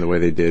happened the way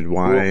they did.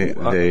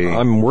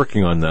 I'm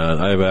working on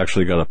that. I've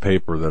actually got a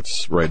paper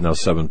that's right now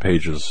 7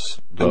 pages.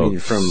 From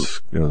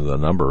the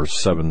numbers,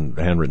 7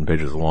 handwritten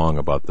pages long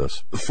about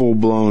this.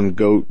 Full-blown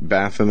goat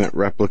Baphomet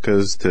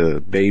replicas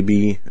to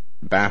baby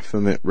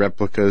Baphomet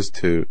replicas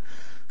to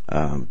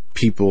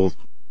people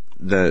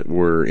that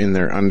were in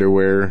their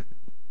underwear,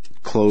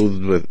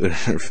 clothed with,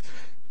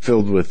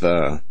 filled with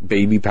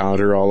baby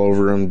powder all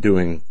over them,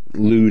 doing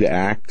lewd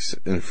acts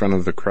in front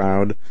of the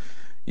crowd.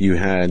 You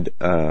had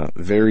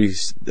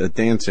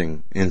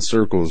dancing in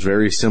circles,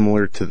 very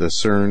similar to the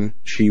CERN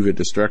Shiva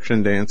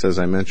destruction dance, as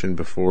I mentioned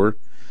before.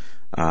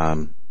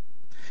 I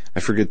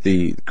forget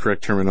the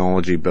correct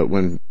terminology, but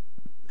when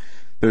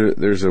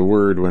there's a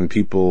word when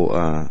people,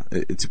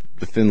 it's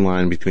a thin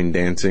line between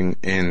dancing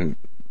and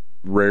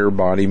rare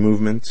body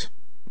movements.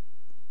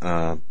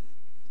 And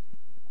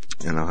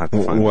I'll have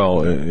to find.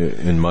 Well,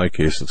 in my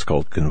case, it's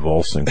called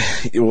convulsing.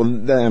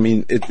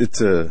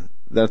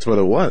 That's what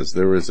it was.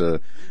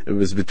 It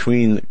was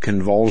between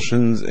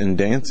convulsions and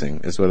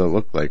dancing is what it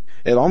looked like.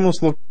 It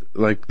almost looked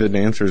like the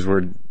dancers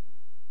were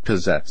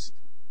possessed.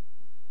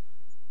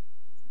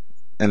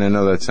 And I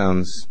know that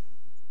sounds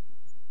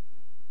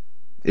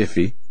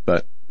iffy,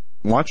 but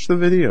watch the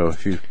video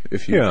if you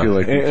feel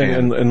like you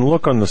can. And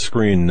look on the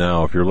screen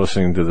now if you're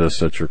listening to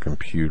this at your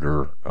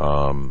computer.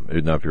 Now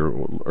if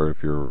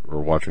you're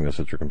watching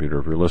this at your computer,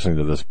 if you're listening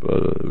to this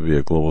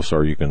via Global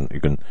Star, you can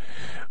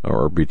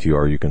or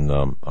BTR, you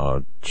can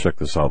check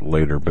this out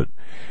later. But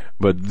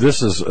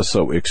this is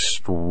so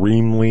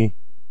extremely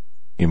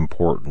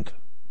important.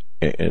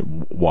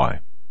 And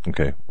why?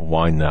 Okay,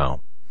 why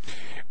now?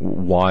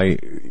 Why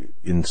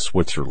in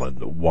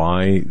Switzerland?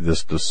 Why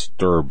this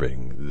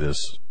disturbing,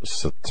 this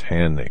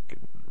satanic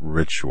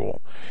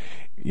ritual?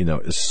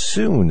 As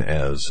soon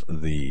as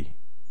the,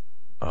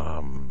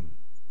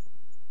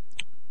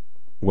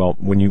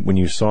 when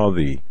you saw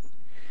in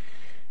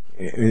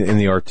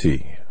the RT,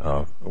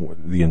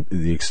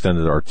 the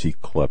extended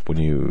RT clip, when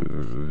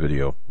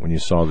you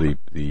saw the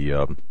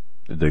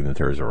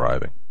dignitaries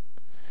arriving,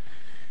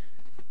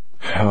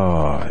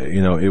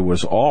 it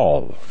was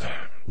all,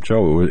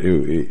 Joe,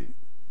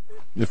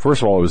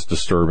 first of all, it was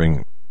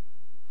disturbing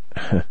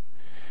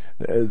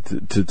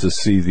to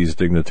see these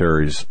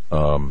dignitaries,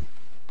 I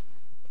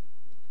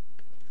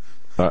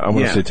want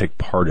to say take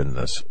part in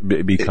this,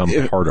 become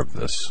part of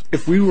this.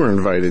 If we were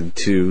invited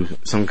to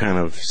some kind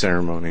of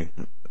ceremony,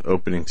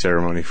 opening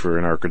ceremony for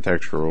an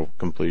architectural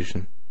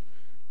completion,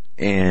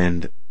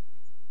 and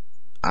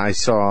I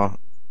saw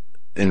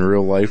in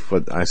real life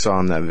what I saw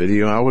in that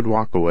video, I would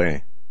walk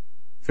away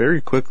very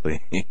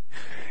quickly.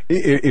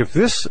 If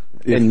this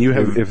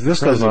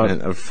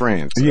president of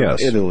France,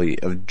 yes, of Italy,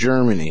 of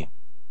Germany,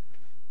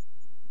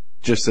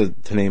 just to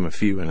name a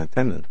few in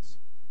attendance.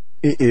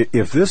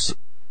 If this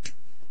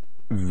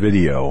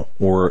video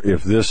or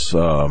if this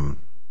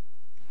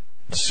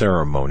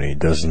ceremony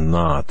does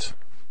not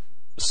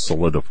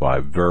solidify,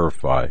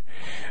 verify,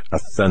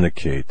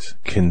 authenticate,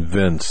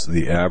 convince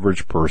the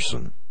average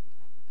person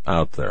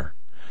out there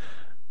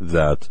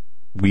that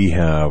we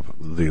have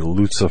the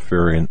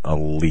Luciferian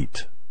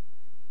elite,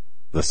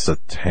 the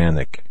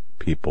satanic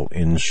people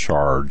in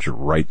charge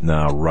right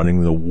now,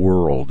 running the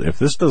world. If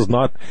this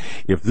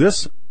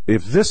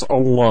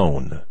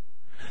alone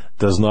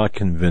does not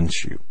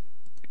convince you,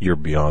 you're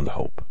beyond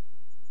hope.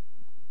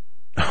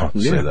 I'll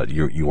say that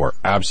you are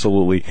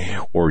absolutely,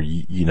 or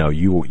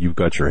you've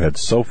got your head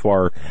so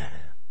far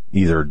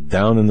either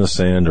down in the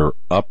sand or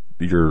up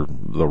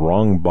the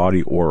wrong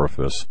body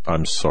orifice.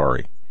 I'm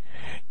sorry,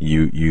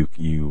 you're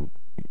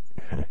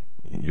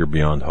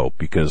beyond hope,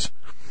 because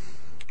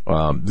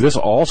this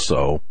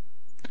also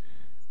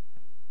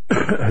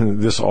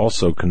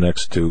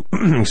connects to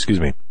excuse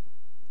me,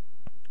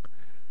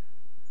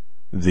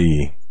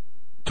 the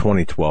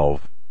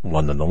 2012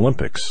 London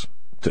Olympics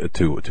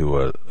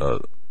to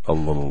a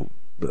little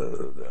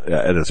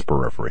at its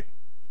periphery.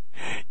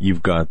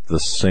 You've got the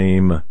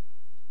same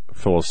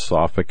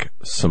philosophic,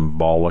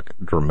 symbolic,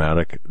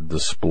 dramatic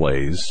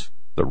displays,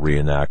 the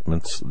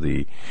reenactments,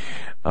 the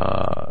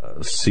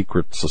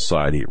secret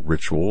society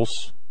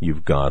rituals.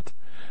 You've got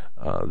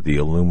the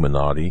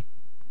Illuminati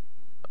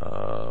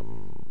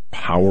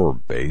power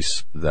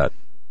base that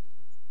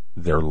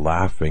they're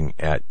laughing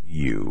at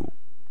you.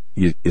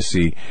 You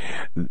see,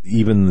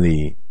 even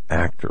the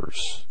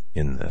actors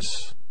in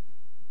this,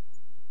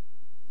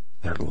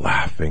 they're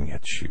laughing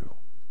at you.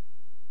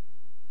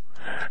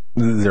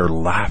 They're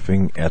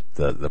laughing at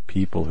the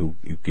people who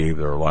gave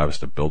their lives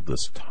to build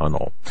this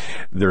tunnel.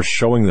 They're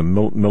showing the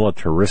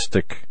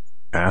militaristic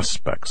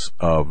aspects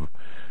of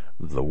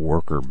the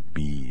worker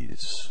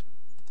bees.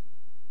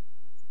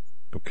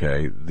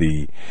 Okay,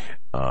 the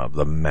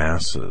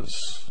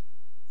masses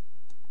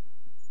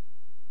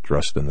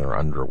dressed in their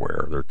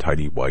underwear, their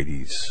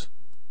tighty-whities,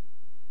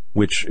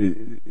 which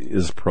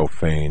is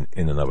profane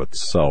in and of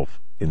itself.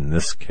 In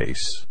this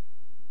case,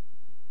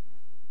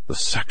 the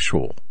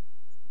sexual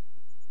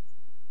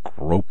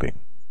groping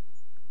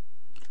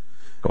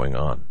going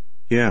on.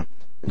 Yeah.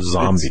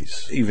 Zombies.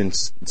 It's even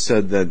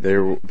said that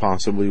there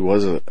possibly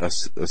was a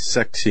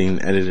sex scene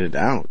edited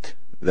out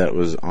that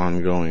was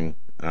ongoing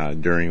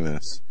during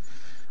this,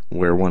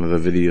 where one of the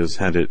videos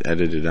had it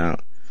edited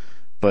out.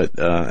 But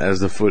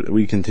as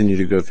we continue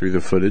to go through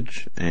the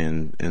footage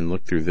and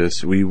look through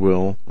this, we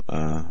will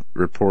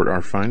report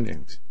our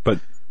findings. But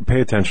pay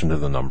attention to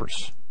the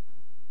numbers.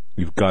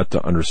 You've got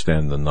to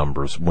understand the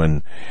numbers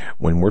when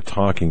we're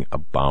talking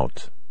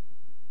about.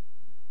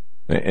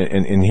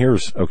 And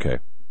here's, okay,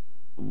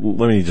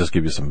 let me just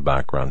give you some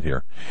background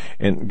here,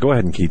 and go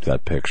ahead and keep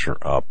that picture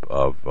up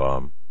of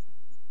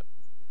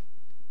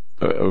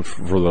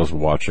for those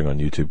watching on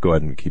YouTube. Go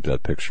ahead and keep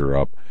that picture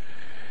up.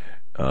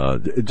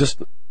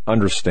 Just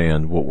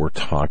understand what we're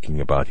talking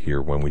about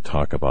here when we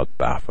talk about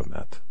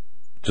Baphomet.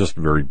 Just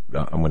I'm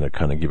going to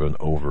kind of give an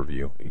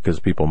overview, because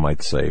people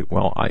might say,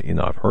 well,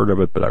 I've heard of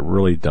it, but I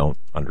really don't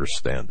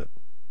understand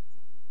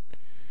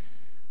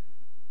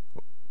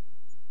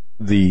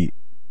it.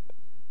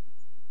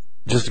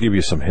 Just to give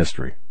you some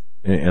history,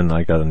 and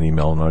I got an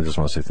email, and I just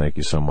want to say thank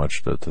you so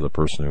much to the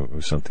person who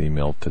sent the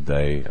email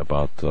today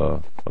about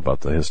the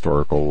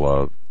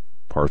historical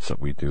parts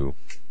that we do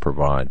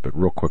provide. But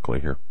real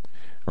quickly here,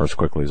 or as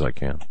quickly as I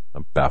can,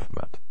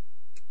 Baphomet.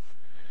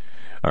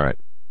 All right.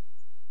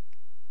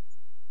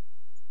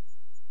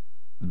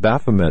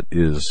 Baphomet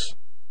is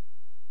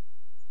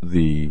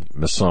the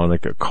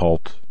Masonic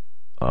occult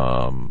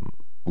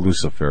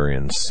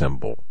Luciferian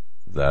symbol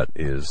that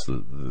is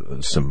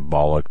the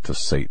symbolic to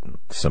Satan,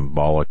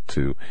 symbolic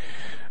to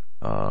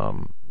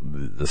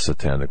the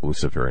satanic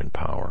Luciferian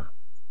power.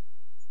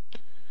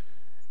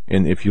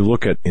 And if you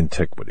look at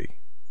antiquity,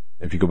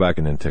 if you go back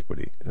in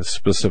antiquity,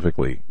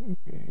 specifically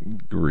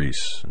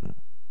Greece and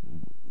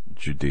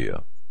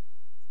Judea,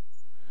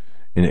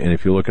 and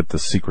if you look at the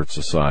secret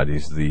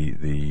societies,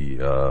 you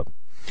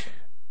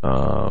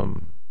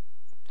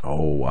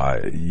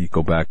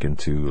go back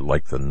into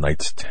like the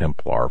Knights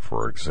Templar,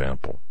 for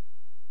example.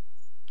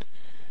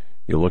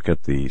 You look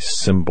at the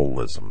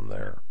symbolism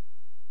there.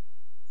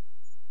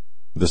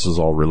 This is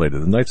all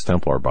related. The Knights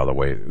Templar, by the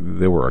way,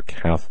 they were a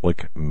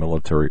Catholic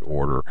military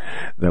order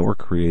that were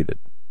created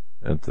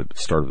at the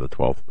start of the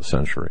 12th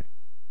century.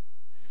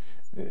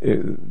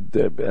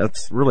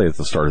 That's really at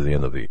the start of the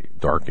end of the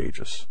Dark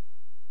Ages,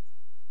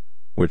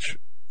 which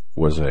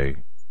was a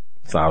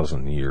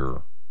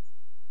 1,000-year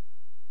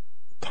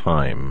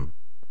time.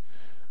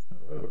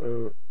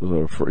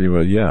 But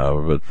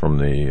from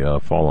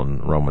the fallen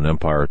Roman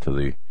Empire to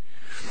the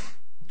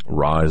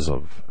rise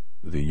of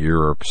the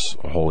Europe's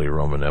Holy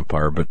Roman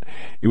Empire. But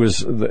it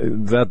was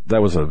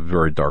that was a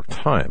very dark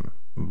time.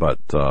 But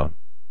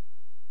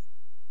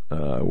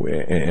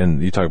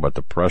and you talk about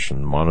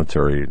depression,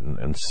 monetary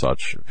and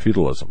such,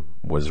 feudalism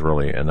was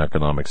really an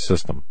economic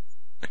system.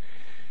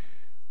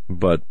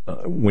 But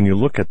when you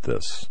look at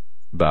this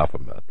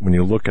Baphomet, when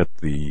you look at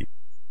the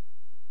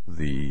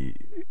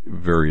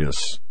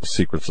various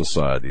secret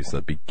societies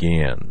that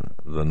began,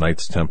 the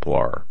Knights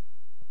Templar,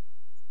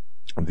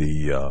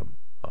 the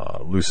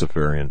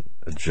Luciferian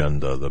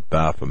agenda, the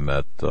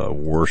Baphomet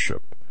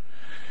worship.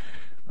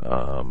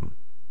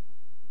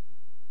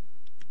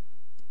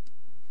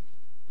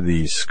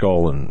 The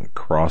skull and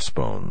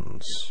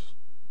crossbones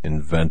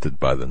invented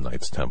by the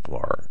Knights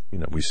Templar. You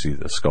know, we see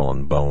the Skull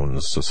and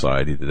Bones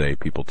Society today.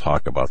 People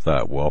talk about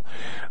that. Well,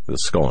 the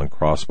skull and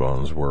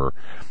crossbones were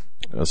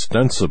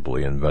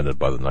ostensibly invented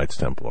by the Knights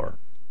Templar.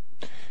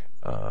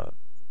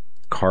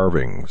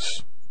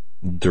 Carvings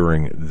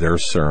during their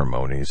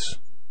ceremonies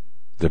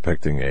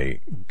depicting a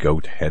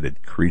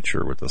goat-headed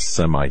creature with a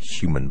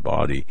semi-human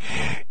body,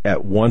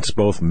 at once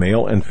both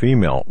male and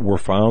female, were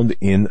found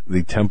in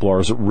the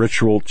Templars'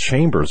 ritual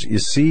chambers. You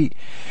see,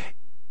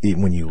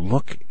 when you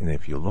look, and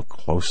if you look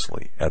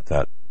closely at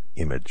that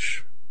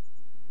image,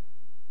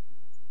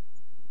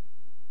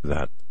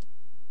 that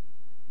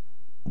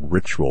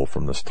ritual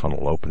from this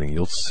tunnel opening,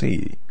 you'll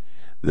see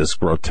this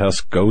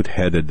grotesque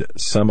goat-headed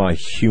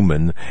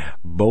semi-human,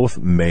 both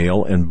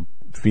male and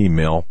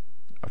female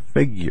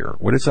figure.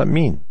 What does that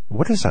mean?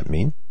 What does that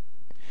mean?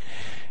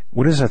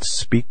 What does that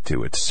speak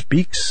to? It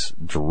speaks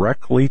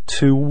directly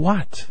to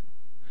what?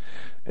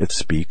 It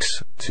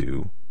speaks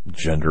to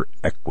gender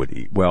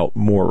equity. Well,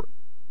 more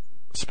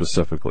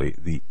specifically,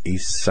 the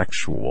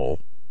asexual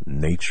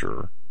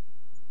nature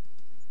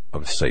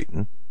of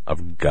Satan,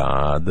 of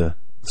God,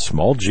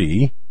 small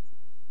g.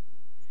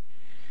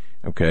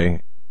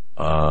 Okay.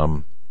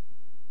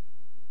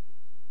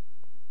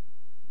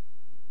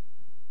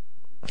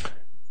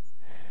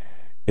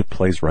 It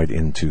plays right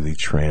into the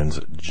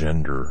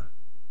transgender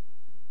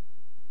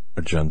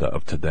agenda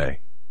of today.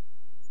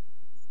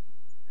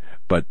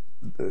 But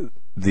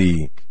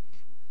the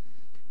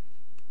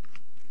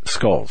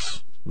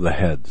skulls, the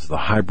heads, the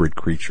hybrid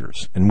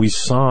creatures, and we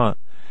saw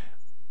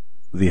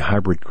the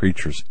hybrid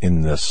creatures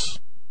in this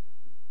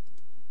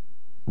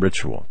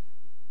ritual,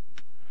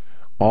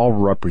 all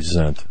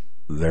represent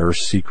their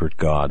secret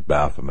god,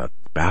 Baphomet.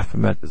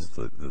 Baphomet is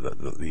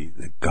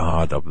the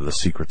god of the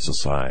secret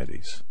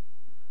societies.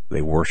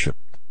 They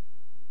worshipped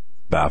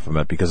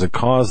Baphomet because it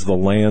caused the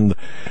land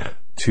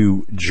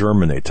to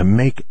germinate, to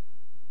make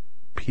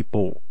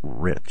people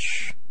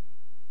rich.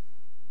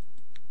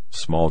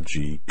 Small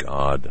g,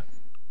 god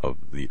of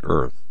the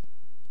earth.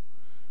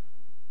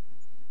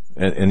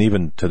 And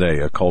even today,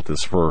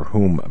 occultists for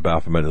whom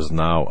Baphomet is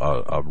now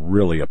a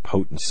really a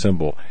potent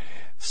symbol,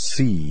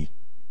 see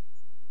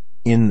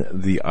in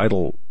the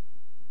idol,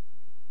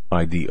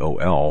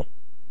 IDOL,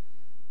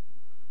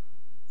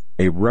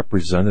 a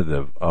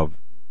representative of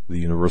the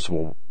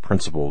universal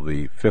principle,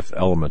 the fifth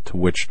element, to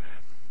which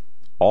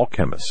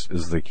alchemists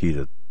is the key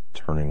to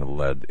turning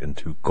lead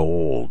into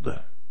gold.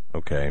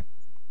 Okay?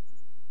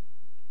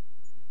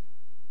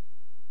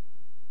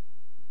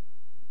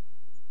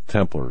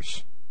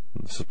 Templars.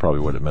 This is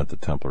probably what it meant to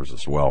Templars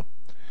as well.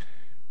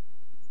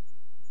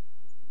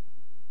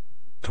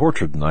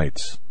 Tortured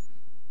knights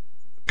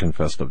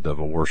confessed of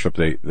devil worship.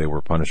 They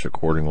were punished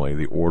accordingly.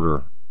 The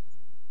order,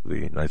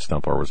 the Knights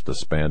Templar, was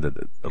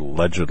disbanded.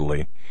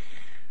 Allegedly,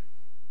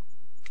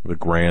 the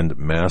Grand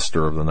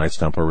Master of the Knights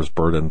Templar was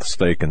burned at the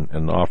stake,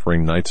 and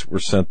offering knights were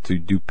sent to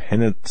do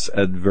penance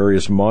at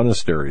various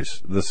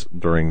monasteries. This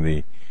during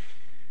the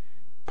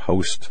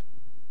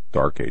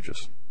post-Dark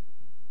Ages.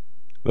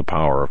 The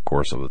power, of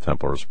course, of the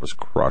Templars was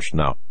crushed.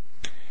 Now,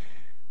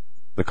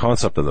 the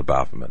concept of the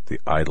Baphomet, the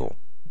idol,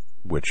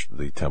 which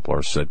the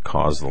Templars said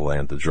caused the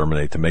land to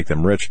germinate, to make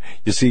them rich.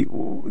 You see,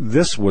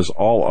 this was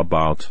all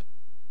about,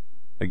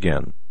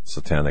 again,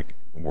 satanic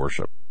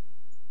worship.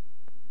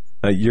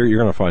 Now, you're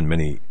going to find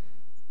many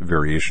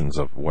variations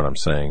of what I'm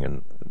saying,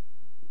 and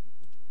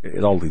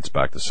it all leads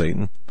back to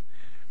Satan.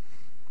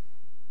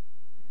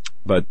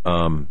 But,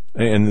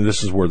 and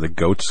this is where the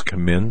goats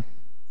come in,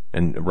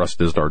 and Russ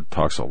Dizdar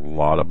talks a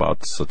lot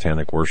about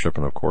satanic worship,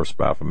 and of course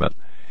Baphomet.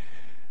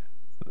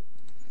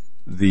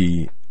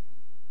 The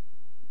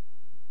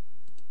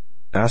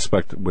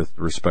aspect with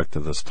respect to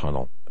this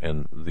tunnel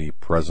and the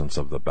presence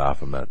of the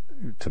Baphomet,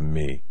 to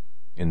me,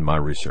 in my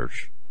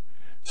research,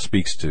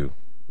 speaks to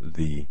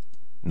the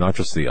not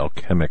just the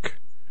alchemic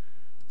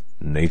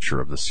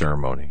nature of the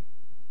ceremony,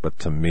 but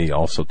to me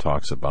also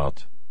talks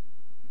about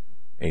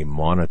a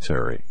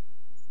monetary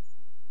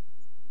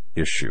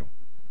issue.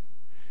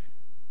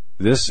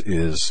 This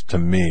is, to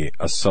me,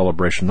 a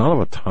celebration not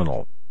of a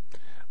tunnel,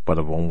 but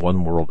of a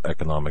one world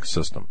economic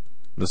system.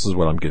 This is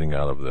what I'm getting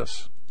out of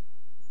this,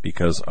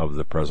 because of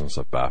the presence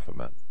of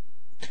Baphomet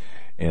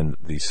and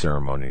the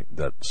ceremony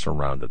that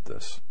surrounded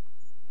this.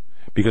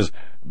 Because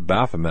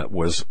Baphomet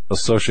was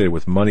associated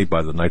with money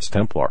by the Knights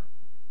Templar.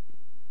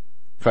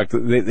 In fact,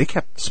 they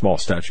kept small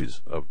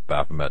statues of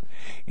Baphomet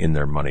in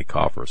their money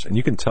coffers. And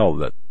you can tell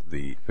that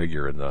the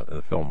figure in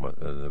the film,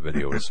 in the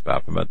video, is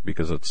Baphomet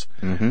because it's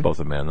both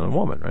a man and a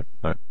woman,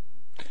 right?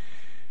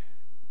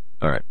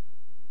 All right.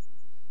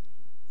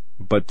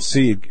 But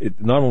see,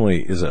 not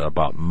only is it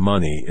about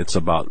money, it's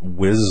about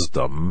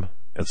wisdom,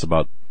 it's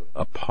about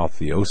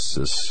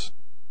apotheosis,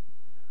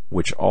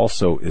 which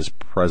also is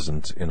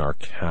present in our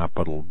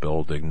Capitol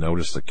building.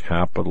 Notice the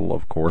Capitol,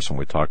 of course, when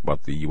we talk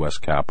about the U.S.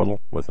 Capitol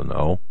with an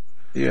O,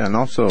 Yeah, and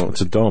also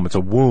it's a dome. It's a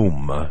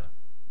womb.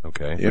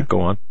 Okay. Yeah.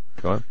 Go on.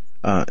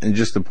 And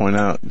just to point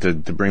out, to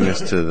bring us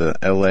to the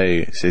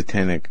L.A.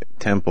 Satanic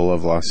Temple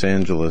of Los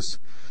Angeles,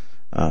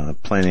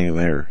 planning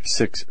their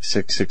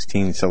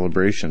 6/16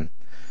 celebration.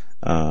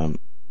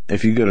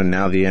 If you go to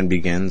Now the End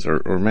Begins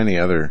or many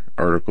other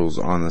articles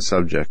on the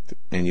subject,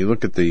 and you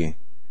look at the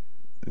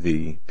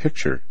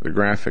picture, the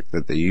graphic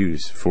that they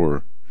use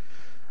for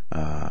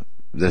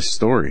this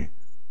story,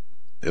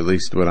 at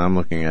least what I'm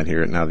looking at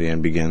here at Now the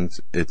End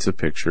Begins, it's a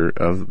picture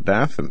of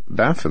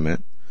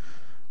Baphomet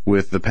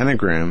with the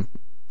pentagram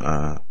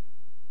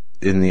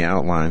in the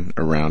outline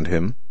around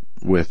him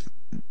with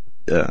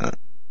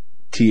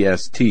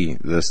TST,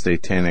 the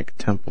Satanic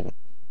Temple.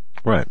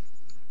 Right.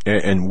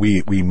 And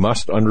we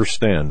must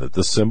understand that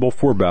the symbol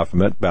for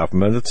Baphomet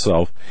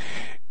itself,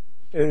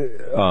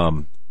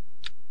 and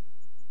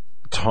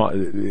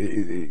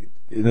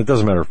it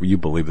doesn't matter if you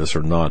believe this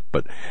or not,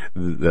 but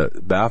the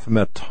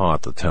Baphomet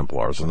taught the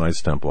Templars, the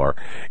Knights Templar,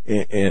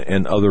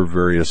 and other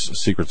various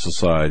secret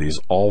societies,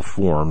 all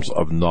forms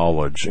of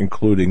knowledge,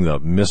 including the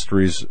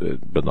mysteries,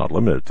 but not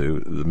limited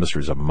to, the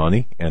mysteries of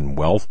money and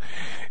wealth.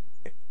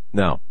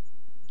 Now,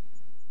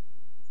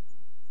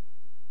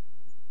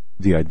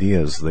 the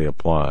ideas they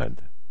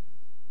applied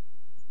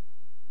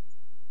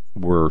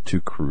were to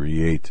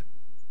create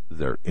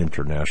their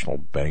international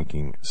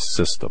banking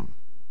system.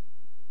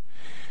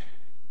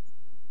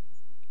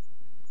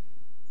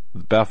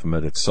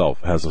 Baphomet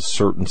itself has a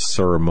certain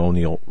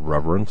ceremonial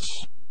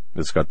reverence.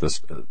 It's got this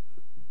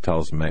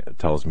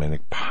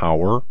talismanic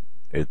power.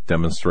 It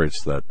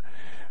demonstrates that,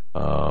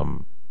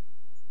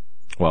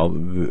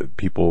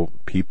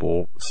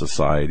 people,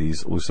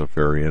 societies,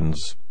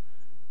 Luciferians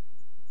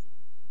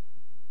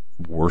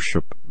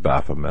worship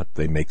Baphomet.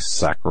 They make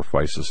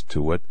sacrifices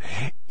to it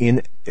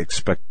in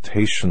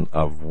expectation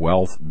of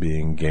wealth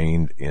being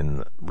gained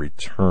in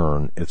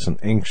return. It's an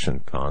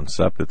ancient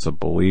concept. It's a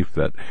belief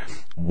that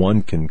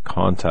one can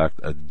contact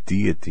a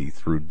deity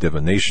through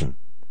divination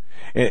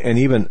and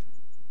even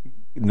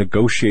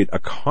negotiate a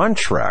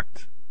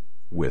contract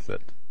with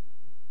it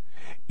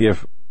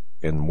if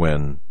and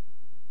when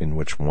in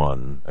which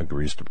one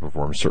agrees to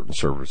perform certain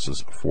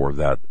services for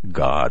that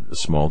god,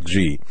 small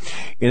g,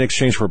 in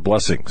exchange for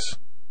blessings.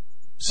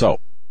 So,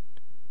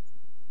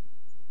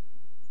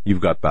 you've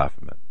got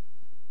Baphomet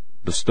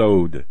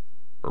bestowing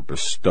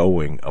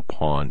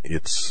upon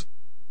its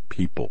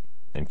people.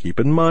 And keep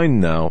in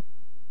mind now,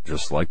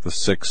 just like the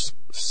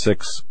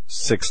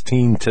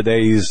 6/16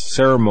 today's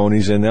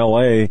ceremonies in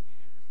L.A.,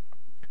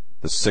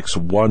 the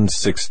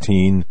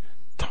 6/116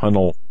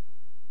 tunnel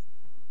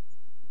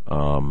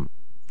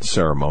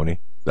ceremony,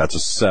 that's a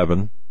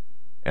 7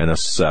 and a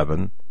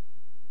 7,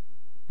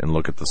 and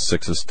look at the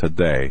 6s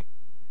today.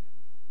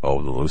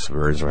 Oh, the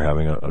Luciferians are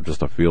having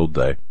just a field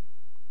day.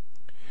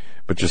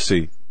 But you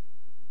see,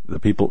 the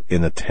people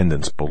in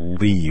attendance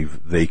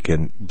believe they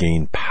can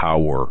gain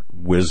power,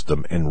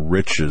 wisdom, and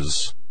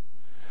riches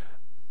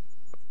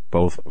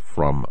both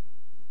from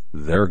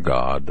their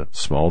god,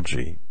 small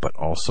g, but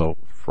also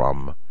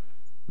from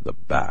the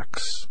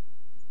backs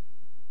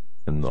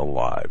and the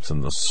lives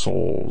and the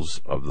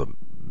souls of the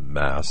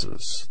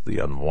masses, the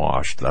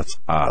unwashed. That's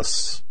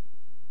us.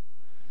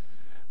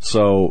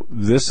 So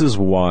this is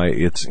why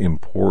it's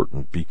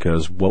important,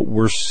 because what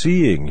we're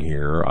seeing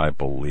here, I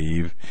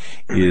believe,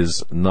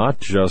 is not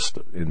just,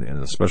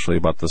 and especially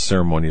about the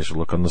ceremonies you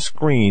look on the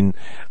screen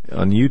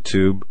on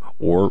YouTube,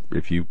 or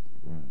if you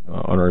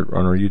on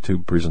our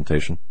YouTube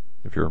presentation,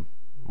 if you're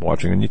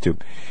watching on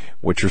YouTube,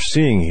 what you're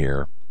seeing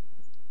here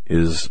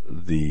is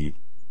the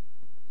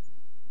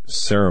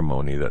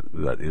ceremony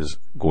that is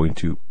going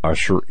to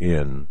usher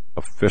in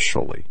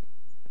officially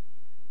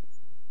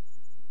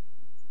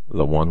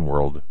the one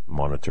world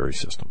monetary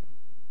system.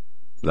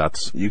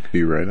 That's, you could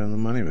be right on the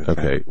money with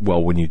okay. that.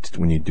 Well, when you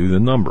do the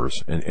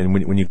numbers, and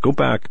when you go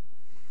back,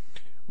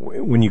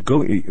 when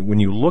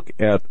you look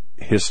at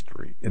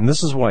history, and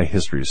this is why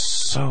history is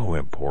so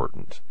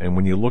important. And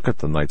when you look at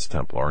the Knights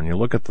Templar and you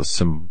look at the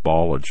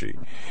symbology,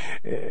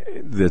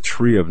 the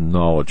tree of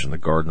knowledge in the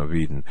Garden of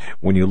Eden,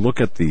 when you look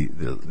at the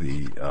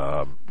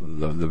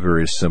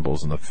various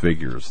symbols and the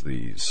figures,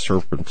 the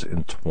serpent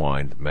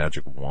entwined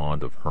magic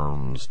wand of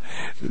Hermes,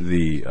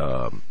 the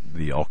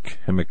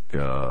alchemic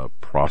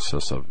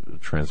process of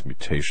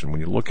transmutation,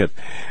 when you look at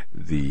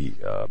the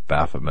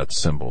Baphomet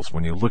symbols,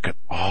 when you look at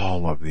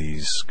all of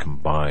these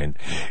combined,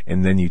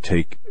 and then you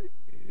take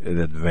an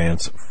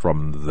advance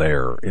from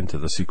there into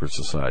the secret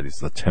societies,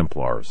 the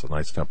Templars, the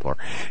Knights Templar,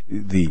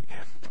 the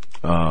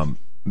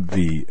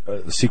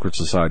secret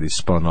societies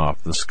spun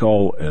off, the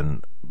Skull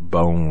and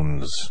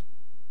Bones,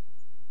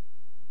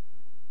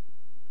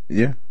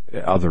 Yeah.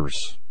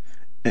 others.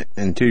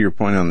 And to your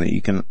point on the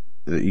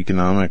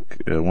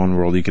economic, one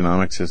world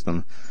economic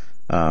system,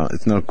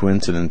 it's no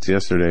coincidence.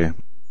 Yesterday,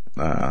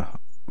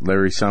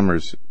 Larry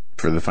Summers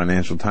for the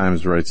Financial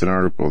Times writes an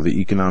article,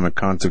 "The economic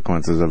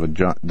consequences of a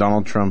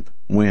Donald Trump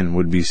win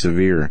would be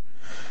severe."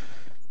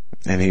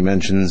 And he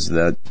mentions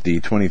that the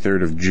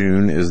 23rd of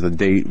June is the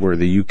date where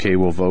the UK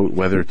will vote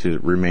whether to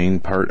remain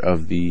part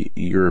of the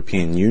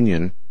European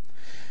Union.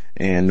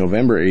 And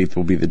November 8th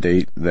will be the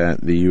date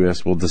that the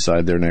U.S. will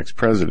decide their next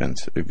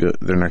president. It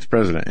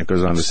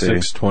goes on to say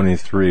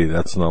 6/23.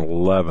 That's an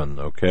 11.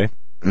 Okay.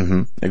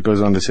 Mm-hmm. It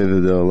goes on to say that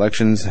the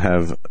elections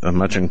have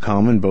much in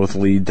common. Both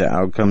lead to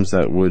outcomes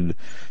that would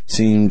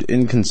seemed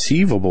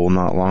inconceivable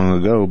not long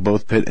ago.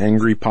 Both pit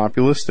angry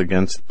populists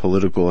against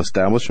political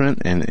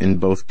establishment, and in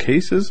both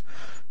cases,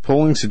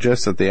 polling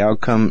suggests that the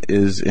outcome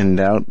is in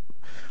doubt.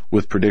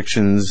 With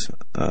prediction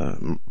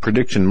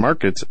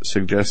markets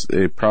suggest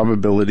a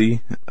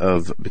probability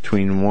of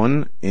between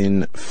 1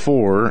 in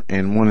 4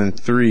 and 1 in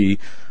 3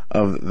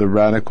 of the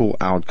radical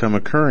outcome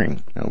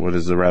occurring. Now, what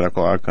is the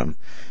radical outcome?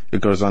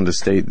 It goes on to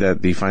state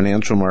that the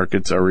financial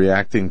markets are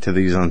reacting to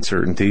these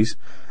uncertainties.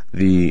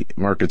 The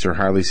markets are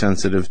highly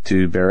sensitive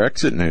to bear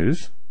exit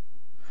news.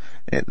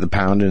 The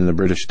pound and the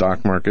British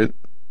stock market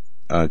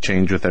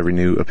change with every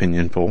new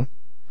opinion poll.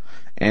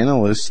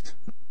 Analysts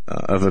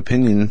of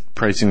opinion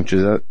pricing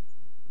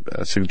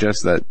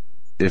suggests that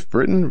if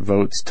Britain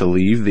votes to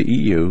leave the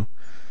EU,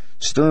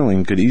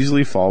 sterling could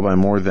easily fall by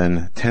more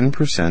than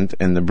 10%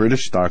 and the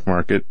British stock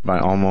market by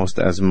almost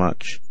as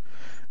much.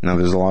 Now,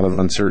 there's a lot of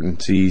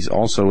uncertainties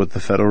also with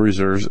the Federal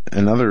Reserves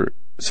and other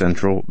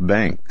central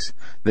banks.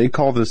 They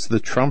call this the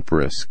Trump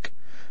risk.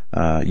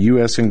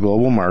 U.S. and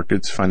global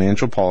markets,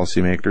 financial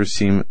policymakers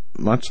seem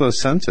much less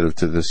sensitive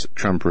to this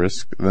Trump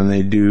risk than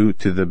they do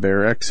to the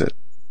bear exit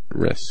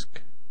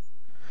risk.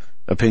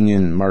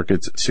 Opinion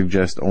markets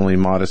suggest only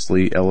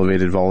modestly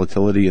elevated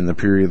volatility in the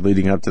period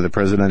leading up to the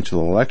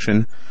presidential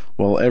election,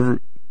 while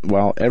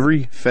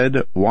every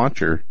Fed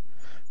watcher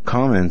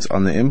comments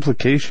on the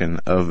implication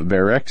of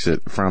bear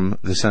exit from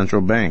the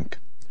central bank.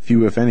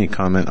 Few, if any,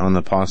 comment on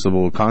the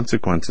possible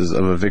consequences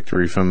of a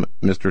victory from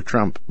Mr.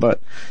 Trump.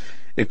 But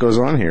it goes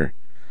on here.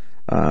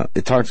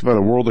 It talks about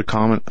a world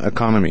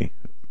economy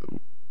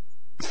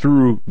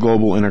through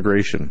global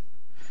integration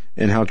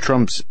and how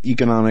Trump's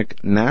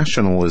economic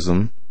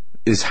nationalism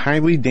is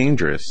highly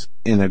dangerous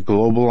in a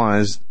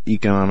globalized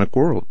economic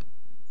world.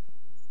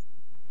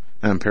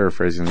 I'm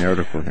paraphrasing the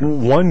article here.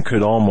 One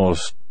could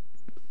almost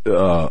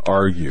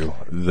argue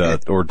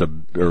that, or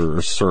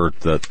assert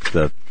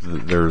that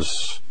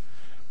there's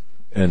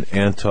an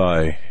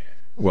a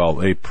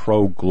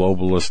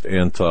pro-globalist,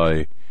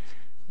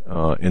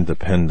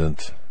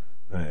 anti-independent,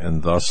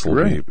 and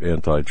thusly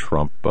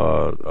anti-Trump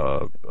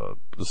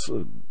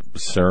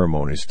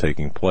ceremonies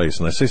taking place.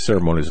 And I say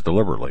ceremonies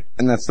deliberately.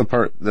 And that's the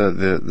part,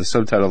 the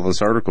subtitle of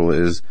this article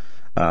is,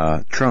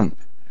 Trump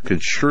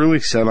could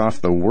surely set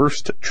off the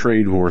worst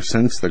trade war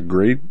since the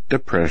Great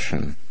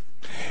Depression.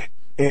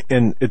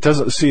 And it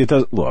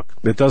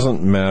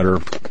doesn't matter.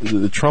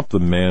 Trump, the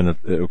man,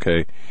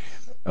 okay,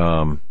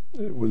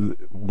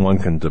 one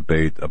can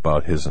debate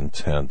about his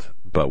intent,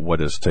 but what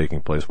is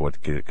taking place, what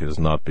is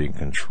not being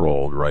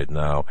controlled right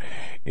now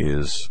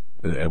is,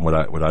 and what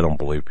I don't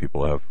believe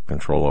people have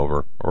control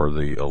over, or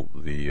the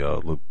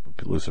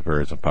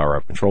Luciferians in power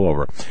have control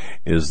over,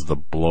 is the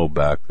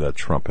blowback that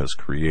Trump has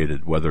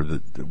created, whether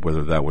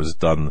that was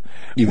done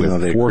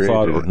with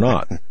forethought or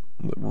not.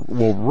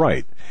 Well,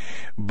 right,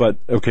 but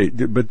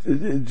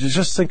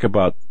just think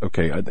about,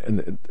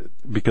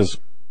 because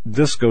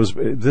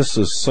this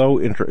is so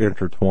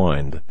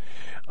intertwined.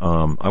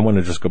 I want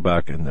to just go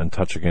back and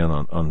touch again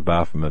on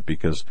Baphomet,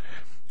 because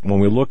when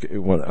we look at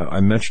what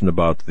I mentioned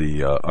about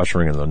the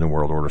ushering in the New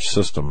World Order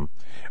system,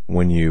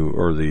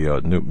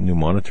 the new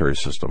monetary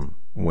system,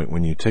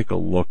 when you take a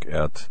look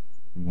at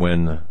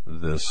when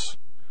this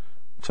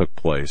took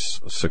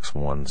place,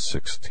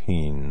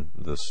 6/1/16,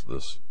 this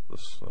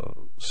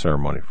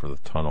ceremony for the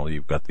tunnel,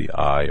 you've got the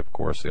eye, of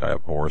course, the eye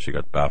of Horus, you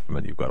got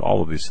Baphomet, you've got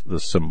all of this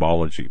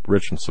symbology,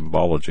 rich in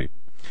symbology.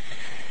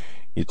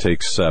 You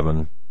take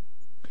 7.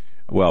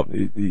 Well,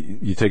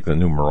 you take the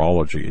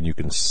numerology, and you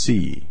can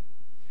see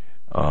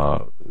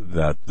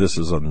that this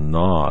is a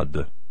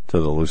nod to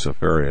the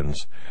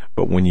Luciferians.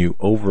 But when you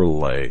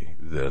overlay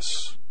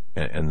this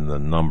and the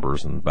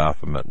numbers and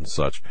Baphomet and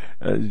such,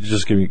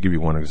 just give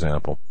you one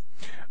example,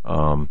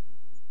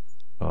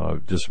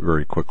 just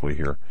very quickly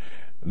here.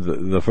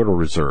 The Federal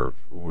Reserve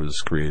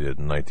was created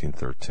in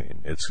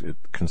 1913. It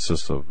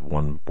consists of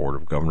one board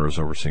of governors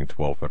overseeing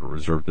 12 Federal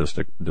Reserve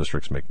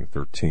districts, making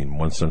 13.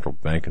 One central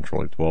bank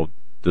controlling 12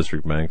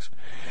 district banks.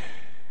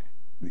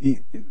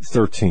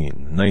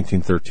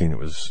 1913, it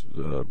was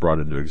brought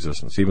into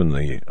existence. Even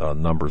the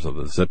numbers of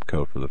the zip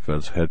code for the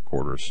Fed's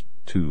headquarters,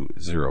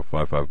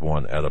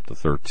 20551, add up to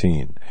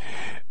 13.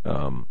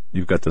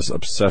 You've got this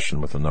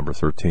obsession with the number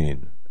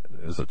 13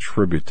 as a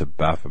tribute to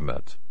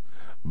Baphomet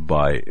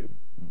by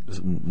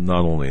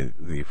not only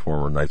the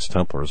former Knights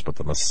Templars, but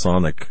the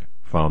Masonic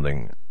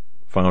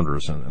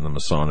founders and the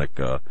Masonic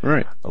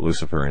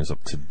Luciferians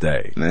of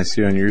today. And I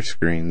see on your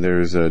screen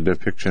there's a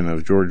depiction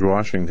of George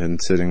Washington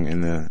sitting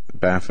in the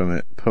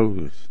Baphomet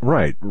pose.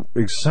 Right,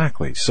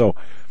 exactly. So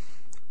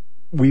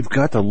we've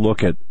got to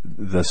look at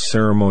the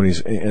ceremonies,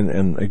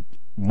 and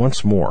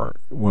once more,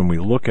 when we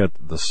look at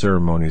the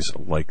ceremonies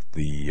like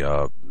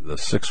the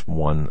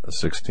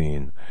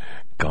 6/1/16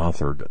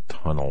 Gothard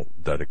Tunnel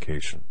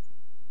dedication,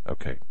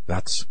 okay,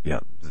 it's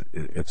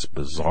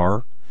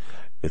bizarre.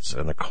 It's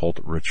an occult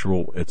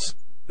ritual. It's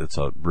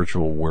a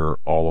ritual where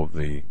all of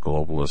the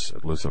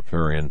globalist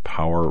Luciferian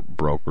power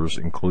brokers,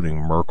 including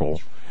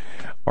Merkel,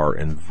 are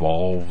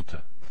involved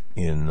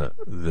in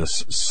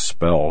this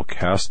spell,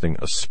 casting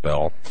a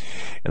spell.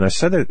 And I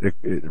said it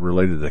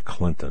related to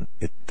Clinton.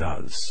 It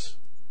does.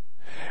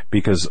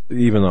 Because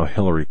even though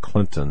Hillary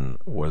Clinton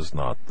was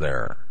not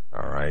there,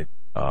 all right,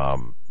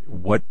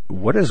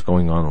 what is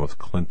going on with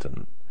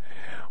Clinton?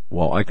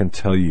 Well, I can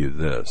tell you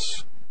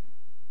this.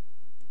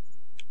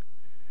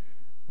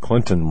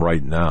 Clinton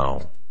right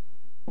now,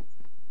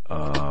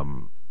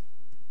 I'm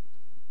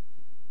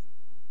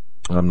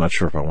not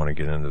sure if I want to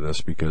get into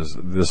this because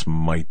this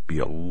might be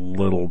a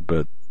little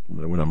bit,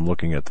 when I'm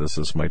looking at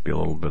this might be a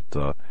little bit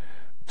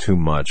too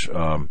much.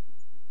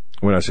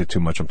 When I say too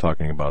much, I'm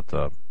talking about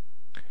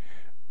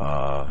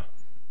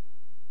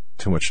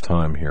too much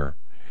time here.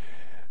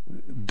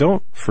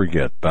 Don't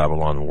forget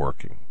Babylon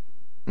working.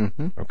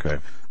 Mm-hmm. Okay.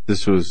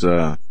 This was,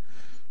 Paul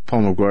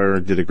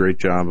McGuire did a great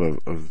job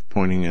of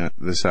pointing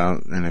this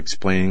out and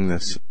explaining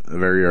this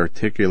very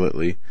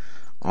articulately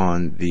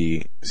on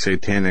the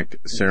Satanic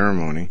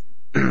ceremony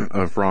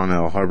of Ron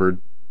L. Hubbard,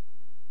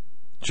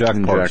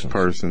 Jack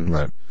Parsons,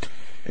 right,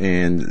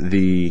 and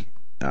the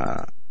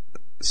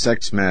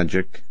sex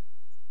magic.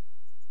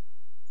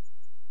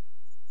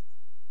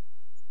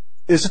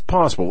 Is it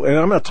possible, and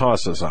I'm going to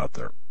toss this out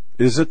there,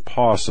 is it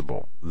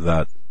possible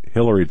that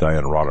Hillary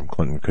Diane Rodham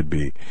Clinton could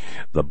be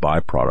the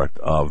byproduct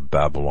of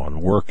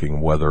Babylon working,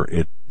 whether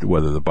the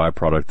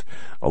byproduct,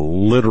 a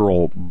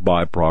literal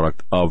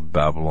byproduct of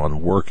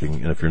Babylon working?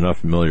 And if you're not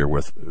familiar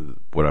with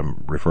what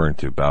I'm referring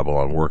to,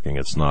 Babylon working,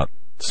 it's not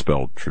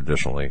spelled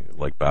traditionally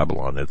like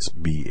Babylon. It's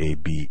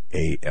B-A-B-A-L-O-N.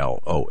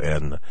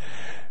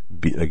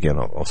 Again,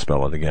 I'll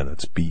spell it again.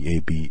 It's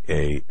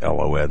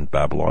B-A-B-A-L-O-N,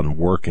 Babylon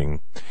working.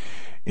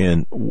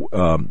 And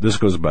this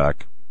goes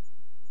back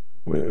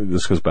into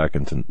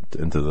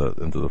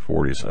the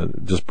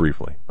 40s. Just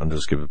briefly, I'll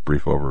just give a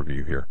brief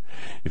overview here.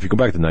 If you go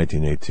back to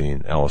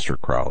 1918, Aleister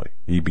Crowley,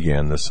 he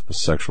began this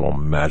sexual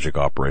magic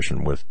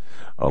operation with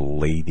a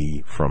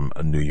lady from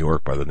New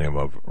York by the name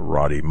of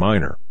Roddy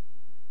Minor.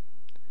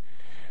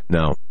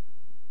 Now,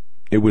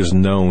 it was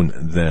known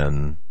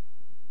then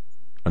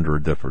under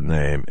a different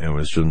name, and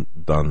was just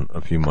done a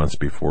few months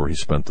before he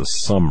spent the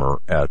summer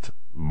at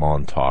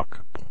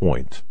Montauk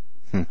Point.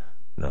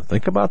 Now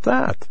think about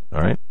that,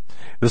 all right?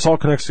 This all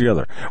connects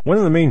together. One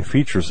of the main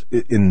features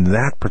in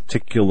that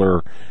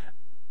particular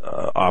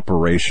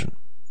operation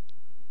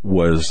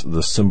was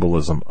the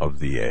symbolism of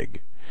the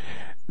egg.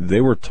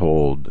 They were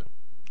told,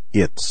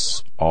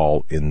 it's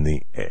all in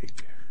the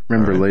egg.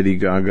 Remember Lady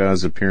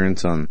Gaga's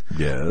appearance on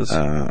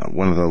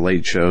one of the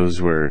late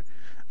shows where,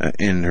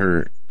 in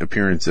her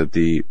appearance at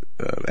the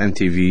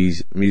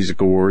MTV's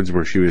Music Awards,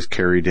 where she was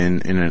carried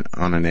on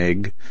an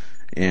egg?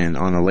 And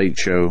on a late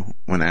show,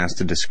 when asked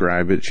to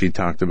describe it, she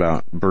talked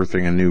about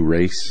birthing a new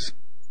race.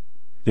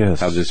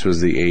 Yes. How this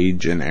was the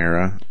age and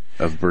era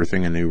of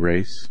birthing a new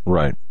race.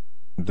 Right.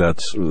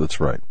 That's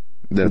right.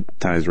 That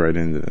ties right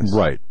into this.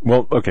 Right.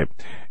 Well, okay.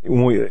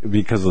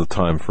 Because of the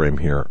time frame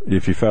here,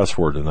 if you fast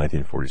forward to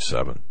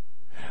 1947.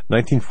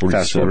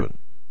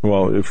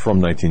 Well,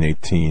 from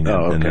 1918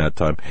 and that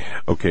time.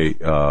 Okay,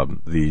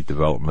 the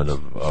development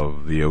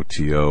of the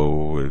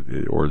OTO,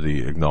 or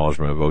the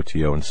acknowledgement of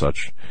OTO and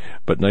such.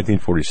 But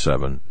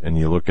 1947, and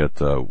you look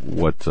at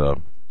what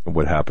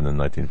happened in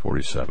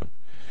 1947.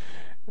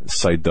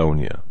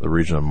 Cydonia, the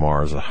region of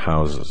Mars that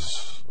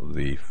houses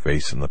the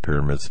face and the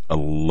pyramids,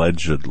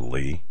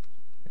 allegedly.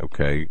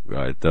 Okay,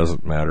 it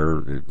doesn't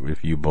matter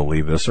if you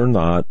believe this or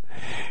not.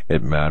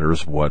 It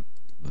matters what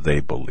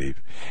they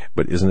believe.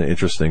 But isn't it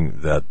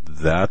interesting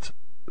that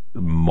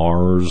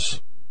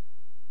Mars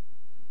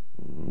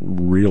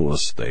real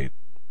estate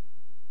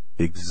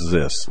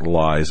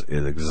lies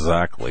at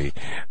exactly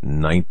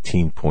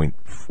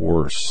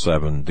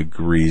 19.47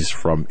 degrees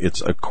from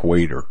its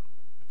equator.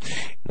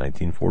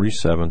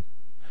 1947,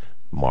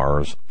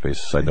 Mars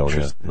faces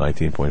Cydonia,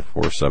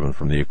 19.47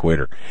 from the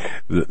equator.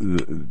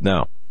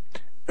 Now,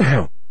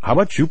 how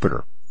about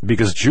Jupiter?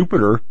 Because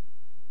Jupiter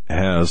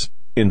has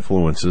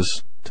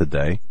influences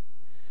today.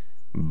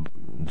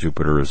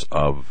 Jupiter is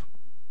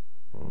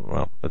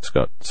it's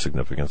got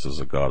significance as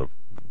a god of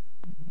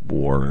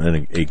war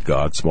and a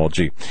god, small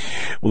g.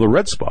 Well, the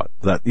red spot,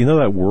 that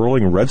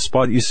whirling red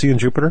spot you see in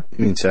Jupiter?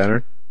 You mean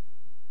Saturn?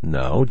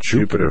 No,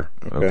 Jupiter.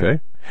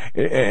 Okay.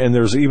 And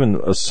there's even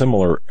a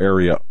similar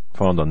area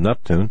found on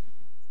Neptune.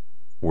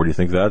 Where do you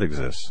think that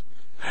exists?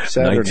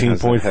 Saturn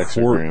has a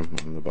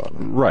hexagram on the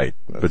bottom. Right,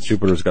 but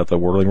Jupiter's got the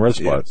whirling red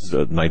spot,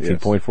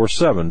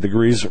 19.47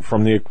 degrees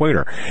from the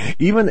equator.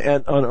 Even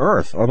on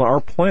Earth, on our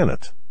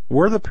planet,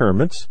 where are the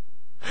pyramids?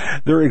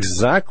 They're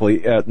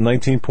exactly at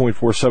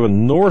 19.47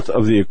 north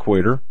of the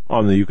equator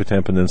on the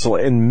Yucatan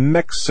Peninsula in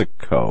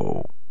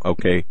Mexico.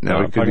 Okay, now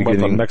we I'm could talking be about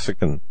the getting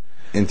Mexican.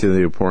 Into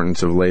the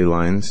importance of ley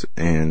lines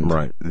and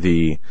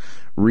the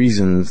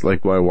reasons,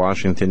 like why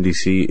Washington,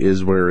 D.C.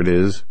 is where it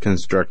is,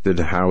 constructed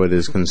how it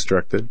is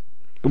constructed.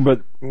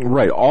 But,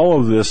 all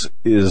of this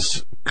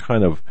is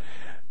kind of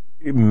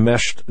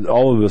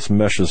all of this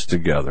meshes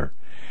together.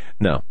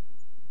 Now,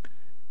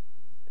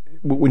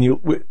 when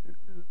you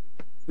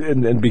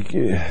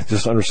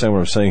just understand what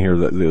I'm saying here,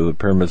 the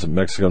pyramids of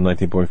Mexico,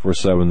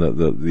 19.47,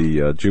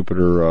 the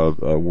Jupiter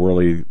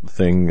whirly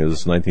thing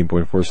is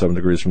 19.47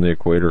 degrees from the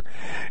equator,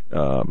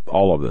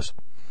 all of this.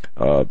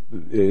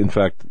 In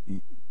fact,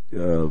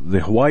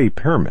 the Hawaii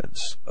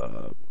pyramids,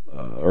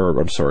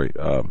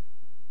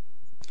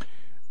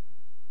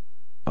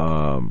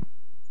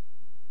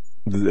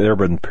 there have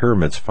been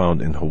pyramids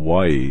found in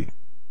Hawaii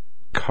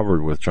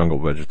covered with jungle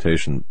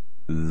vegetation.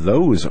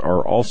 Those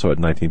are also at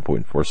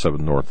 19.47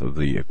 north of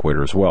the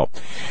equator as well.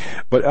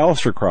 But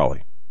Aleister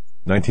Crowley,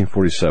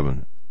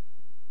 1947,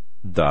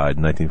 died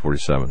in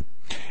 1947.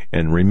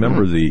 And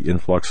remember the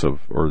influx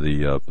of, or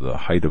the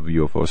height of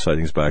UFO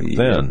sightings back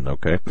then,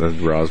 okay? That's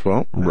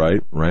Roswell.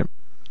 Right.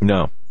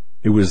 Now,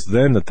 it was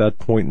then at that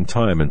point in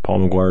time, and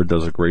Paul McGuire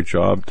does a great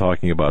job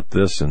talking about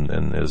this in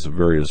his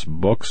various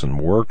books and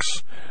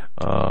works,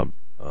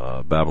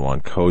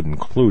 Babylon Code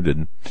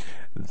included,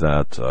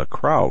 that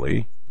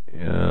Crowley,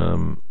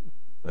 who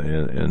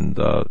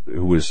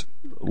was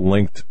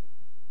linked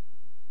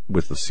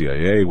with the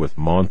CIA, with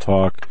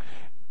Montauk,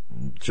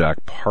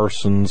 Jack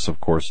Parsons, of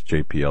course,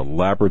 JPL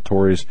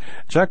Laboratories.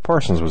 Jack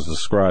Parsons was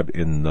described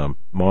in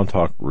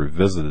Montauk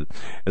Revisited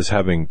as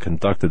having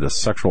conducted a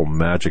sexual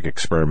magic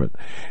experiment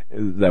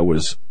that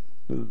was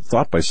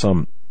thought by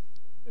some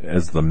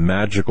as the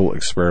magical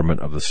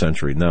experiment of the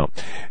century. Now,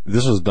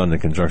 this was done in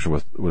conjunction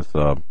with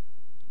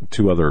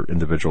two other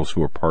individuals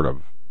who were part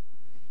of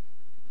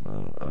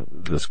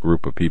this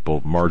group of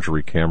people,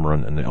 Marjorie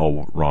Cameron and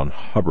L. Ron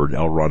Hubbard,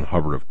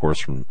 of course,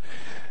 from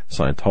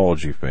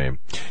Scientology fame.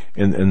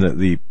 And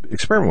the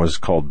experiment was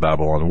called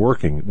Babylon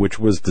Working, which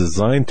was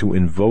designed to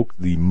invoke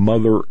the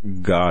mother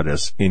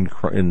goddess in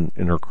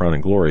her crown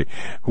and glory,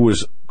 who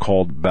was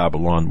called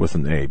Babylon with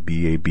an A,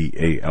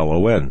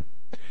 Babalon.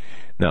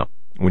 Now,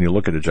 when you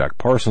look at Jack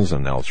Parsons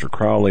and Aleister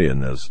Crowley,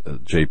 and as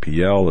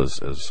JPL,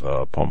 as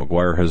Paul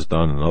McGuire has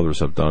done and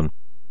others have done,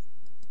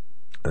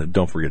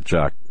 don't forget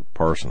Jack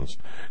Parsons,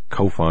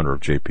 co-founder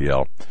of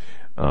JPL,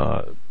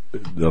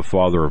 the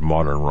father of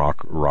modern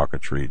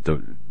rocketry,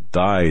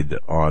 died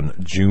on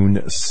June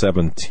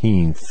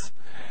 17th,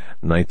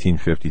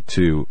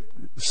 1952.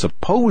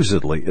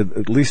 Supposedly,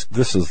 at least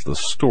this is the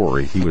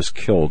story, he was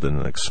killed in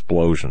an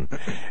explosion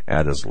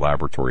at his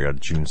laboratory on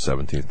June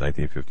 17th,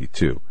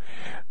 1952.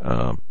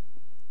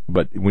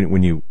 But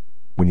when you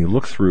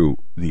look through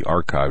the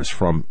archives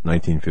from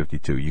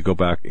 1952, you go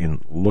back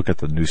and look at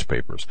the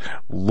newspapers,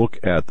 look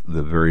at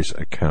the various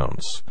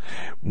accounts.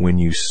 When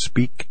you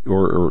speak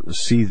or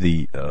see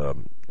the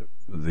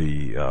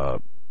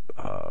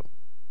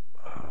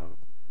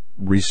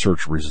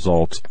research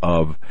results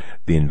of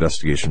the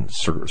investigation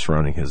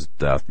surrounding his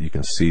death, you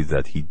can see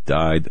that he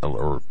died,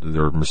 or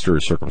there are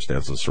mysterious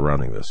circumstances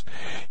surrounding this.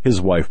 His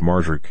wife,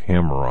 Marjorie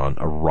Cameron,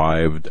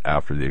 arrived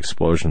after the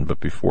explosion, but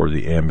before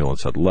the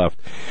ambulance had left.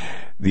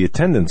 The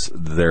attendants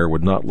there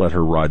would not let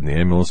her ride in the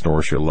ambulance, nor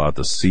was she allowed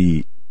to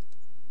see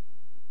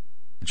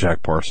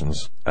Jack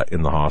Parsons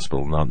in the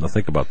hospital. Now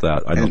think about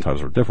that. I know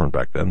times were different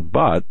back then,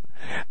 but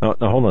now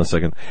hold on a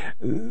second.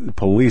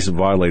 Police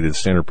violated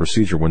standard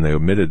procedure when they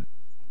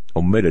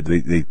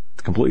they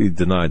completely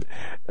denied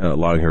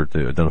allowing her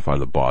to identify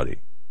the body.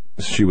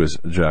 She was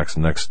Jack's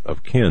next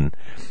of kin.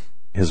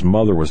 His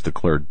mother was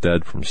declared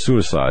dead from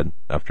suicide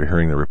after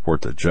hearing the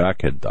report that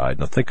Jack had died.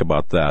 Now think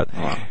about that.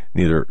 Wow.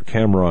 Neither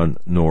Cameron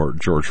nor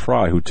George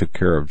Fry, who took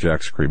care of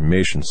Jack's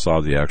cremation,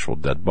 saw the actual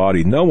dead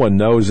body. No one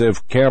knows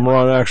if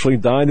Cameron actually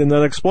died in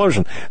that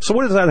explosion. So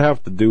what does that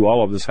have to do,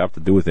 all of this have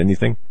to do with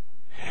anything?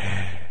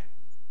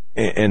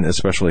 And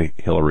especially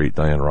Hillary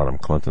Diane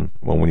Rodham Clinton.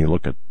 Well, when you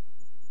look at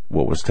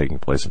what was taking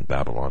place in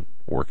Babylon,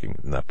 working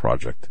in that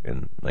project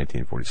in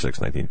 1946,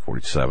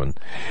 1947,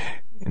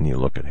 and you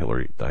look at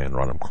Hillary Diane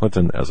Rodham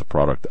Clinton as a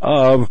product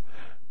of,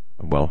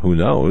 well, who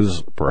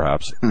knows,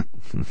 perhaps.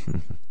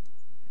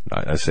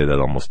 I say that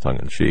almost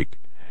tongue-in-cheek.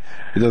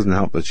 It doesn't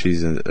help that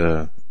she's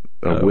a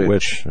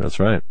witch. That's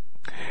right.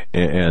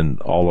 And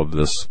all of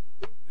this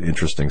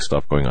interesting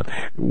stuff going on.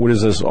 What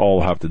does this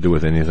all have to do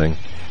with anything?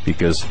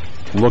 Because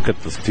look at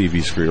the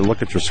TV screen,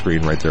 look at your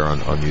screen right there on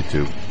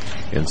YouTube,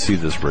 and see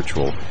this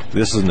ritual.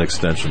 This is an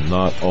extension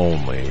not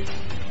only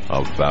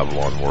of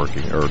Babylon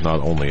Working, or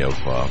not only of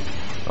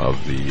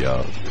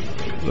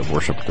the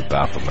worship to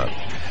Baphomet,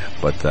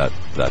 but that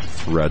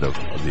thread of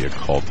the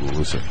occult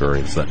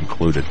Luciferians that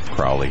included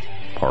Crowley,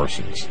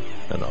 Parsons,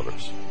 and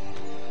others.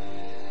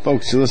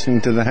 Folks, you're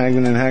listening to the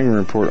Hagmann and Hagmann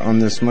Report on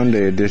this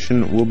Monday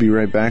edition. We'll be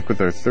right back with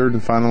our third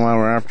and final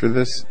hour after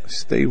this.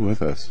 Stay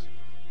with us.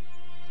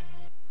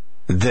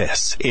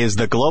 This is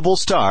the Global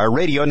Star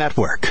Radio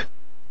Network.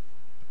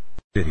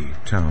 City,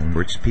 town,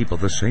 or its people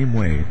the same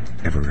way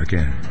ever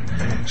again.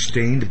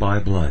 Stained by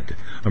Blood,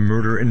 a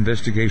murder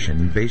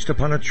investigation based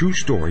upon a true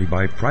story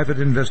by private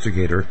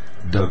investigator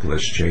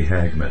Douglas J.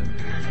 Hagmann.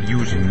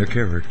 Using the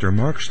character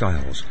Mark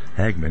Stiles,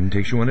 Hagmann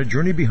takes you on a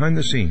journey behind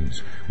the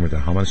scenes where the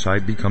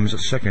homicide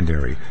becomes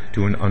secondary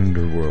to an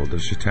underworld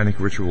of satanic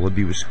ritual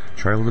abuse,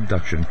 child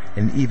abduction,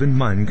 and even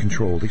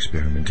mind-controlled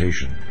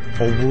experimentation.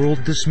 A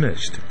world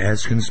dismissed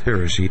as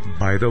conspiracy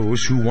by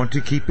those who want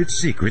to keep its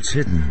secrets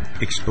hidden,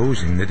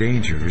 exposing the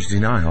dangers,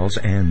 denials,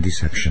 and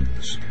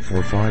deceptions.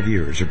 For 5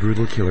 years, a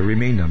brutal killer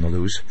remained on the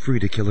loose, free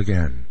to kill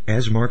again.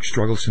 As Mark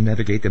struggles to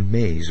navigate the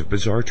maze of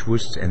bizarre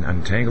twists and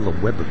untangle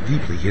a web of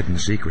deeply hidden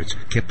secrets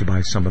kept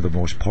by some of the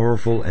most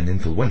powerful and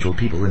influential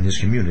people in his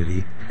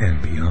community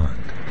and beyond.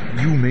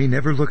 You may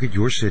never look at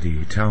your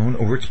city, town,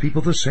 or its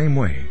people the same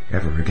way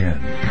ever again.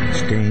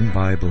 Stained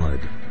by Blood.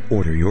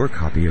 Order your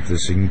copy of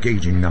this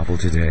engaging novel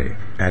today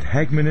at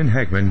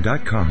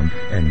HagmannandHagmann.com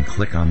and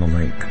click on the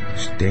link.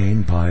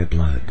 Stained by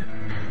Blood.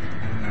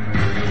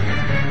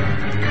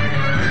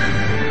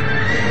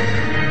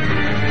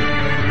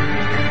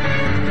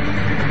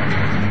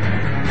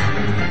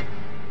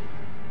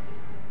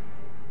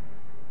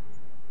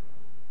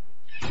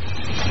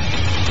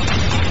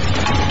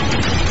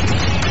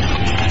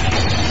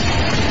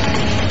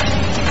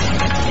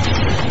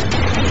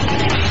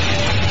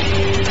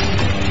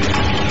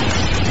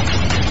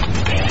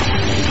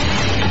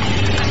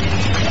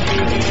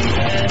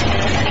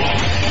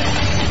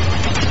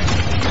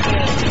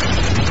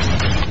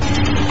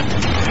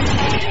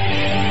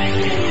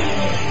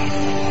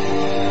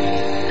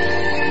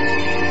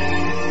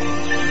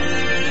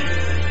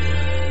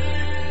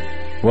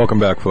 Welcome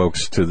back,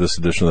 folks, to this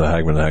edition of the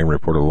Hagmann and Hagmann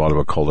Report. A lot of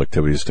occult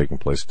activities taking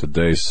place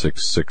today,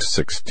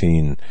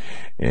 6/6/16,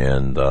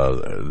 and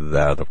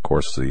that, of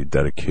course, the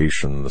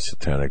dedication, the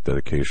satanic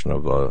dedication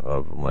of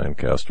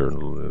Lancaster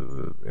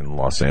in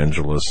Los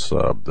Angeles,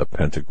 the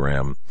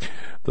pentagram,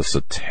 the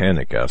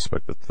satanic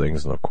aspect of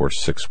things, and of course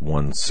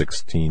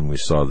 6/1/16, we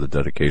saw the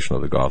dedication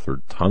of the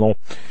Gothard Tunnel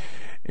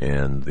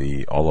and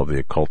all of the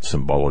occult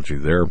symbology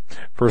there.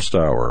 First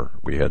hour,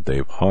 we had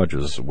Dave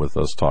Hodges with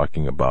us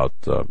talking about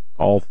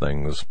all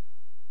things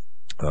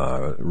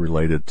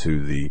related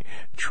to the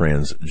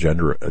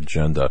transgender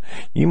agenda.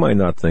 You might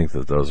not think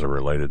that those are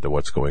related to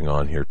what's going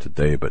on here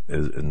today, but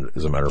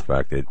as a matter of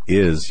fact, it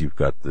is. You've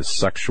got the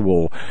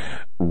sexual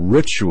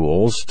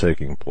rituals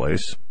taking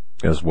place,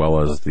 as well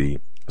as the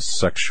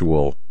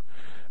sexual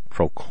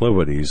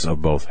proclivities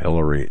of both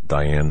Hillary,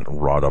 Diane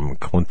Rodham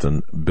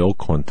Clinton, Bill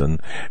Clinton,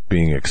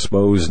 being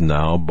exposed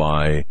now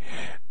by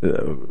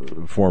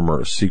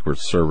former Secret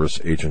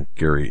Service agent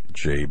Gary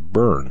J.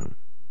 Byrne.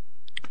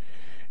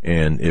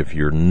 And if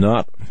you're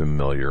not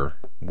familiar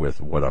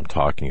with what I'm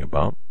talking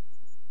about,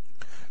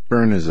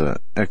 Byrne is a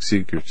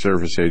ex-Secret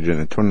Service agent,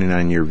 a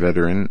 29-year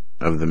veteran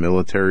of the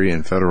military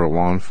and federal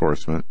law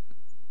enforcement.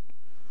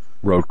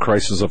 Wrote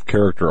Crisis of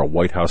Character, a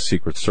White House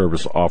Secret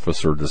Service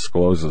officer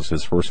discloses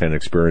his firsthand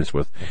experience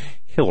with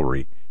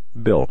Hillary,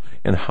 Bill,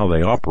 and how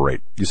they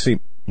operate. You see,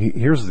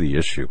 here's the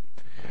issue.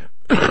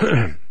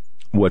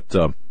 What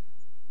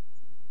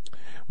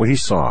he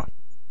saw,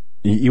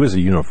 he was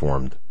a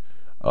uniformed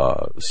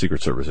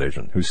Secret Service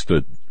agent who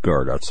stood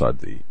guard outside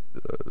the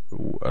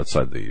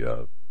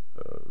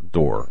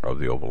door of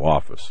the Oval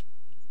Office,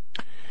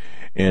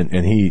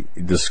 and he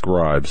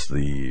describes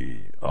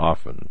the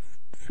often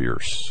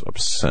fierce,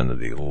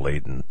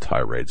 obscenity-laden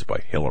tirades by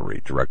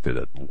Hillary directed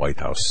at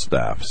White House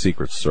staff,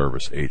 Secret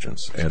Service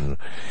agents, and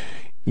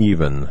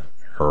even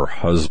her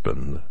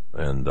husband.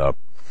 And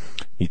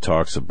he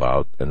talks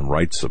about and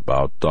writes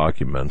about,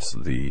 documents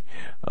the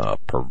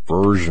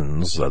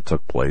perversions that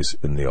took place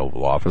in the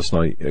Oval Office.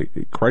 Now,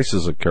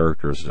 Crisis of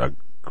Character is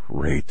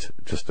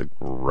just a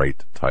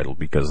great title,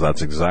 because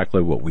that's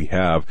exactly what we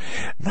have,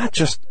 not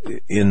just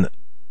in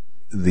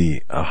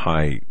the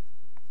high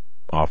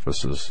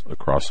offices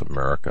across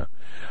America,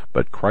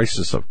 but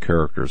Crisis of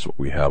Character is what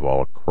we have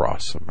all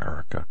across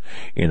America,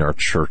 in our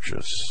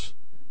churches,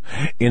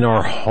 in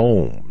our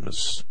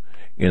homes,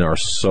 in our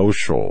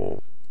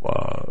social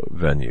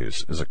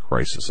venues, is a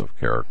crisis of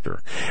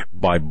character.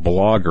 By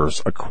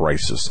bloggers, a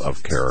crisis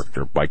of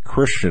character. By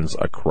Christians,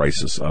 a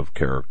crisis of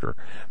character.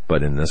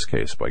 But in this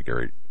case, by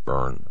Gary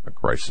Byrne, a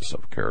crisis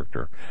of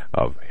character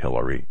of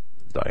Hillary,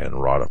 Diane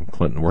Rodham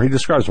Clinton, where he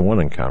describes one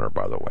encounter,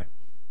 by the way,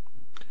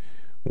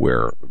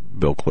 where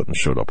Bill Clinton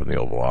showed up in the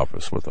Oval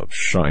Office with a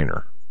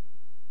shiner.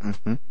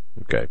 Mm-hmm.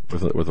 Okay,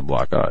 with a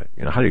black eye.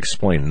 You know, how do you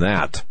explain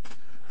that?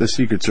 The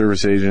Secret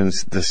Service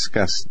agents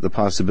discussed the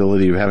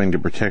possibility of having to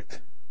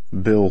protect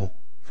Bill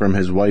from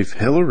his wife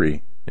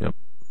Hillary. Yep.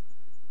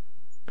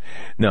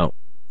 Now,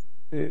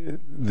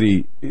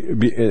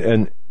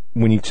 and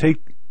when you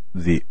take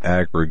the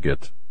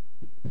aggregate,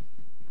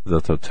 the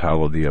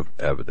totality of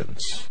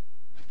evidence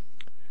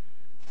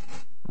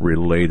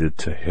related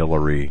to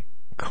Hillary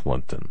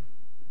Clinton,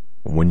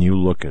 when you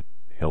look at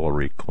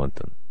Hillary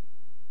Clinton,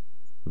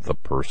 the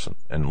person,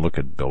 and look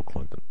at Bill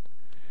Clinton,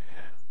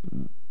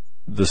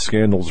 the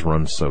scandals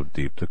run so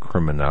deep, the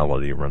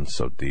criminality runs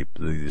so deep,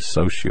 the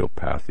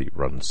sociopathy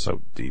runs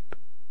so deep.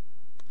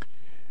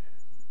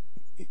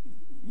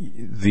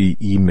 The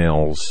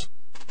emails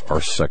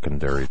are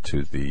secondary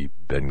to the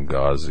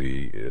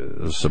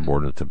Benghazi,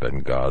 subordinate to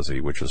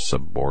Benghazi, which is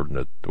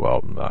subordinate,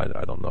 well,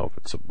 I don't know if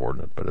it's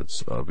subordinate, but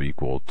it's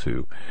equal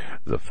to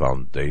the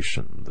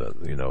foundation,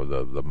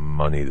 the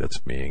money that's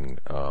being,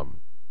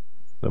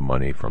 the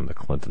money from the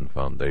Clinton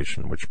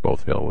Foundation, which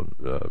both Bill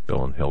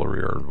and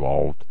Hillary are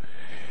involved,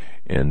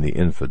 and the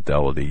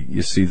infidelity.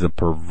 You see the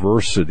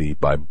perversity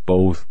by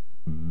both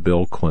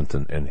Bill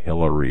Clinton and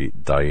Hillary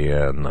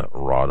Diane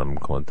Rodham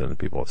Clinton.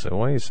 People say,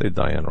 why do you say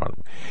Diane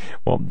Rodham?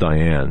 Well,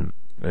 Diane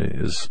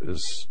is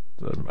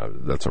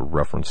that's a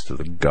reference to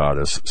the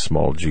goddess,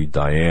 small g,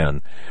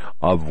 Diane,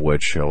 of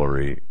which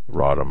Diane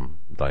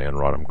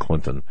Rodham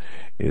Clinton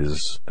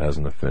has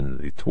an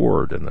affinity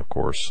toward. And of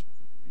course,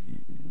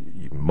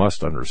 you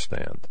must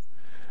understand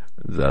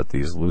that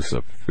these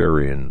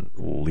Luciferian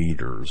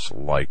leaders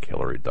like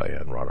Hillary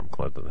Diane Rodham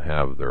Clinton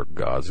have their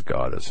gods,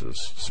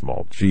 goddesses,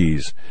 small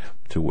g's,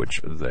 to which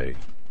they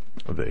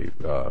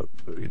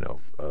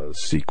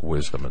seek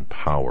wisdom and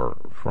power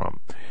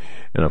from.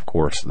 And of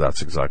course,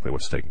 that's exactly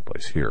what's taking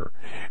place here.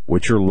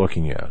 What you're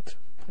looking at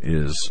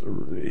is,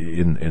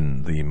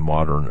 in the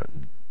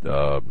modern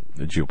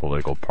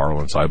geopolitical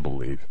parlance, I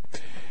believe,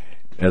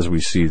 as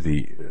we see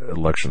the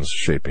elections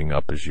shaping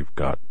up, as you've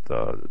got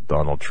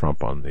Donald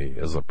Trump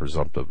as a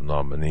presumptive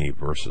nominee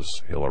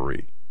versus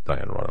Hillary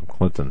Diane Rodham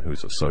Clinton,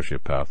 who's a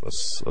sociopath,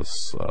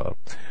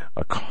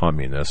 a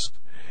communist,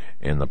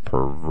 and a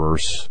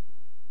perverse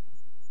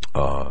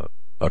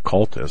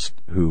occultist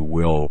who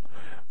will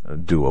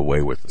do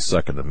away with the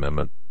Second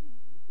Amendment,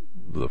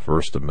 the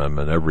First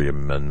Amendment, every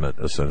amendment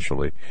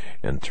essentially,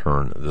 and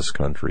turn this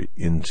country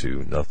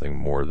into nothing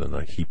more than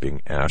a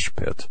heaping ash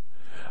pit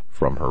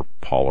from her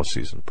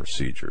policies and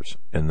procedures.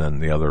 And then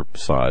the other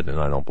side, and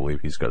I don't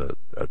believe he's got a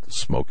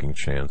smoking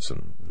chance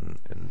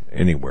in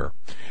anywhere.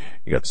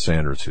 You got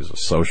Sanders, who's a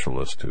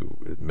socialist,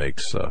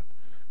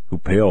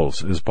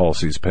 his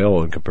policies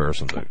pale in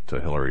comparison to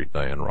Hillary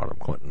Diane Rodham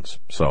Clinton's.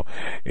 So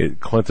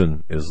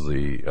Clinton is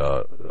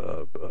the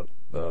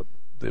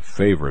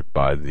favorite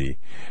by the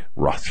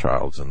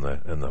Rothschilds and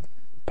the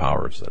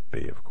powers that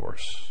be, of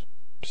course.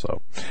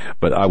 So,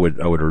 but I would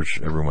urge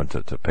everyone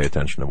to pay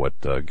attention to what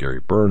Gary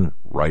Byrne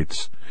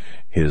writes,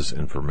 his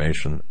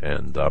information,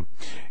 and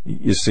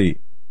you see,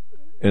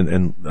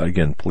 and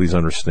again, please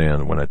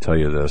understand when I tell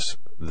you this,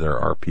 there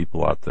are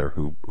people out there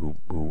who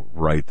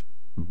write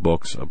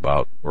books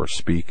about or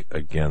speak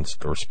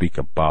against or speak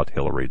about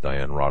Hillary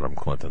Diane Rodham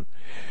Clinton,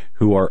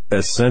 who are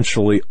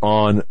essentially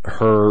on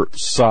her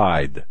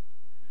side.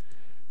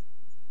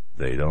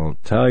 They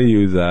don't tell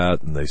you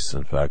that, and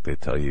in fact, they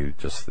tell you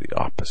just the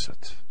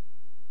opposite.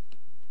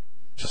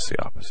 Just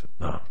the opposite.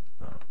 No.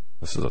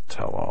 This is a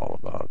tell-all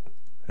about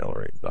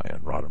Hillary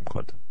Diane Rodham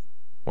Clinton,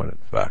 when in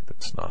fact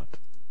it's not.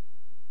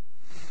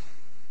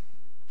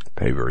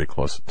 Pay very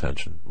close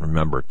attention.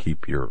 Remember,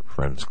 keep your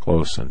friends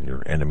close and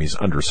your enemies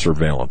under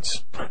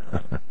surveillance.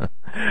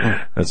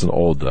 That's an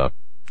old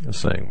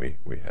saying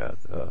we had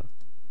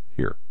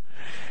here.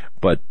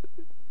 But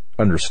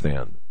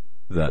understand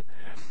that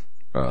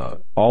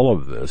all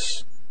of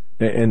this,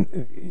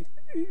 and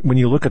when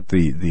you look at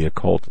the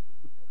occult,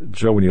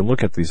 Joe, when you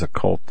look at these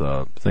occult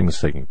things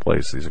taking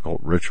place, these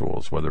occult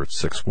rituals, whether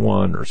it's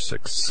 6-1 or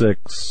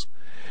 6-6,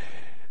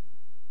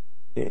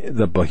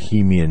 the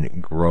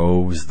Bohemian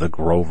Groves, the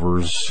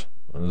Grovers,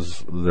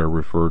 as they're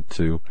referred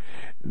to,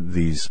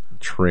 these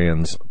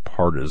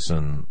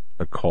trans-partisan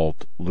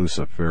occult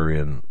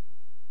Luciferian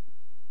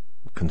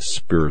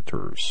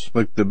conspirators.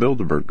 Like the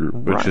Bilderberg Group,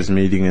 which is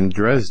meeting in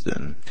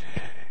Dresden.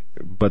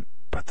 But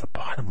the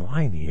bottom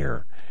line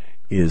here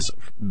is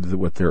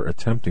what they're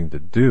attempting to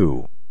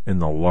do in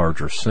the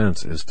larger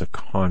sense is to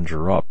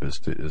conjure up, is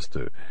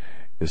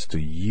to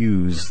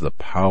use the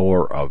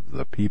power of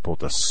the people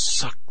to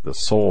suck the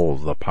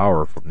souls, the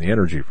power from the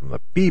energy from the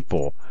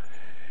people,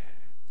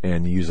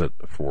 and use it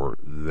for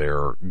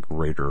their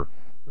greater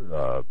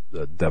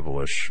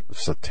devilish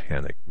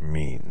satanic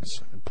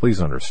means. And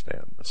please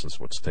understand, this is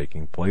what's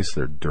taking place.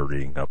 They're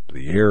dirtying up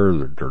the air.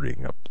 They're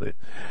dirtying up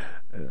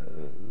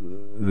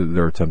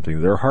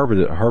they're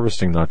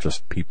harvesting not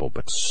just people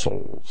but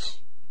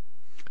souls.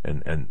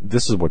 And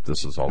this is what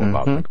this is all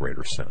about in a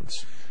greater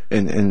sense.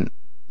 And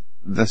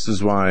this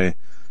is why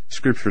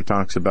Scripture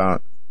talks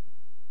about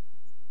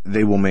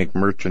they will make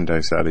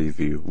merchandise out of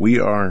you. We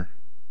are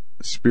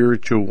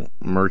spiritual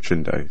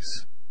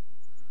merchandise.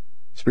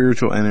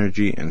 Spiritual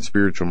energy and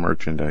spiritual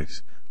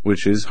merchandise,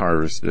 which is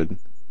harvested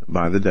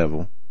by the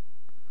devil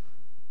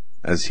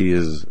as he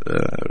is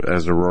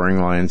as a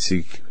roaring lion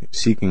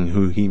seeking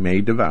who he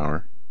may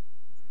devour.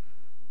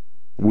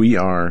 We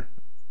are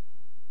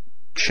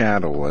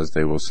chattel, as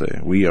they will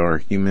say. We are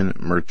human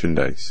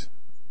merchandise,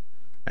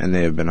 and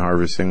they have been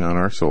harvesting on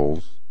our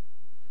souls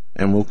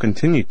and will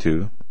continue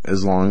to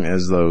as long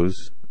as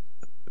those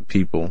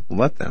people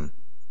let them.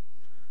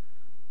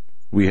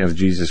 We have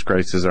Jesus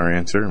Christ as our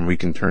answer, and we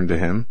can turn to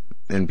him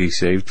and be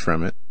saved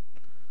from it.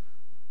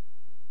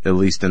 at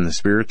least in the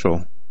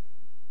spiritual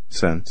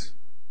sense.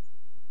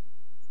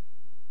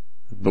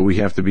 But we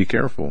have to be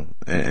careful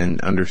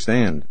and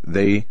understand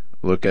they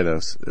look at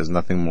us as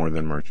nothing more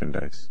than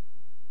merchandise.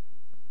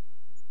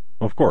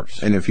 Of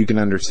course. And if you can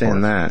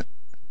understand that,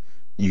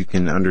 you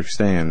can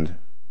understand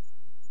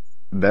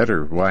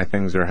better why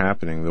things are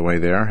happening the way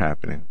they are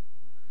happening.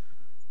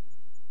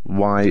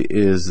 Why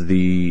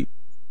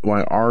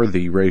are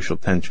the racial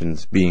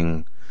tensions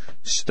being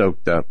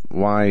stoked up?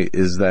 Why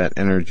is that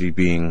energy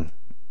being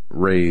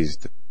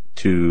raised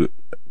to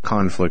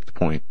conflict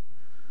point?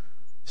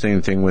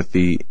 Same thing with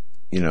the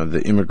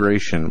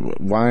immigration.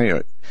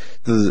 Why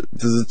does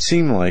it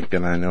seem like,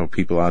 and I know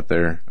people out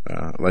there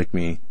like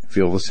me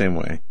feel the same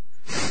way,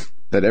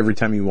 that every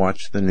time you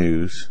watch the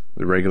news,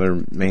 the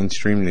regular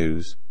mainstream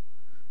news,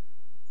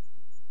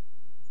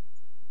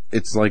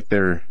 it's like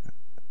they're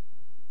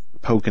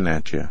poking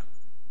at you.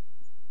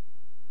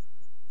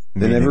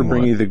 They never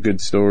bring you the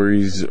good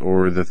stories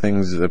or the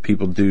things that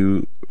people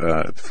do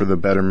for the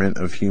betterment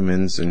of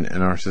humans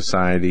and our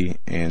society,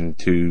 and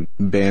to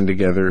band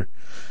together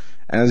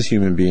as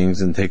human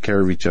beings and take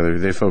care of each other.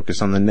 They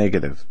focus on the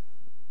negative.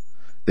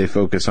 They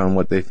focus on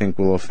what they think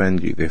will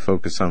offend you. They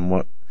focus on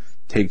what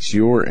takes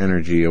your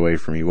energy away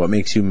from you, what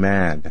makes you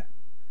mad.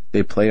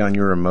 They play on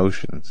your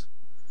emotions.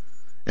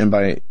 And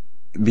by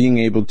being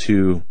able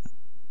to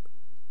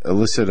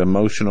elicit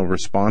emotional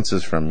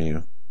responses from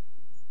you,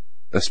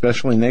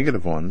 especially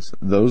negative ones,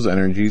 those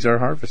energies are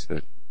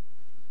harvested.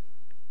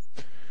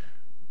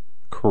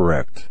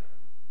 Correct.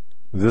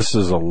 This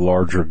is a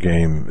larger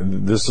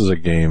game. This is a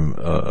game,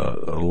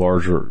 a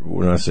larger,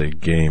 when I say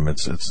game,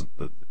 it's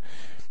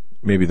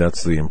maybe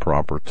that's the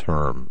improper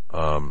term.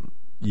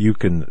 You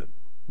can,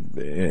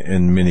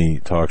 and many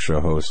talk show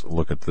hosts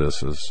look at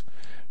this as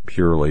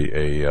purely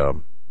a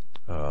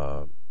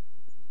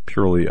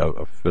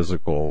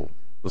physical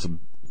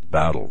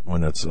battle,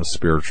 when it's a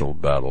spiritual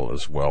battle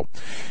as well.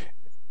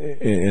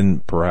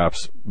 And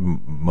perhaps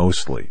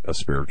mostly a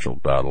spiritual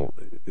battle.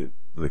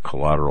 The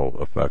collateral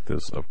effect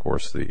is, of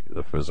course, the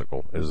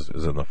physical, is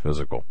in the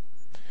physical.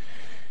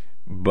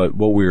 But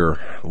what we're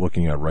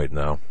looking at right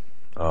now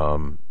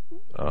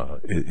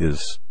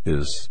is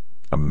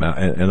and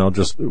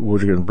we're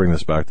going to bring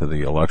this back to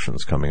the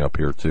elections coming up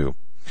here too.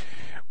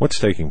 What's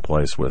taking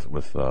place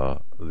with the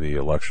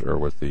election, or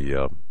with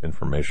the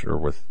information, or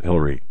with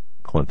Hillary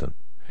Clinton?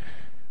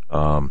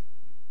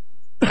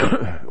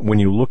 When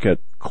you look at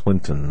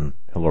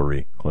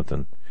Hillary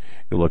Clinton,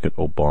 you look at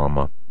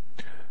Obama,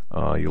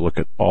 you look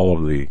at all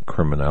of the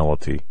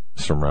criminality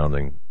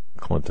surrounding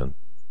Clinton.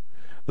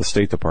 The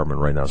State Department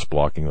right now is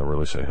blocking the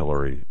release of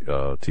Hillary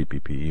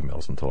TPP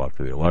emails until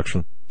after the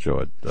election. Joe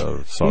had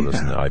saw this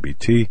in the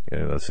IBT,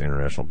 that's the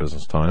International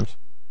Business Times.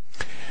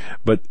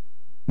 But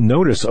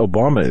notice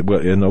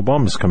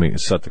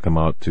Obama's set to come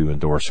out to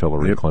endorse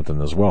Hillary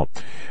Clinton as well.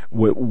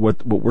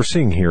 What we're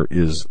seeing here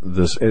is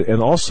this,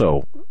 and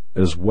also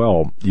as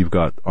well, you've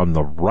got on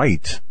the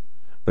right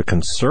the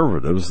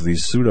conservatives,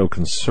 these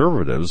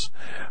pseudo-conservatives,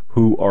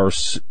 who are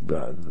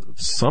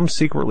some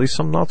secretly,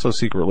 some not so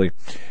secretly,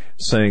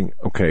 saying,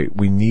 okay,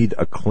 we need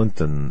a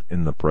Clinton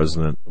in the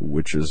president,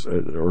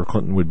 or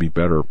Clinton would be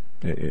better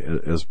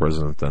as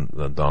president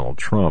than Donald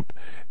Trump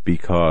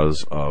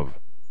because of,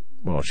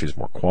 well, she's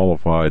more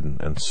qualified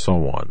and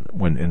so on,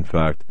 when in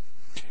fact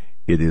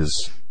it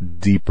is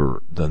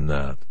deeper than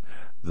that.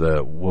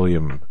 The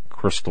William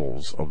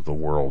Crystals of the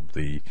world,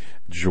 the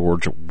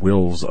George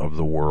Wills of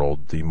the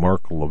world, the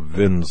Mark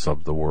Levins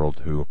of the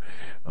world, who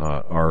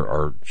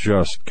are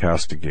just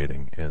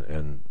castigating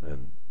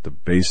and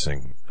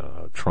debasing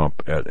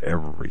Trump at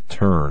every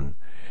turn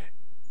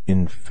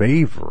in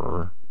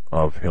favor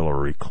of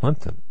Hillary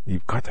Clinton.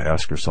 You've got to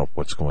ask yourself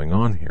what's going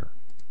on here.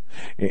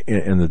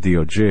 And the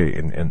DOJ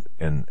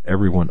and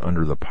everyone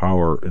under the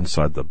power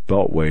inside the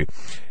Beltway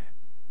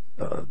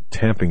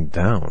tamping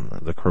down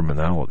the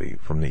criminality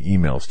from the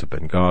emails to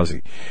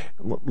Benghazi.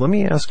 Let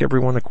me ask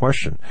everyone a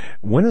question.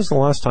 When is the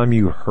last time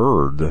you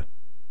heard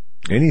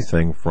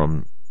anything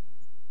from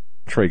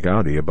Trey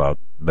Gowdy about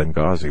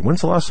Benghazi?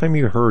 When's the last time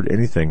you heard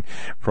anything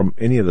from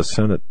any of the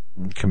Senate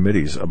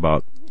committees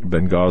about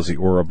Benghazi,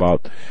 or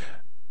about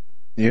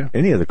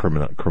any of the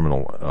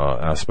criminal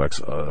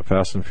aspects,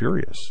 Fast and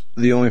Furious?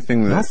 The only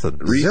thing that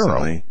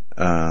recently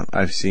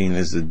I've seen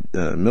is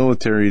the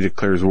military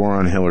declares war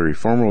on Hillary.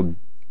 Former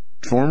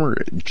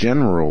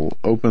general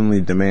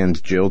openly demands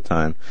jail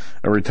time.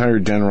 A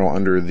retired general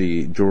under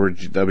the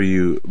George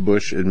W.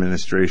 Bush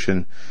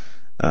administration,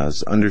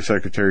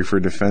 Undersecretary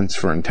for Defense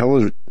for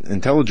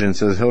Intelligence,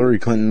 says Hillary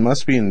Clinton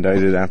must be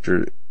indicted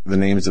after the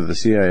names of the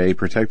CIA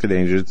protected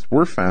agents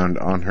were found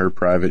on her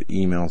private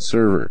email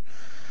server.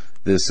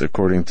 This,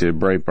 according to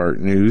Breitbart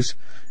News.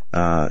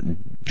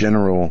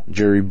 General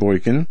Jerry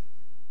Boykin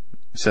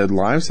said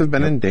lives have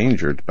been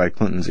endangered by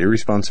Clinton's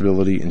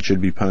irresponsibility and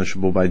should be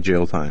punishable by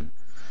jail time.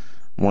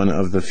 One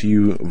of the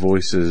few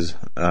voices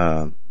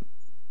telling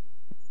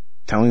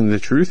the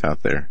truth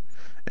out there.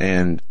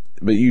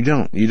 But you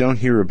don't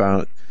hear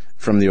about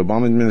from the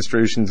Obama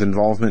administration's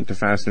involvement to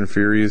Fast and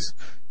Furious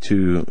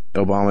to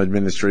Obama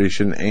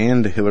administration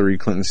and Hillary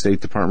Clinton State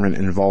Department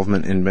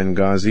involvement in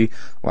Benghazi.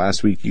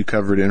 Last week you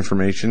covered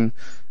information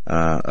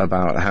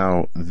about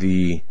how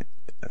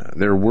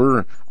there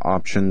were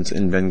options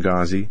in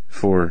Benghazi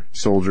for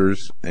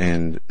soldiers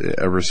and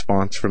a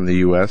response from the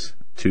U.S.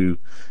 to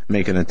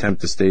make an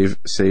attempt to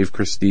save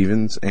Chris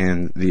Stevens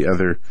and the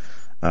other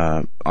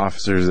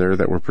officers there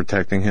that were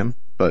protecting him,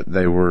 but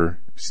they were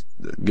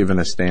given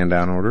a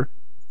stand-down order.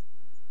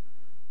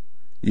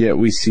 Yet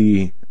we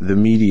see the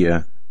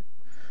media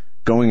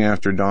going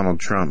after Donald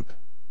Trump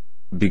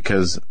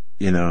because,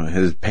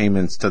 his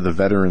payments to the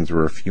veterans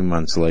were a few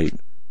months late,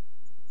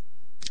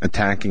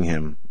 attacking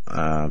him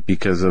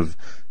because of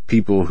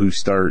people who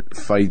start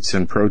fights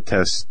and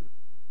protests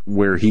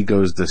where he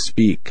goes to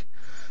speak.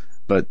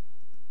 But,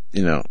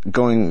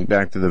 going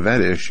back to the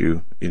vet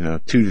issue, 2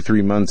 to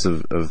 3 months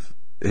of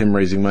him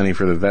raising money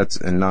for the vets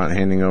and not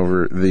handing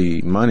over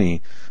the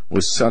money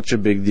was such a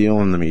big deal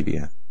in the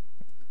media.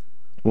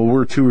 Well,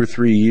 we're 2 or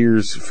 3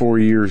 years, 4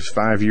 years,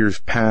 5 years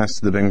past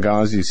the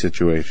Benghazi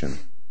situation.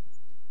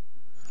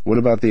 What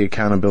about the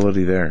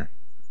accountability there?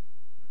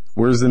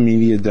 Where's the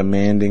media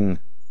demanding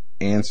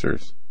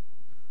answers?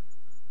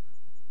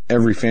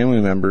 Every family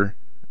member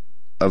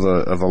of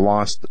a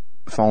lost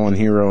fallen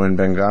hero in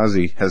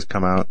Benghazi has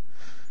come out,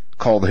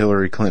 called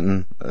Hillary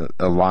Clinton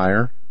a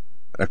liar,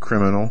 a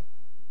criminal,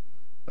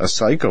 a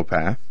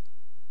psychopath.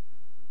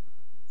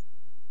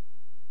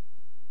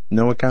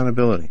 No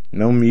accountability.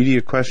 No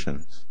media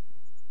questions.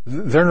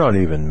 They're not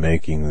even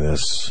making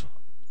this.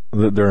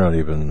 They're not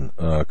even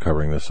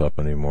covering this up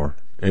anymore.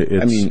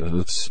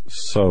 It's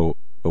so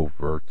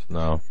overt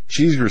now.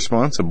 She's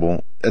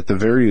responsible, at the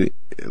very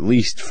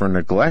least, for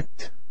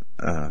neglect.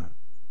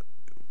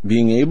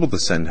 Being able to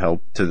send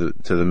help to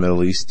the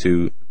Middle East,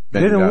 to Benghazi.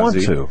 They didn't want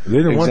to. They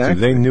didn't want to.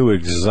 They knew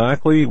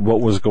exactly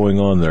what was going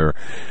on there.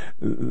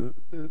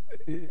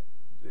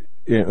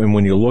 And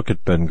when you look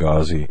at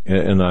Benghazi,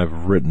 and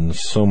I've written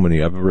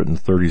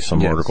 30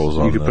 some articles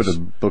on this. You could put a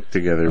book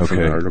together from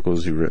the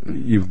articles you've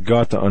written. You've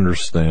got to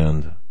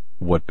understand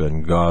what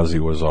Benghazi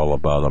was all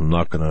about. I'm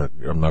not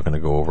gonna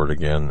go over it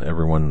again.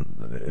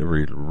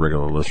 Every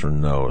regular listener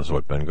knows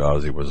what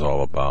Benghazi was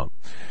all about.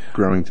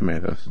 Growing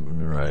tomatoes.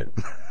 Right.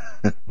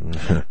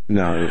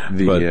 No,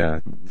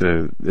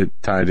 it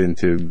tied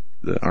into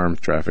the arms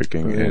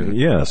trafficking.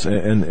 Yes,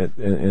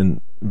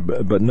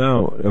 but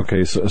now,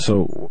 okay,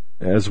 so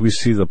as we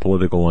see the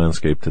political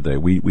landscape today,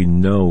 we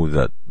know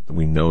that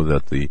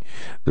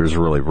there's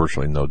really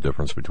virtually no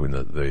difference between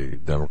the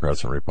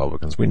Democrats and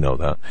Republicans. We know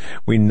that.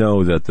 We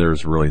know that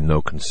there's really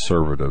no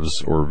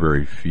conservatives, or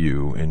very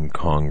few, in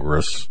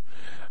Congress.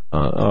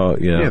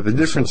 The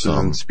difference is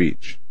in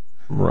speech.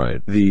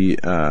 Right. The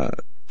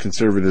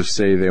conservatives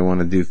say they want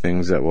to do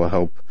things that will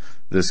help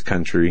this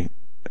country,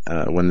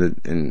 when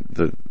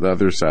the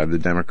other side, the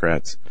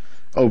Democrats,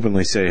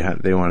 openly say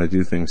they want to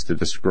do things to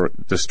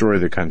destroy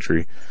the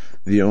country.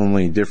 The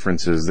only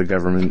difference is in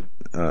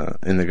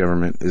the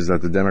government is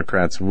that the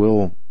Democrats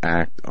will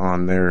act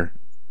on their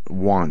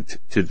want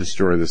to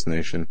destroy this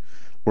nation,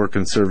 where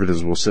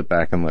conservatives will sit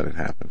back and let it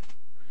happen.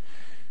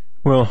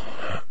 Well,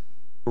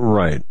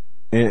 right.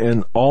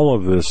 And all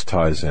of this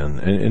ties in,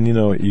 and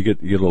you get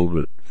a little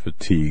bit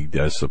fatigued,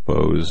 I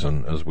suppose,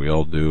 and as we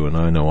all do, and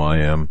I know I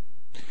am,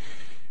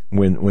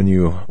 when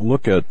you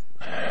look at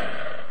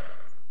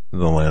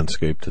the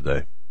landscape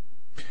today.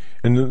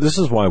 And this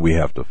is why we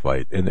have to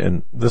fight,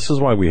 and this is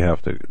why we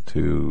have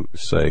to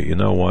say, you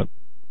know what,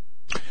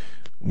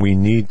 we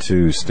need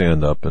to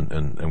stand up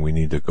and we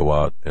need to go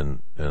out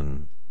and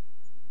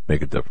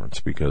make a difference,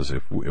 because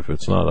if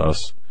it's not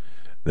us,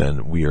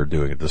 then we are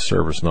doing a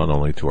disservice not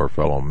only to our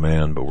fellow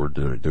man, but we're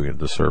doing a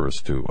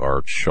disservice to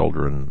our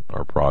children,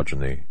 our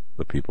progeny,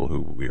 the people who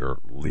we are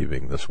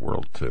leaving this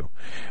world to.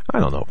 I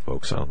don't know,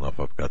 folks. I don't know if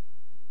I've got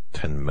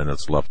 10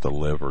 minutes left to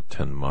live, or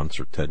 10 months,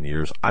 or 10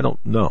 years. I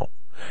don't know.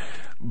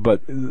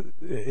 But,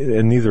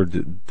 and neither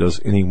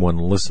does anyone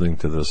listening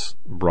to this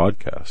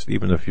broadcast.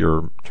 Even if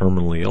you're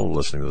terminally ill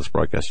listening to this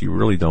broadcast, you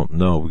really don't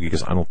know,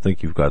 because I don't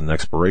think you've got an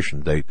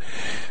expiration date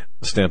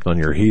stamped on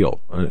your heel.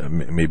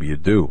 Maybe you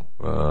do.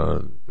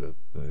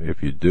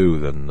 If you do,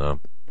 then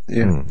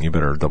you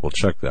better double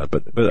check that.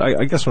 But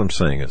I guess what I'm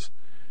saying is,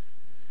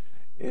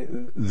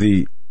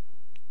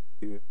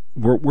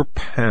 we're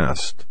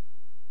past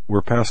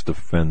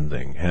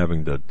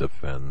having to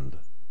defend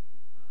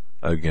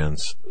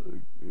against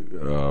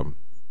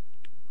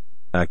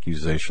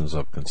accusations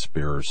of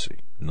conspiracy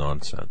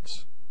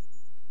nonsense.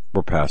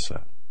 We're past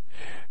that,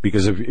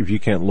 because if you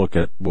can't look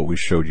at what we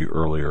showed you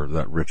earlier,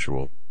 that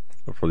ritual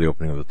for the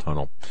opening of the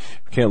tunnel,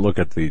 if you can't look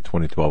at the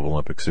 2012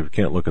 Olympics, if you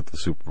can't look at the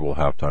Super Bowl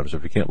halftimes,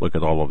 if you can't look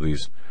at all of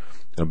these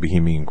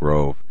Bohemian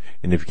Grove.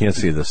 And if you can't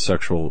see the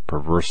sexual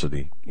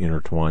perversity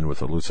intertwined with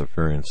the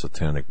Luciferian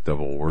satanic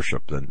devil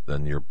worship,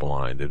 then you're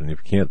blind. And if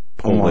you can't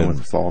pull in with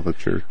the fall of the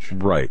church,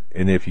 right?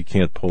 And if you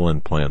can't pull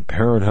in Planned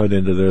Parenthood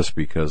into this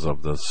because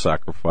of the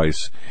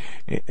sacrificing,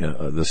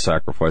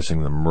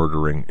 the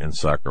murdering and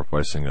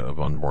sacrificing of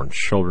unborn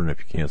children, if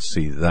you can't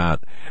see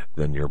that,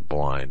 then you're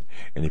blind.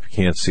 And if you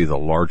can't see the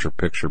larger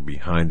picture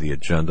behind the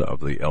agenda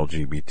of the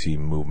LGBT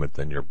movement,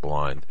 then you're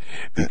blind,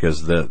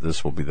 because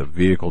this will be the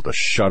vehicle to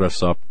shut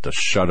us up, to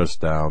shut us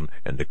down,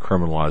 and to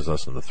criminalize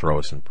us and to throw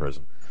us in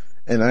prison.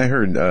 And I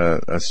heard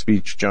a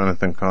speech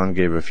Jonathan Cahn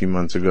gave a few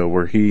months ago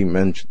where he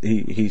mentioned,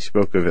 he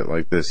spoke of it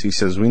like this. He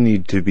says, we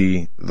need to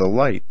be the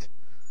light.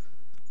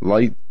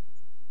 Light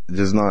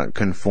does not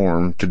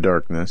conform to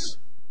darkness.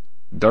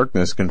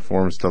 Darkness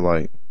conforms to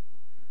light.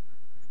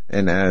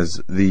 And as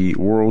the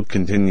world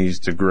continues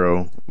to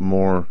grow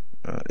more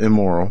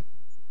immoral,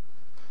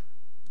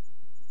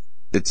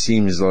 it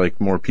seems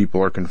like more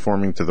people are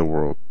conforming to the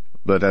world.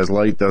 But as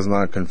light does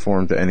not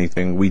conform to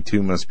anything, we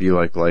too must be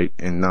like light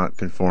and not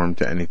conform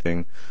to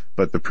anything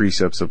but the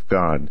precepts of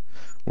God,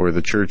 where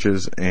the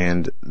churches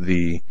and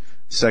the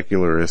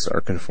secularists are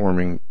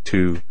conforming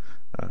to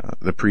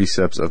the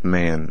precepts of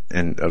man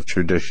and of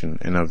tradition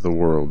and of the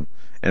world.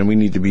 And we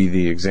need to be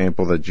the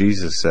example that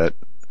Jesus set,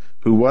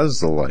 who was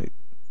the light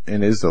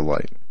and is the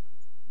light.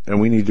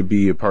 And we need to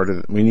be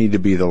we need to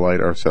be the light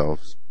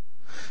ourselves.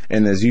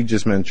 And as you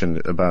just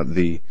mentioned about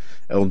the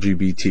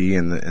LGBT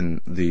and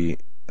the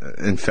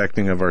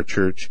infecting of our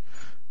church,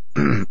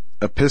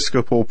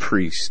 Episcopal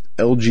priest,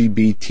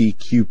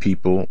 LGBTQ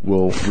people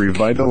will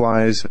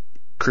revitalize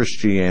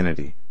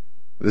Christianity.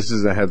 This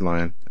is a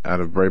headline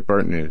out of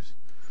Breitbart News.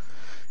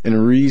 In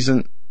a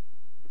recent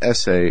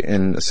essay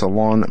in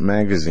Salon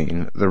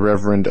magazine, the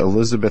Reverend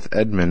Elizabeth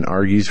Edmond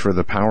argues for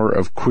the power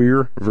of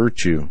queer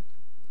virtue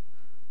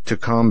to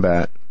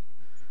combat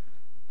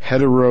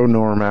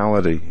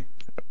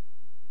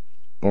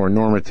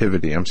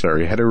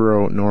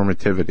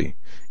heteronormativity,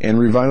 and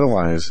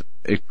revitalize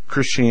a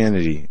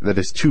Christianity that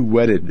is too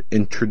wedded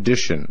in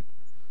traditional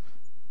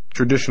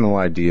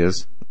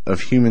ideas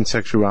of human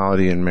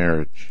sexuality and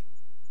marriage.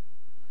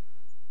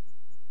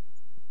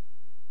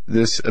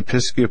 This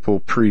Episcopal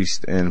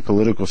priest and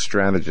political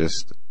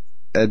strategist,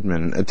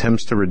 Edmund,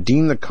 attempts to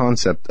redeem the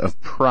concept of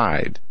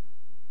pride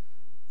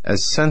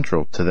as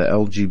central to the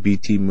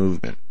LGBT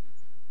movement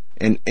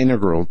and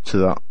integral to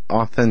the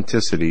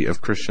authenticity of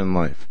Christian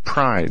life.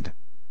 Pride.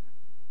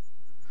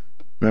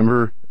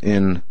 Remember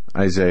in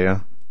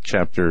Isaiah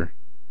chapter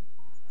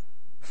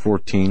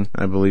 14,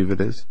 I believe it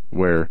is,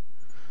 where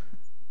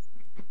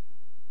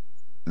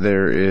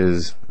there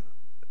is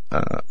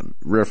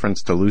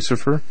reference to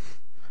Lucifer.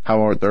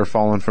 How art thou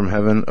fallen from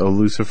heaven, O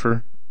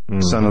Lucifer,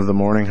 son of the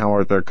morning? How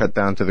art thou cut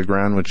down to the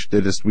ground, which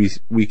didst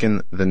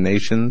weaken the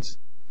nations?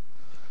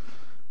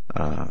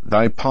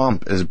 Thy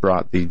pomp is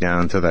brought thee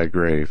down to thy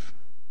grave.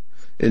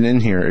 And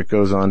in here it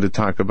goes on to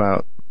talk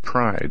about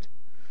pride.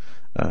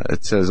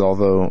 It says,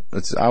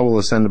 I will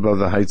ascend above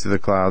the heights of the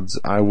clouds,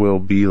 I will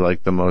be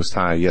like the Most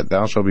High, yet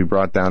thou shalt be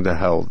brought down to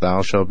hell,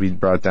 thou shalt be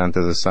brought down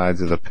to the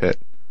sides of the pit.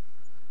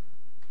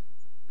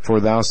 For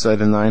thou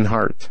said in thine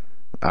heart,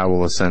 I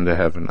will ascend to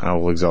heaven, I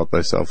will exalt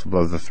thyself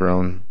above the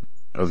throne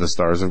of the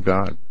stars of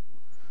God.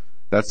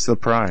 That's the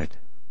pride.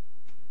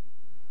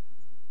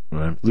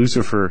 Right.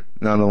 Lucifer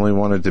not only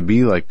wanted to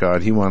be like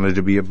God, he wanted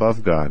to be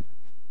above God.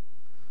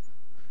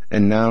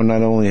 And now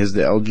not only is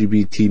the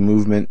LGBT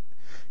movement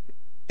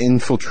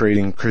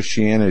infiltrating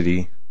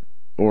Christianity,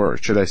 or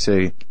should I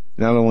say,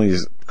 not only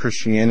is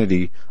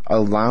Christianity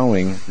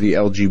allowing the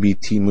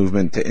LGBT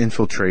movement to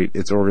infiltrate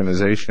its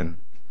organization,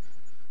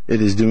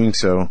 it is doing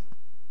so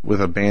with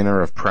a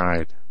banner of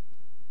pride.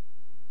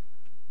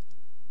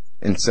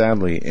 And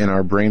sadly, in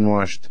our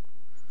brainwashed,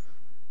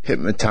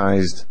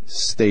 hypnotized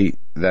state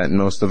that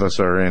most of us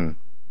are in,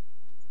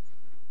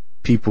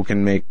 people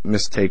can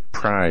mistake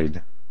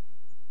pride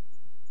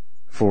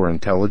for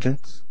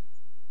intelligence,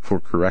 for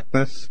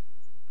correctness,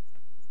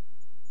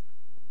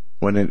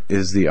 when it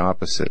is the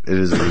opposite. It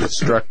is a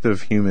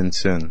destructive human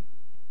sin.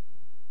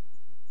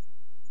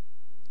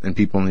 And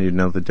people need to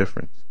know the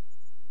difference.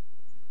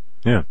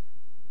 Yeah.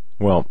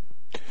 Well,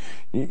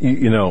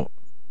 you know,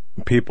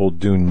 people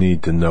do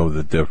need to know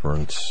the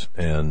difference.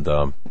 And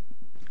I'm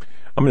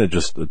going to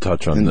just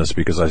touch on this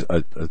because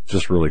I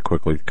just really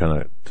quickly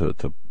kind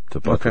of to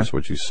buttress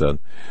what you said.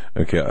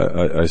 Okay,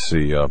 I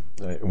see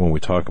when we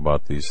talk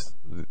about these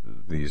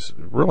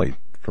really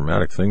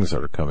dramatic things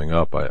that are coming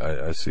up,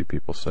 I see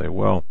people say,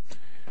 well,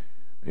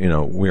 you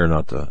know, we are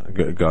not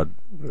to God,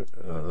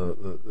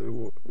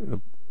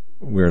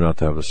 we are not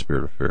to have the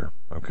spirit of fear.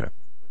 Okay,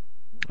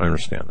 I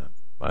understand that.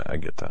 I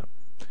get that,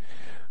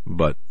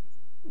 but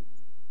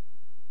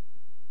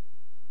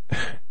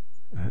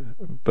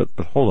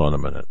hold on a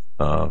minute.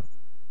 How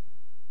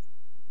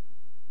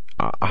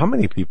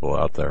many people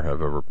out there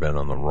have ever been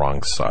on the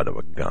wrong side of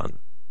a gun?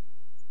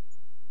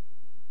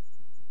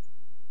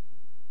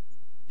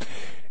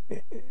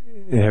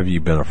 Have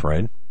you been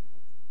afraid?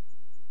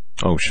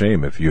 Oh,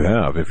 shame if you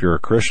have. If you're a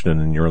Christian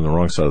and you're on the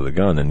wrong side of the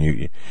gun, and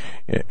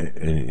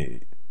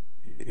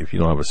if you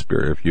don't have a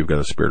spirit, if you've got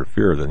a spirit of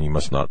fear, then you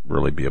must not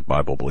really be a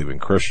Bible-believing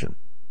Christian.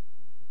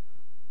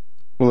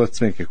 Well,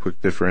 let's make a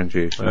quick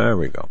differentiation. There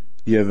we go.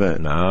 You have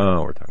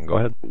No, we're talking. Go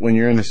ahead. When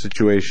you're in a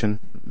situation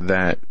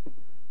that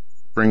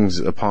brings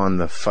upon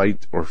the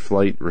fight or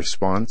flight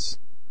response,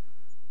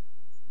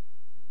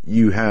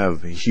 you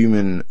have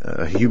human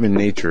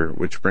nature,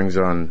 which brings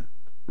on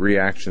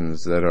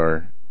reactions that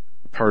are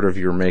part of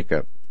your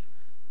makeup.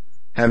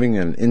 Having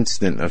an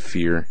instant of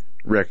fear,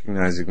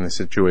 recognizing the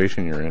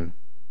situation you're in,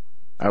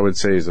 I would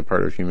say is a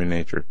part of human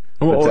nature.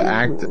 But to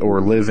act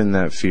or live in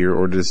that fear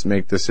or just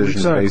make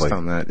decisions based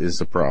on that is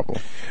the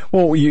problem.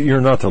 Well,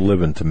 you're not to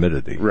live in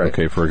timidity. Right.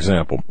 Okay, for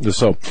example.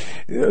 So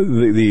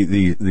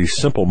the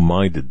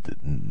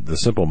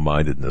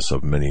simple-mindedness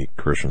of many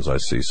Christians I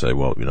see say,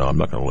 well, I'm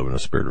not going to live in a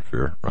spirit of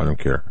fear. I don't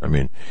care. I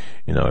mean,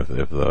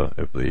 if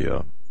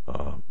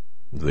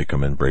they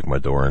come in and break my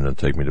door and then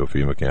take me to a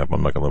FEMA camp,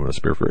 I'm not going to live in a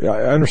spirit of fear.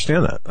 I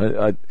understand that.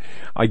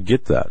 I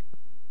get that.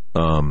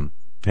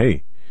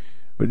 Hey,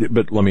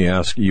 but let me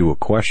ask you a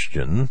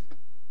question.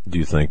 Do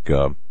you think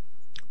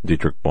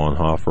Dietrich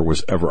Bonhoeffer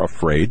was ever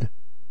afraid?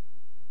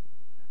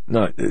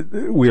 No,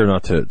 we are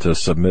not to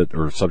submit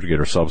or subjugate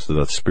ourselves to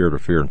that spirit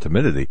of fear and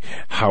timidity.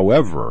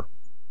 However,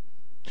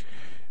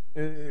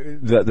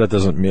 that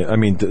doesn't mean, I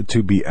mean,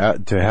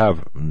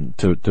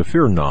 to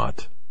fear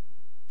not.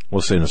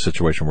 Let's say in a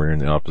situation where you're in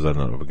the opposite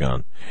end of a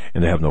gun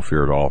and they have no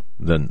fear at all,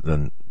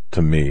 then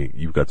to me,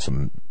 you've got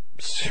some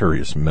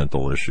serious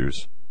mental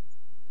issues.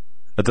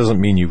 That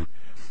doesn't mean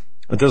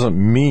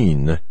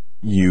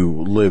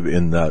you live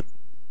in that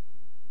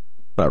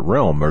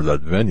realm or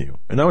that venue.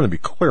 And I want to be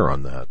clear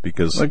on that,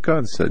 because like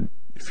God said,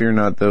 fear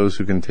not those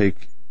who can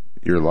take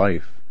your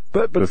life,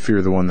 but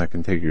fear the one that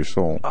can take your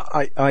soul.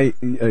 I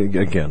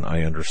again,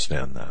 I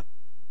understand that.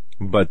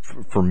 But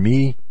for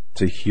me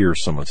to hear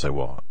someone say,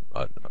 well,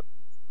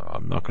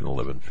 I'm not going to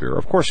live in fear.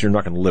 Of course, you're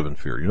not going to live in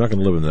fear. You're not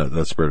going to live in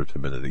that spirit of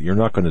timidity. You're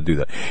not going to do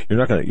that. You're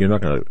not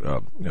going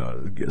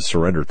to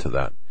surrender to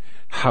that.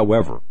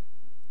 However,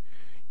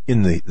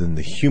 in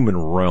the human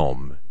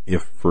realm,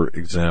 if, for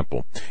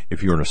example,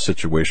 if you're in a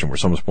situation where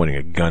someone's pointing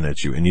a gun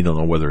at you and you don't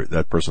know whether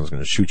that person's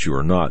going to shoot you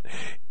or not,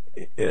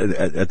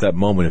 at that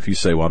moment, if you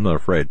say, well, I'm not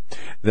afraid,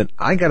 then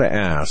I got to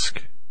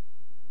ask,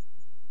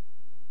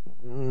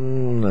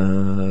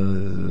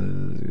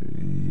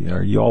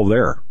 are you all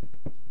there?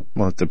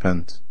 Well, it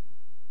depends.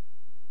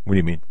 What do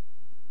you mean?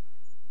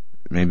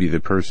 Maybe the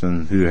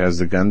person who has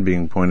the gun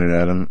being pointed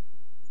at him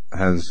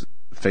has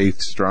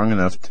faith strong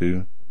enough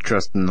to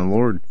trust in the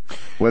Lord,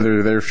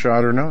 whether they're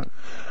shot or not.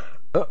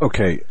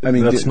 Okay, I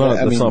mean that's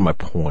not my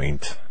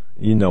point.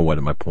 You know what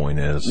my point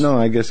is. No,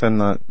 I guess I'm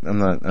not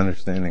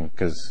understanding,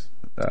 because.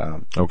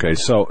 Okay,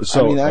 so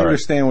I mean, I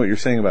understand what you're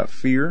saying about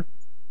fear,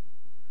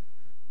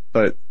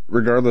 but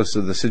regardless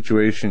of the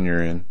situation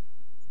you're in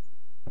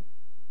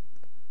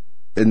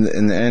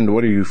the end,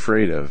 what are you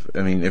afraid of?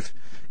 I mean, if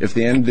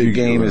the end of the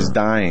game is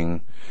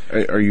dying,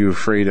 are you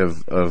afraid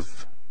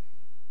of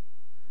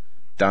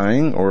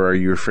dying, or are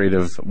you afraid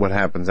of what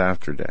happens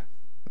after death?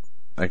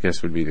 I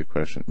guess would be the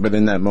question. But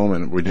in that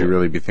moment, would you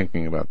really be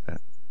thinking about that?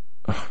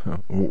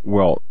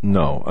 Well,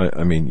 no.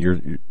 I mean,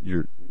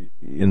 you're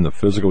in the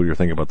physical. You're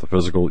thinking about the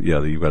physical.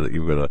 Yeah, you've got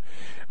to.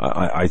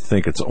 I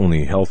think it's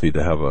only healthy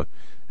to have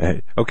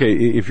okay.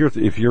 If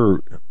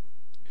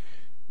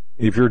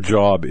your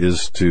job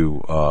is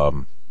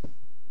to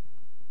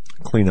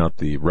clean out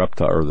the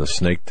reptile or the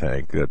snake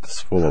tank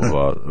that's full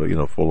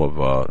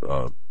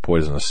of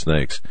poisonous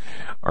snakes,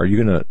 are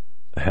you going to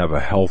have a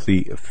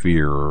healthy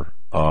fear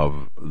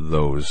of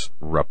those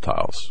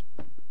reptiles?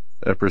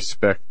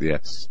 Respect,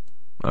 yes.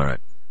 All right.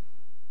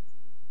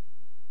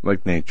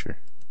 Like nature.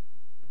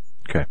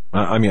 Okay.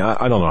 I mean,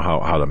 I don't know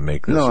how to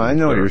make this. No, I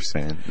know what you're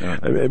saying. No.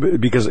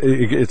 Because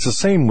it's the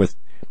same with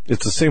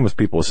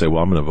people who say,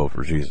 well, I'm going to vote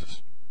for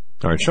Jesus.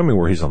 All right, show me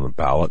where he's on the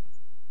ballot.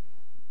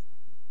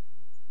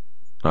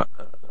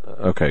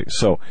 Okay,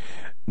 so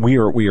we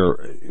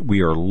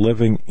are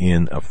living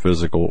in a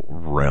physical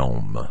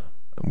realm.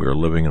 We are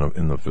living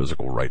in the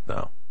physical right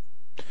now.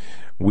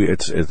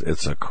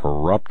 It's a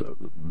corrupt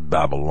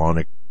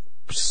Babylonic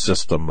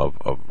system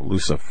of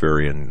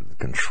Luciferian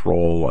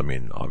control. I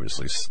mean,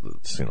 obviously,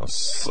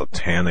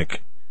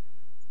 satanic.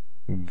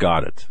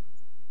 Got it.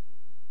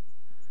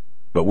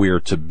 But we are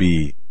to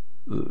be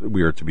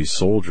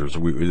soldiers.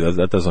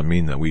 That doesn't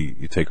mean that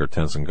you take our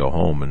tents and go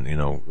home and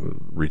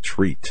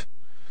retreat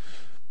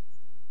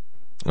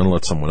and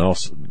let someone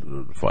else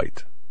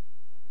fight.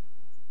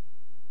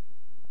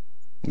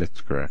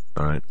 That's correct.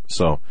 All right.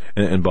 So,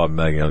 and Bob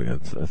Maggie,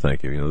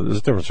 thank you. There's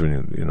a difference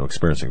between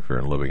experiencing fear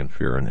and living in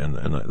fear,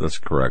 and that's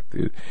correct.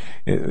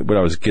 What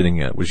I was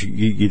getting at was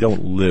you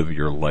don't live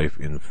your life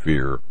in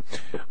fear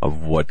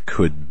of what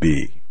could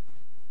be.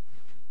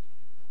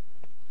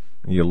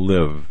 You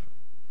live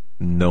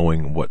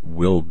knowing what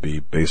will be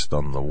based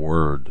on the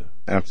Word.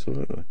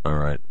 Absolutely. All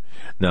right.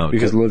 Now,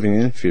 because living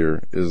in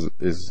fear is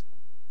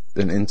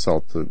an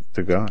insult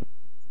to God.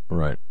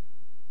 Right.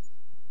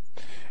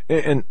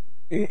 And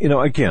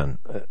again,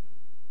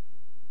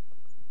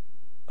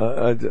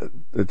 I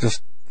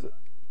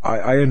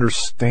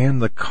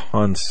understand the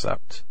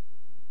concept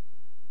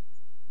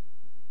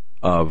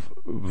of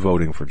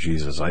voting for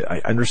Jesus.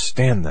 I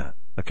understand that.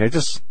 Okay, I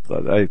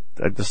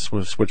just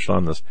switched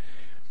on this.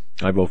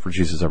 I vote for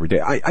Jesus every day.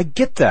 I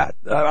get that.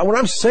 What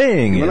I'm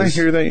saying when is,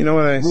 I hear that, you know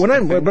what I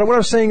say? But what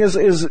I'm saying is,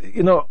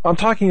 I'm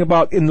talking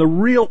about in the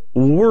real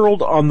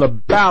world on the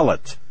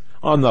ballot,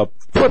 on the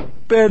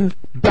flippin'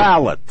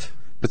 ballot.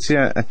 But see,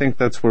 I think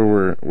that's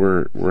where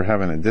we're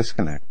having a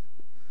disconnect.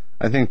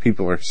 I think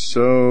people are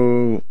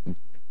so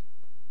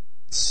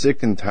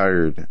sick and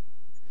tired.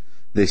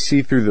 They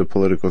see through the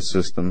political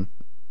system.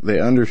 They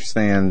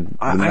understand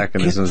the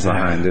mechanisms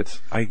behind it.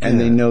 And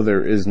they know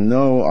there is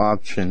no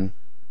option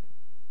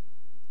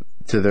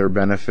to their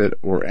benefit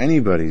or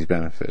anybody's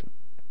benefit.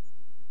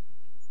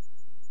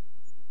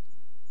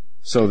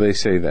 So they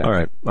say that. All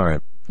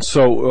right.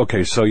 So,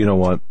 okay, so you know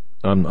what?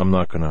 I'm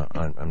not gonna,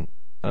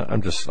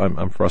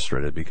 I'm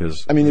frustrated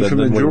because if a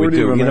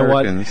majority of Americans, you know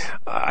what?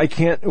 I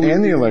can't,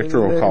 and the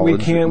Electoral College,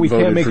 we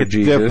can't make a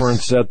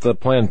difference at the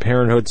Planned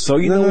Parenthood. So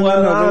you know what?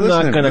 I'm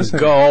not going to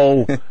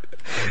go.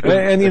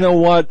 And you know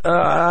what?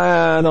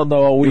 I don't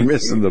know. You're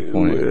missing the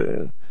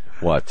point.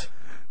 What?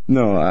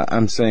 No,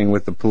 I'm saying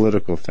with the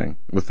political thing,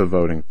 with the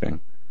voting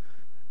thing.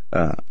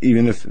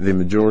 Even if the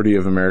majority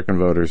of American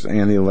voters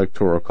and the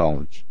Electoral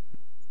College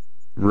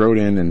wrote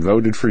in and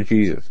voted for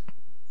Jesus,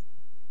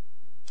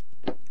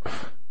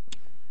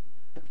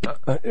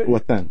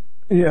 what then?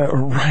 Yeah,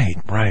 right.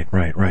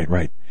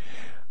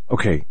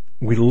 Okay,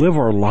 we live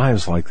our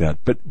lives like that,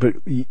 but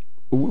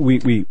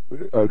we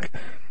okay.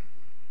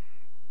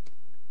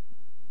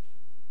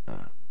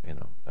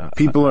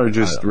 People are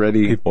just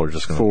ready. People are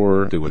just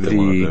for do what they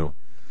want to do.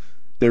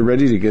 They're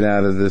ready to get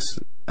out of this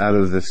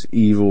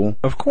evil,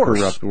 of course,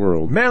 corrupt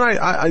world. Man,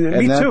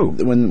 me too.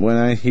 When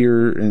I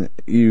hear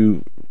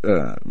you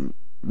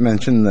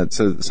mention that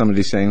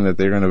somebody saying that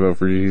they're going to vote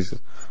for Jesus,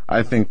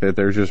 I think that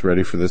they're just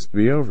ready for this to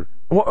be over.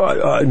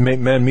 Well,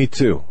 man, me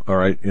too. All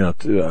right,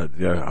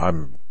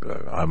 I'm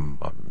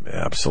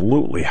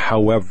absolutely.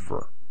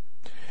 However,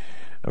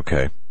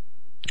 okay.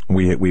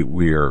 We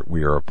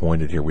are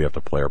appointed here. We have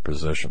to play our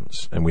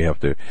positions, and we have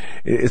to.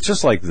 It's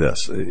just like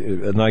this.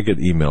 And I get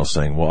emails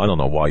saying, "Well, I don't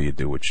know why you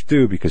do what you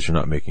do because you're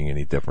not making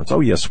any difference." Oh,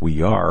 yes,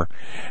 we are,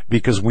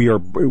 because we are.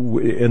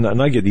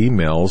 And I get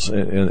emails,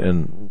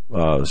 and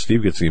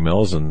Steve gets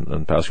emails,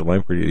 and Pastor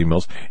Langford gets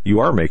emails. You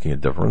are making a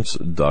difference,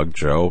 Doug,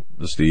 Joe,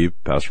 Steve,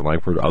 Pastor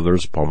Langford,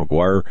 others, Paul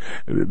McGuire,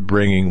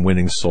 bringing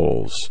winning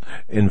souls,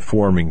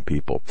 informing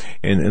people,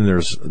 and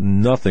there's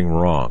nothing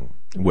wrong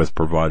with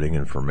providing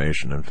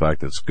information. In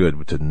fact, it's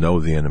good to know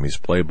the enemy's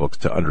playbook,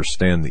 to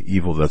understand the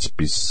evil that's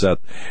beset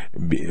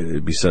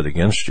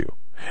against you,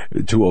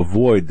 to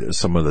avoid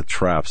some of the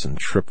traps and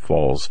trip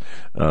falls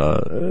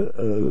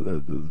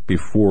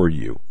before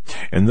you.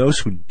 And those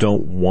who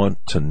don't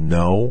want to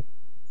know,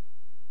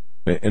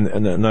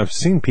 and I've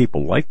seen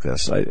people like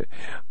this. I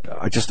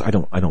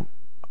don't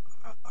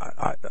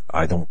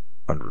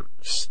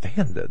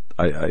understand it.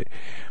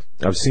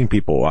 I've seen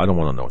people, I don't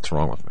want to know what's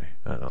wrong with me.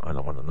 I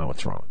don't want to know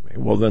what's wrong with me.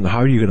 Well, then how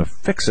are you going to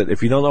fix it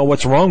if you don't know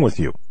what's wrong with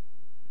you?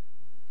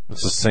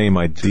 It's the same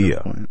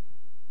idea.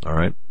 All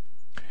right?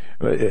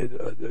 I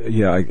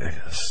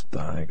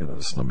got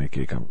a stomach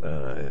ache.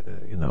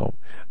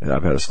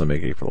 I've had a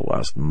stomach ache for the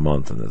last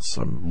month, and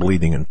I'm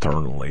bleeding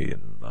internally,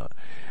 and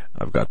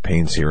I've got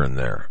pains here and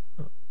there.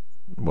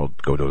 Well,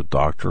 go to a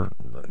doctor,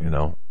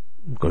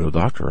 Go to a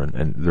doctor,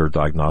 and there are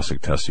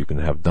diagnostic tests you can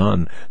have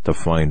done to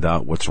find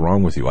out what's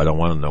wrong with you. I don't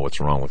want to know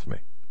what's wrong with me.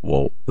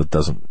 Well,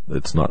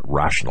 it's not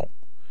rational.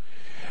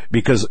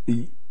 Because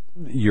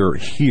you're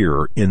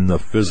here in the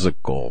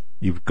physical.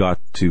 You've got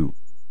to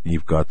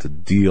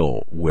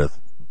deal with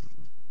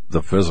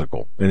the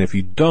physical. And if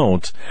you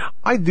don't,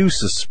 I do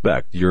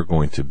suspect you're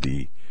going to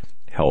be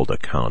held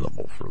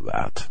accountable for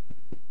that.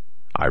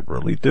 I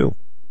really do.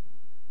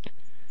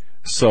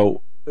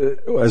 So,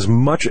 as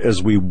much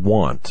as we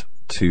want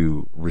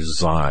to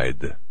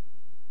reside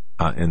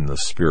in the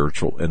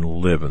spiritual and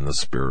live in the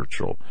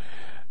spiritual,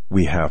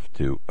 we have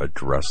to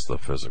address the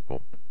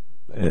physical.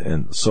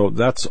 And so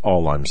that's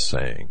all I'm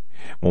saying.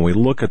 When we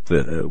look at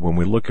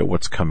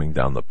what's coming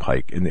down the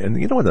pike,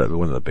 and you know what,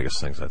 one of the biggest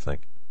things I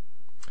think,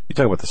 you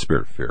talk about the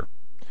spirit of fear.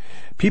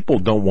 People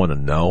don't want to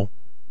know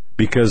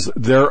because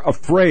they're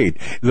afraid.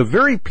 The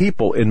very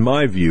people, in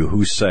my view,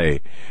 who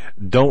say,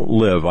 I don't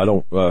live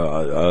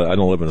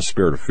in a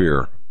spirit of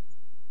fear,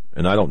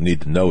 and I don't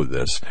need to know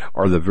this,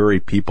 are the very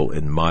people,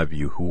 in my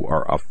view, who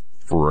are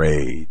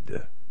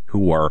afraid,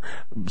 who are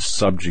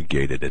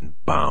subjugated and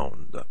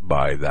bound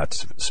by that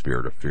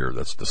spirit of fear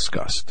that's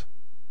discussed.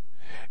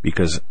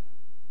 Because,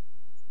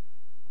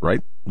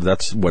 right,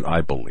 that's what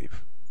I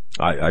believe.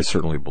 I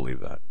certainly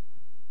believe that.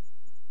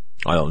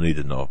 I don't need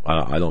to know.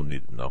 I don't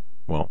need to know.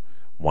 Well,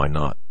 why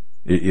not?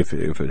 If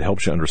it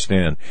helps you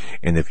understand,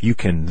 and if you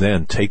can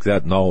then take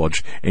that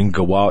knowledge and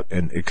go out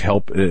and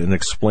help and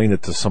explain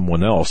it to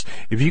someone else,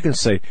 if you can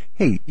say,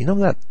 hey, you know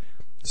that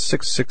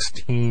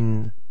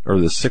 616 or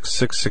the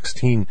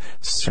 6/6/16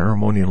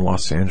 ceremony in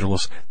Los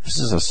Angeles. This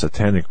is a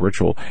satanic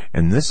ritual,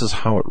 and this is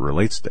how it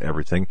relates to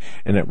everything.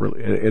 And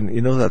and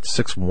you know that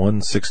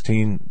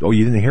 6/1/16. Oh,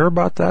 you didn't hear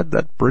about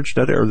that bridge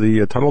or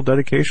the tunnel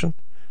dedication?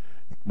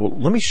 Well,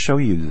 let me show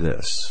you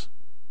this.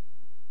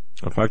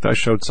 In fact, I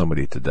showed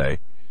somebody today,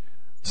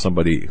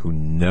 somebody who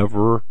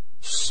never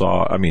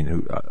saw. I mean,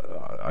 who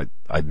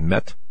I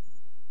met.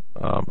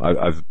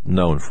 I've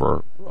known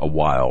for a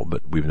while,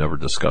 but we've never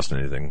discussed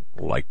anything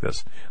like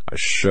this. I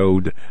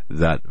showed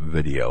that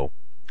video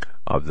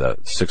of the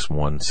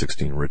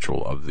 6/1/16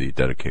 ritual of the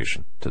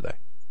dedication today.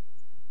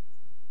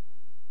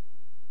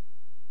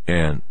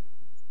 And,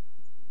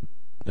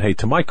 hey,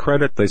 to my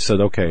credit, they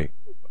said, okay,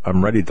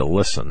 I'm ready to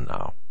listen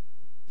now.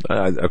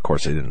 Of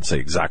course, they didn't say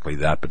exactly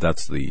that, but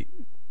that's the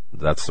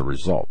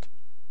result.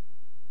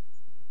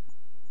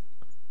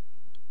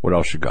 What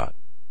else you got?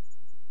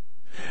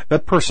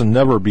 That person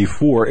never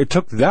before, it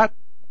took that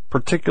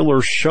particular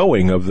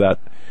showing of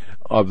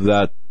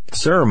that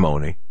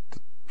ceremony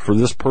for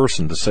this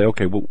person to say,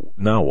 okay, well,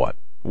 now what?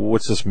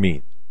 What's this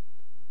mean?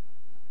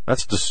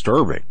 That's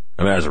disturbing.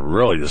 I mean, that's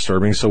really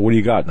disturbing. So what do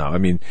you got now? I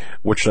mean,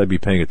 what should I be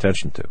paying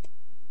attention to?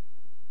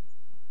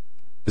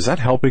 Is that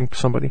helping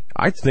somebody?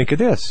 I think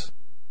it is.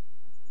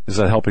 Is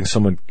that helping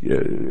someone?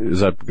 Is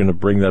that going to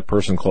bring that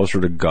person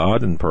closer to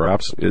God and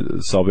perhaps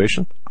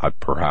salvation?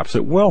 Perhaps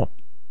it will.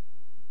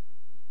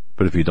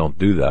 But if you don't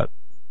do that,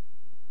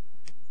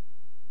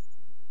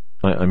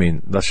 I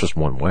mean, that's just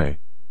one way.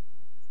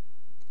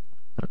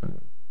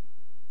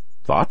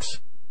 Thoughts?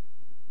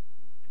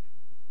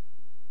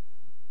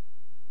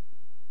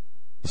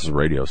 This is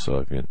radio, so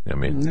if you,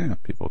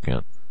 people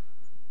can't.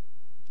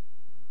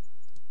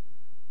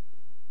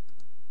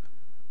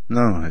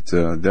 No, it's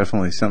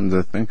definitely something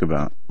to think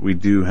about. We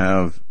do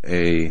have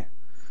a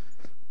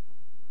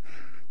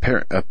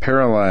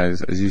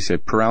paralyzed, as you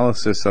said,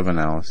 paralysis of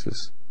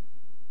analysis.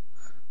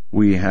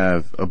 We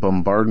have a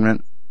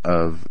bombardment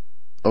of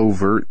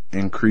overt,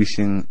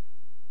 increasing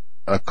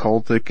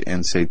occultic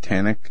and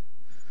satanic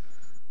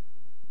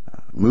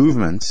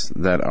movements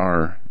that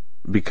are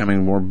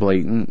becoming more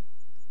blatant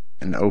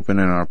and open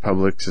in our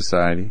public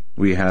society.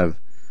 We have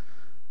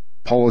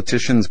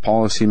politicians,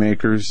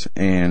 policymakers,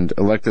 and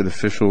elected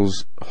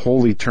officials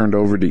wholly turned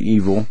over to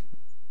evil,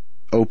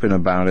 open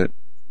about it,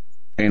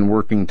 and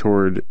working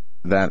toward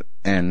that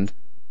end,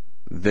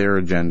 their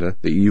agenda,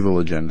 the evil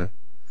agenda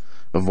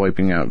of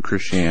wiping out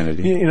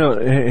Christianity. You know,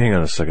 hang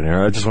on a second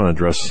here. I just want to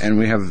address... And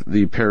we have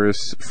the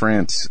Paris,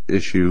 France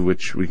issue,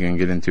 which we can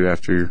get into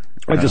after...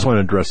 I just want to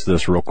address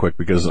this real quick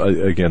because,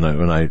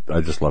 when I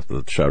just left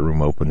the chat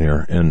room open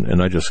here, and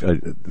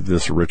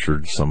this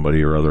Richard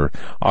somebody or other,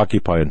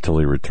 occupy until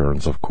he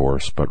returns, of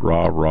course, but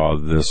rah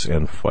this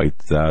and fight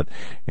that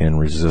and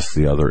resist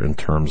the other in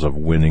terms of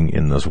winning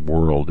in this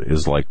world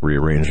is like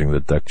rearranging the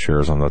deck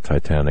chairs on the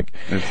Titanic.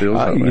 It feels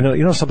that way.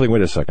 You know something?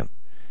 Wait a second.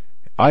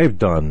 I've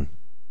done...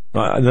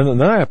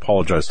 then I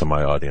apologize to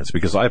my audience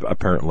because I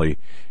apparently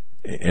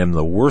am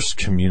the worst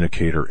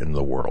communicator in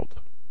the world.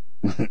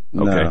 Okay.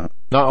 No.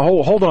 Now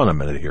hold on a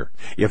minute here.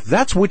 If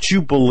that's what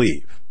you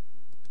believe,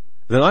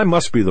 then I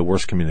must be the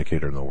worst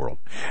communicator in the world.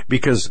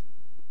 Because,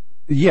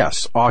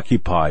 yes,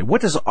 occupy.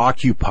 What does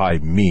occupy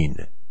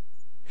mean?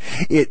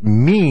 It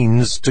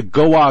means to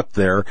go out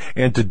there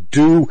and to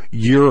do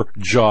your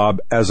job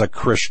as a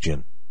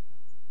Christian.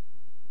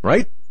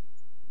 Right?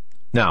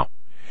 Now,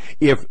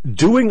 if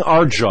doing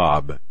our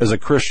job as a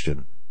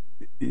Christian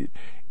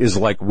is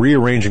like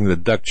rearranging the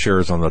deck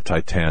chairs on the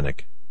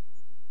Titanic,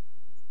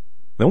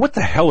 then what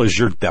the hell is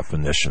your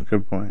definition?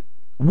 Good point.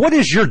 What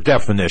is your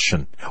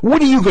definition?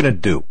 What are you going to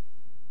do?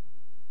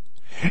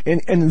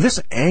 And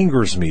this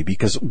angers me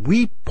because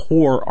we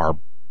pour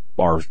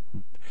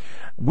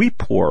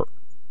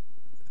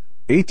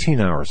 18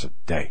 hours a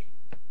day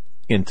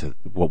into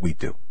what we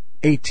do.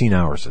 18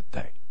 hours a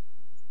day.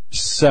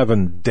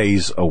 7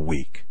 days a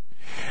week.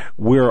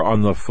 We're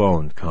on the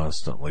phone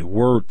constantly.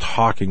 We're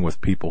talking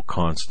with people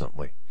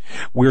constantly.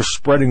 We're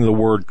spreading the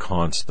word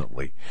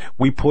constantly.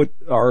 We put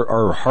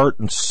our heart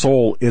and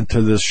soul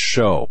into this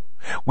show.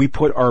 We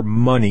put our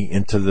money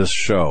into this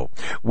show.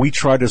 We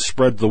try to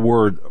spread the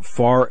word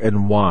far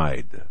and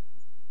wide.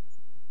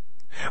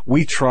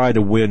 We try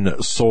to win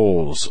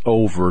souls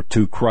over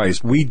to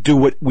Christ. We do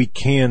what we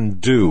can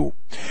do.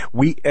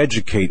 We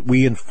educate,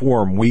 we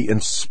inform, we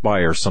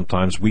inspire,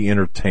 sometimes we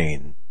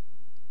entertain.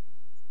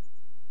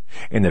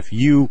 And if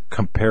you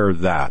compare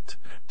that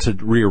to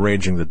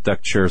rearranging the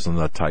deck chairs on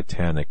the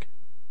Titanic,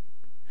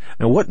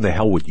 now what in the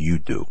hell would you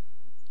do,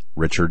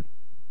 Richard?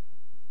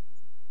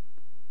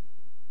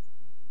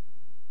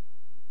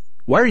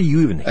 Why are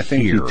you even here? I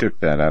think you took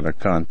that out of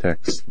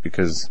context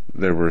because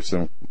there were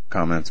some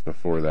comments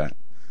before that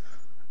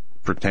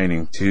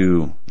pertaining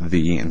to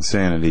the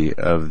insanity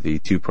of the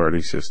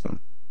two-party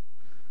system.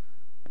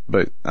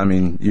 But, I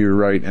mean, you're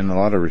right in a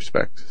lot of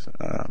respects.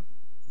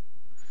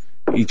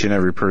 Each and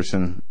every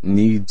person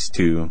needs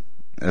to,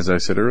 as I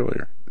said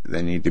earlier,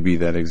 they need to be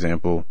that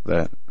example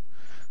that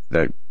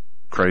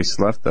Christ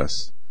left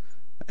us.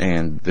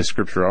 And the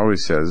scripture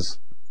always says,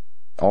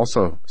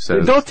 also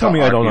says, don't tell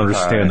me I don't Occupy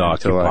understand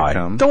until I Occupy.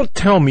 come. Don't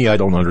tell me I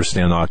don't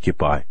understand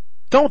Occupy.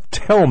 Don't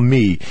tell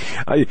me.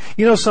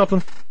 You know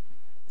something?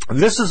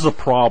 This is the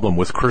problem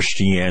with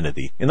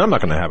Christianity, and I'm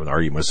not going to have an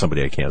argument with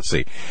somebody I can't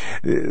see.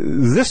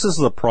 This is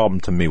the problem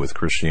to me with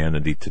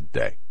Christianity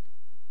today.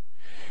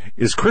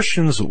 Is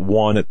Christians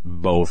want it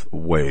both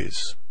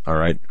ways. All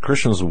right?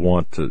 Christians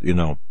want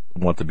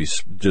to be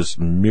just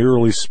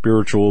merely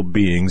spiritual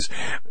beings,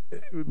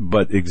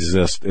 but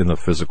exist in the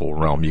physical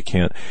realm. You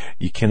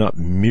cannot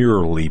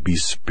merely be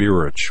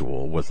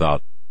spiritual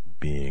without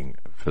being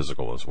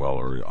physical as well,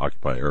 or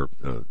occupy, or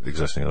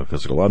existing in the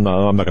physical. I'm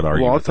not going to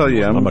argue. Well, I'll tell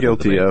you, I'm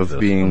guilty of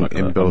being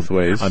in both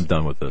ways. I'm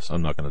done with this.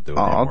 I'm not going to do it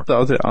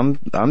anymore.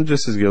 I'm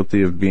just as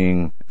guilty of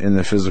being in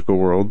the physical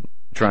world,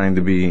 trying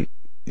to be,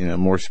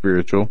 more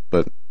spiritual,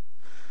 but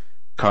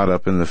caught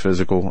up in the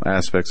physical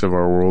aspects of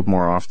our world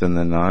more often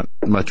than not,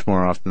 much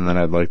more often than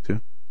I'd like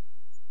to.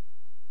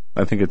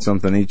 I think it's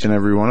something each and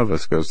every one of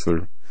us goes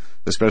through,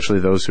 especially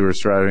those who are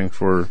striving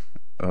for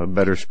a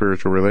better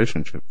spiritual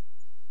relationship.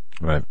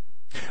 Right.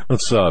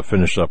 Let's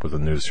finish up with the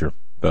news here.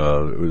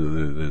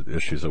 The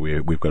issues that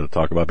we've got to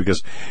talk about,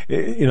 because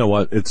you know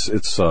what, it's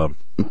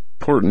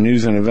important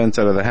news and events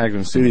out of the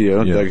Hagmann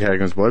studio. Yeah. Doug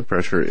Hagmann's blood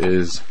pressure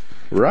is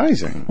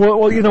rising.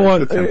 Well, you know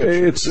what?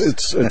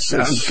 It's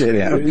I'm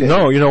kidding.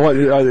 No, you know what?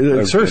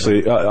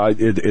 Seriously,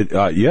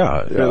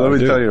 yeah. Let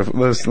me tell you.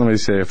 Let me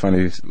say a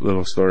funny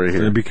little story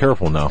here. Be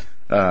careful now.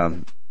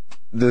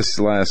 This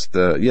last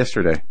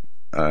yesterday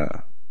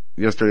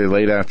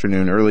late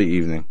afternoon, early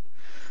evening,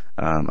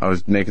 I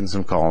was making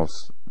some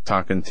calls,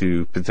 talking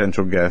to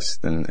potential guests,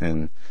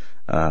 and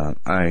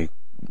I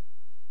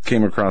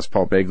came across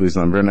Paul Begley's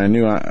number, and I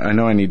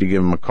know I need to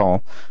give him a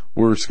call.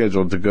 We're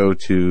scheduled to go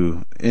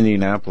to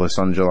Indianapolis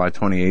on July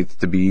 28th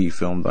to be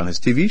filmed on his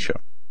TV show.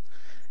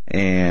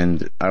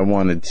 And I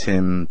wanted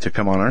him to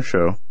come on our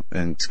show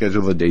and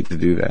schedule a date to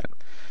do that.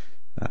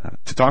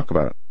 To talk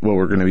about what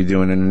we're going to be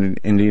doing in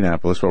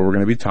Indianapolis, what we're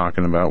going to be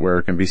talking about, where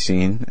it can be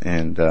seen,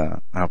 and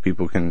how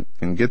people can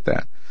get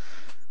that.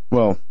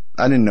 Well,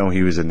 I didn't know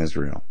he was in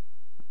Israel.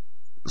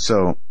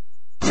 So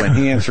when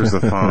he answers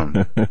the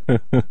phone,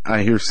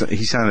 I hear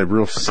he sounded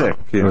real sick.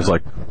 It was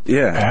like,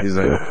 yeah, he's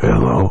like,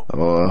 hello.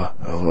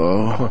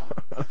 Hello.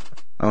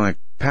 I'm like,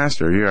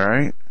 Pastor, are you all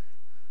right?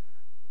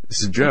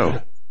 This is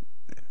Joe.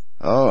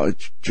 Oh,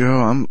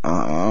 Joe,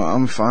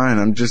 I'm fine.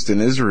 I'm just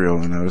in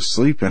Israel and I was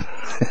sleeping.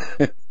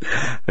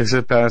 I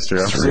said, Pastor,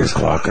 I'm 3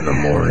 o'clock in the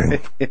morning.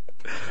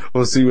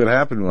 Well, see, what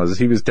happened was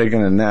he was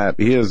taking a nap.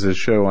 He has his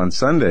show on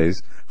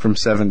Sundays from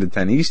 7 to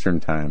 10 Eastern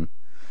time.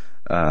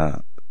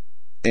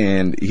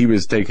 And he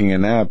was taking a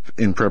nap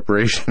in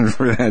preparation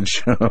for that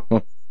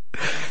show.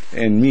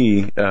 And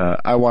me,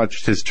 I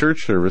watched his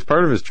church service,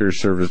 part of his church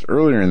service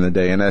earlier in the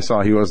day, and I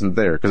saw he wasn't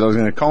there because I was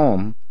going to call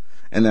him.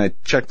 And I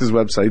checked his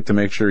website to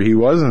make sure he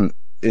wasn't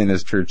in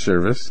his church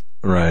service.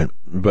 Right.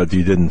 But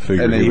you didn't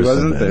figure and he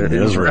wasn't there. In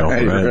Israel.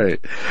 Right.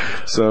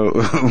 So,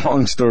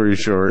 long story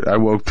short, I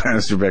woke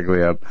Pastor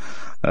Beckley up,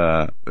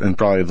 and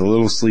probably the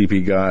little sleep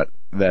he got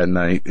that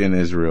night in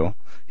Israel.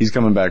 He's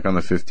coming back on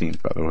the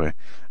 15th, by the way.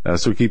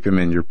 So keep him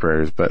in your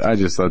prayers. But I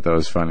just thought that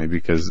was funny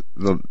because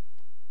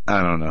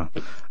I don't know.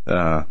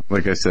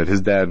 Like I said,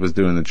 his dad was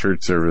doing the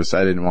church service.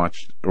 I didn't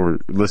watch or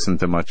listen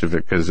to much of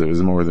it because it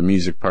was more the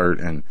music part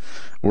and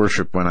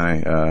worship when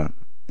I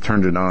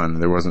turned it on.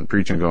 There wasn't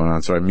preaching going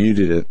on, so I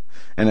muted it.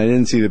 And I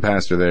didn't see the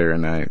pastor there,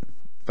 and I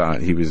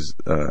thought he was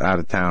out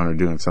of town or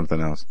doing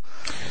something else.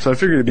 So I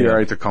figured it'd be all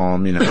right to call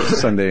him,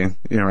 Sunday,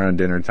 around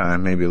dinner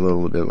time, maybe a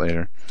little bit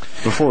later,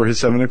 before his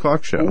 7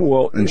 o'clock show.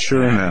 Well, and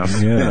sure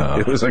enough,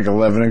 it was like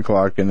 11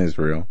 o'clock in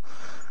Israel.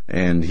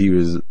 And he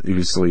was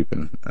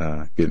sleeping,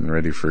 getting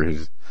ready for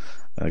his,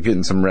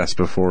 getting some rest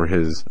before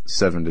his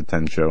 7 to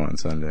 10 show on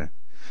Sunday.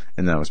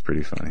 And that was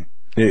pretty funny.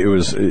 It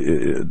was,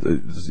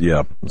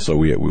 yeah. So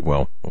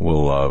we'll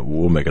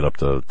make it up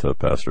to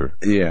Pastor.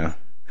 Yeah.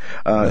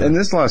 And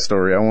this last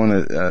story, I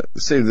want to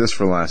save this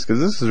for last because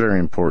this is very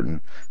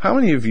important. How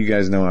many of you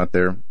guys know out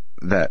there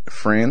that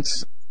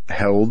France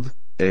and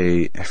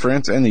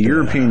the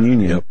European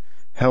Union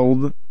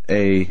held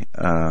a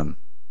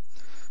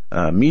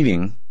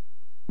meeting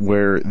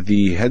where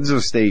the heads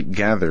of state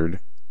gathered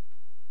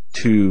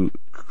to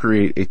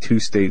create a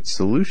two-state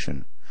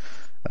solution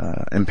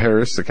in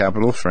Paris, the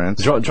capital of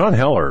France. John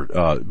Heller,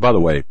 by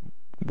the way,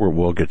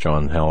 we'll get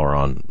John Heller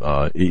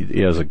on.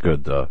 He has a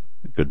good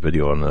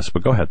video on this,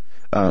 but go ahead.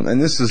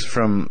 And this is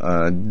from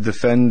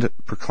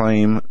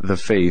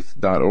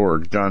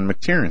defendproclaimthefaith.org, John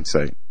McTiernan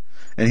site.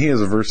 And he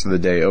has a verse of the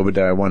day,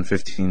 Obadiah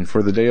 1:15,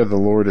 "For the day of the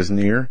Lord is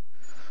near.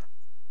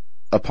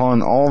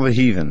 Upon all the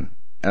heathen,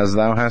 as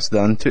thou hast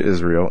done to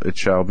Israel, it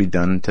shall be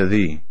done to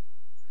thee.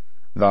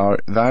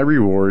 Thy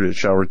reward it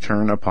shall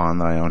return upon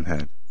thy own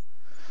head."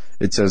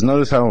 It says,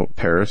 notice how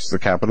Paris, the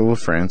capital of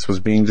France, was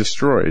being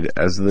destroyed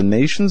as the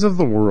nations of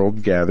the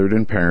world gathered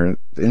in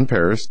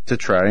Paris to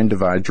try and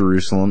divide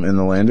Jerusalem and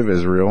the land of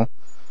Israel.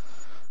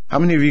 How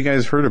many of you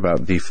guys heard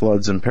about the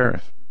floods in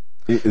Paris?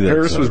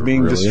 Paris was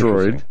being really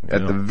destroyed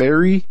at the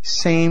very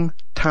same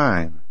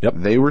time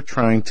they were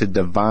trying to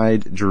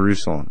divide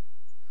Jerusalem.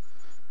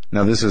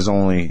 Now, this is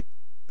only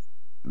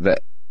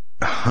the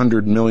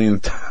 100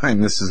 millionth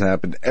time this has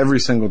happened. Every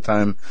single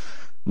time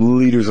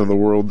leaders of the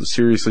world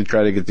seriously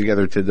try to get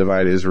together to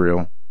divide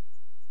Israel,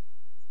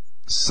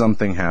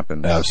 something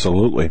happens.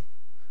 Absolutely.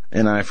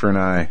 An eye for an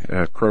eye.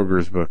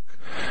 Kroger's book,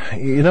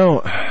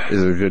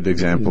 is a good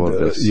example of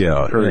this.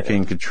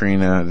 Hurricane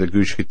Katrina, the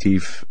Gush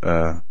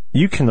Katif.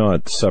 You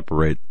cannot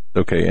separate.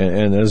 Okay,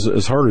 and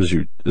as hard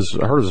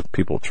as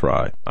people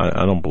try,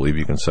 I don't believe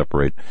you can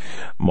separate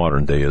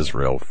modern day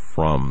Israel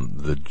from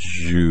the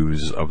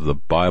Jews of the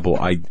Bible.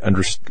 I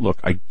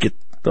get.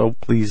 Oh,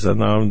 please,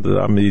 I'm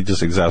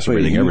just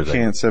exacerbating everything.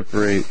 You can't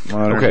separate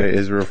modern day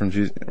Israel from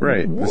Jews.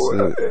 Right. This is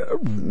the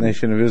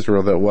nation of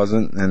Israel that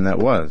wasn't and that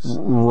was.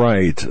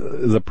 Right.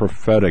 The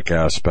prophetic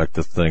aspect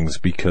of things,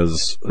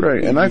 because...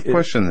 Right, and I've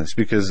questioned this,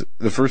 because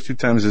the first two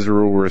times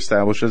Israel were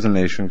established as a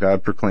nation,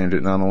 God proclaimed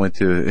it not only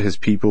to his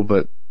people,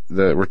 but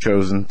that were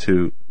chosen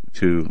to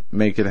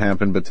make it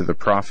happen, but to the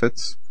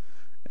prophets,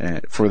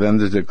 for them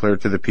to declare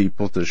to the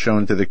people, to show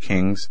unto the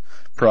kings.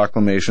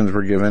 Proclamations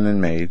were given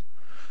and made.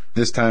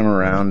 This time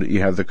around,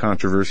 you have the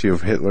controversy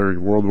of Hitler,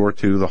 World War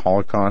II, the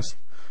Holocaust,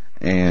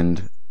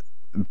 and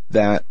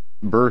that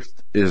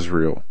birthed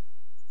Israel.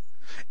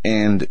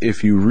 And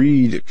if you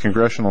read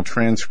congressional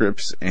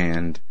transcripts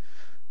and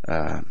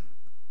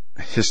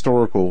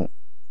historical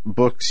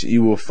books,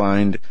 you will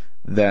find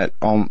that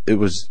it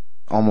was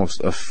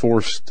almost a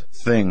forced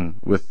thing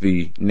with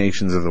the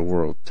nations of the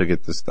world to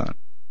get this done.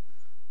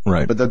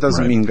 Right. But that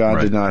doesn't mean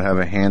God did not have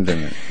a hand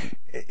in it.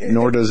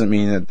 Nor does it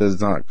mean it does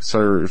not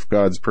serve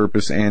God's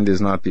purpose and is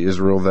not the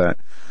Israel that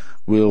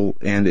will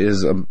and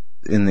is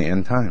in the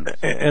end times.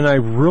 And I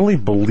really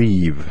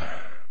believe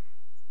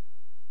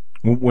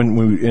when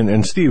we,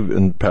 and Steve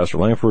and Pastor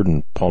Langford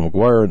and Paul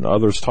McGuire and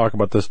others talk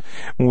about this,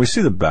 when we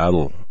see the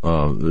battle,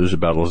 there's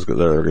battles that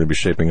are going to be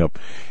shaping up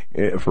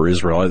for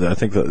Israel. I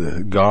think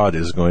that God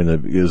is going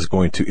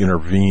to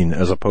intervene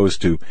as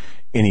opposed to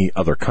any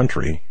other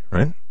country,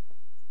 right?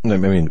 I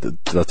mean,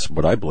 that's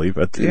what I believe.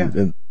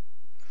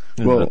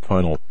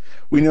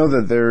 We know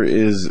that there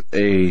is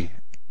in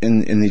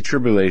the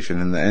tribulation,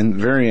 in the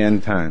very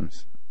end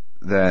times,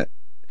 that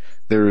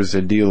there is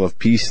a deal of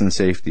peace and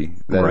safety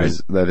that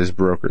is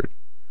brokered.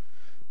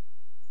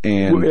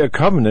 And a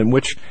covenant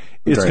which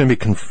is going to be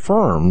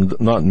confirmed,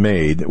 not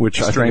made,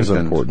 which I think is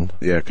important.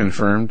 Yeah,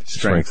 confirmed,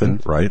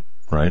 strengthened. Right.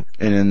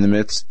 And in the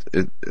midst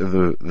of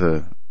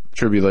the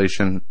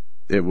tribulation,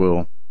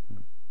 the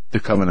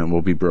covenant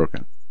will be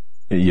broken.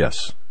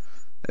 Yes.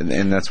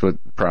 And that's what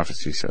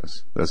prophecy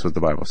says. That's what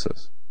the Bible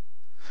says.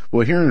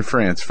 Well, here in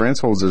France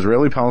holds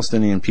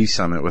Israeli-Palestinian Peace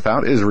Summit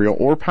without Israel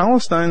or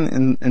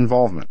Palestine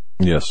involvement.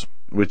 Yes.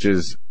 Which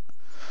is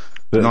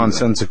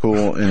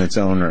nonsensical in its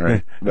own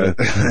right. But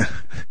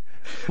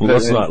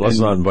let's not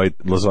invite.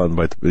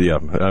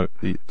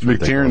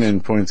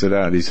 McTiernan points it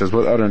out. He says,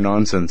 what utter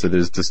nonsense it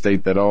is to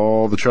state that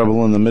all the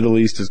trouble in the Middle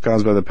East is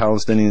caused by the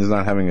Palestinians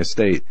not having a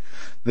state.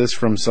 This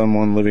from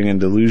someone living in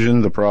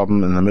delusion. The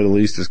problem in the Middle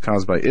East is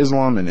caused by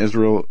Islam, and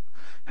Israel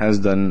has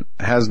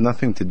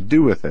nothing to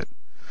do with it.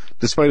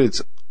 Despite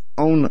its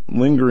own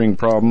lingering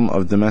problem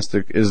of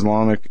domestic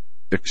Islamic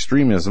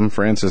extremism,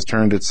 France has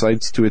turned its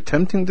sights to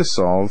attempting to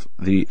solve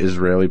the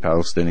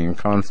Israeli-Palestinian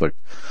conflict.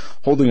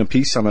 Holding a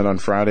peace summit on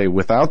Friday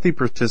without the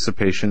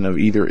participation of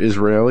either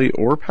Israeli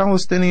or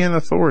Palestinian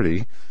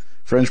authority,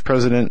 French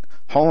President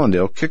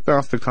Hollandale kicked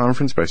off the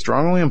conference by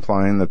strongly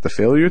implying that the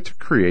failure to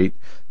create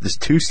this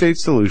two-state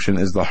solution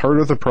is the heart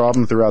of the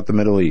problem throughout the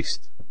Middle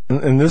East.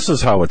 And this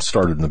is how it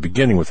started in the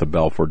beginning with the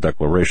Balfour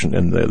Declaration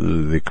and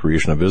the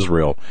creation of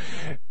Israel.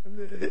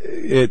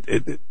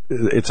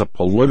 It's a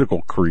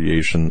political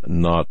creation,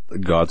 not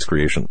God's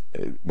creation.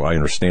 I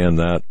understand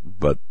that,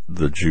 but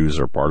the Jews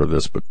are part of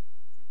this. But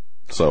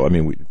so, I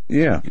mean,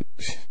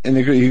 And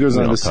he goes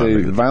on to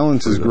say,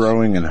 violence is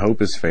growing and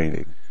hope is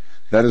fading.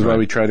 That is why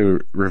we try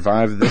to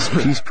revive this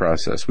peace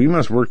process. We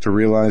must work to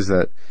realize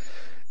that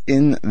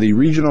in the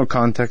regional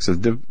context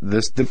of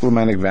this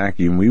diplomatic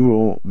vacuum, we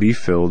will be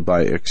filled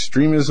by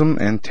extremism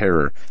and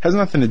terror. It has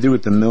nothing to do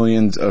with the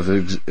millions of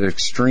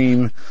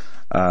extreme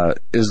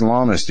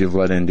Islamists you've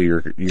let into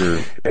your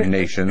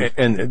nation.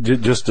 And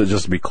just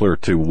to be clear,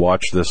 too,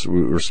 watch this.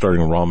 We're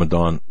starting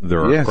Ramadan.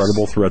 There are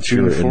credible threats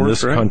here in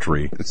this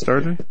country. It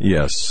started?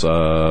 Yes,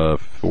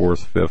 4th,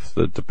 5th.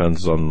 It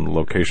depends on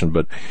location,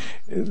 but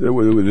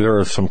there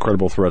are some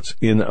credible threats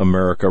in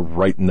America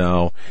right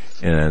now.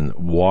 And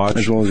watch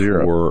as well as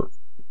Europe,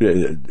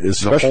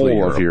 especially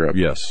the whole of Europe.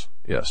 Yes.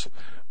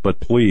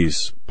 But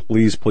please.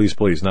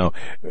 Now,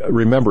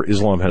 remember,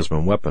 Islam has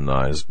been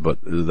weaponized, but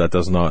that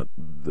does not.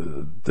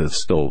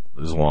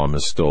 Islam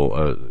is still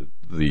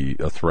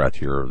a threat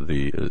here.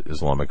 The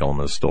Islamic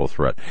element is still a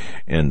threat,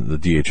 and the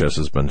DHS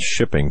has been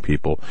shipping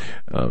people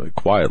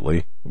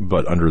quietly,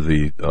 but under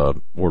the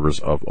orders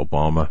of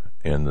Obama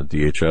and the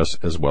DHS,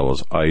 as well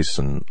as ICE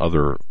and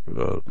other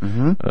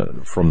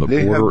from the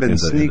border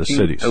into the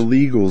cities.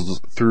 Illegals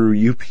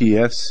through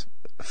UPS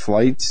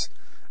flights.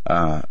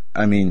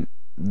 I mean,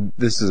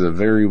 this is a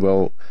very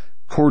well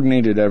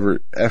coordinated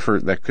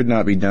effort that could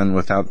not be done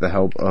without the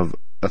help of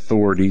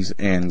authorities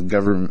and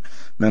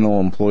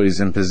governmental employees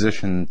in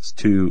positions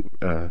to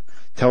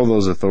tell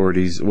those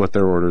authorities what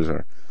their orders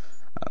are.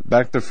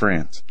 Back to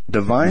France.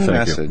 Divine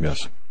message.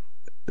 Yes.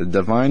 The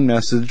divine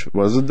message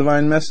was a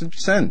divine message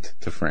sent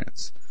to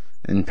France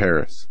in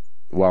Paris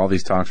while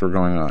these talks were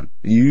going on.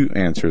 You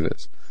answer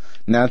this.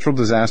 Natural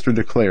disaster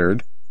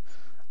declared.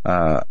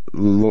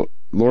 Louvre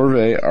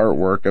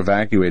artwork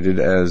evacuated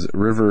as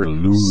River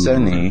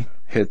Seine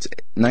hits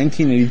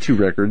 1982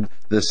 record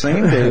the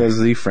same day as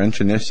the French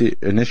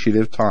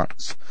initiative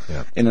talks.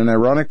 Yeah. In an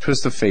ironic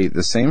twist of fate,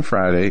 the same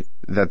Friday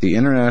that the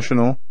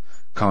International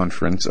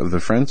Conference of the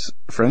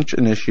French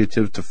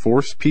Initiative to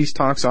Force Peace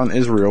Talks on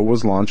Israel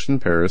was launched in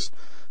Paris,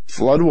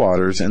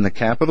 floodwaters in the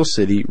capital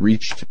city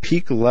reached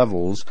peak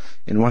levels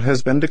in what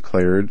has been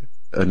declared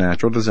a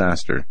natural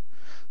disaster.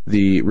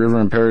 The river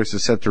in Paris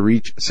is set to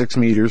reach 6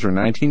 meters or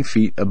 19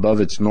 feet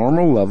above its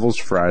normal levels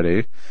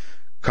Friday,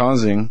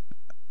 causing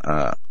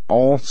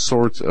all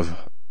sorts of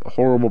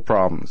horrible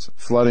problems.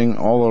 Flooding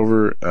all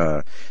over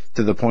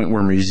to the point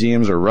where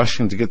museums are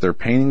rushing to get their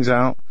paintings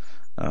out,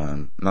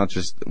 not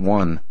just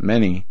one,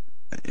 many,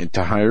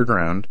 to higher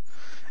ground.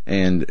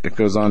 And it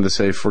goes on to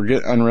say,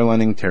 forget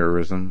unrelenting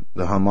terrorism,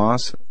 the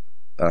Hamas-Fatah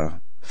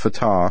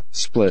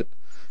split,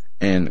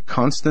 and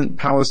constant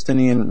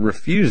Palestinian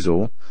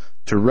refusal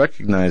to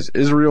recognize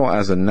Israel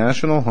as a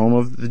national home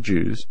of the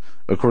Jews.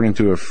 According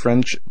to a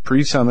French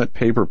pre-summit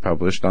paper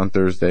published on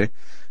Thursday,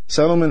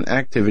 settlement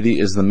activity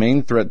is the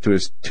main threat to a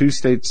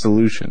two-state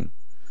solution.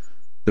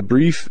 The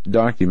brief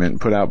document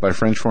put out by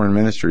French Foreign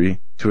Ministry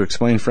to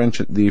explain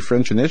the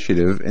French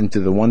initiative into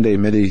the one-day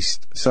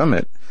Mideast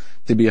summit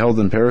to be held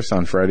in Paris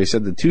on Friday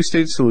said the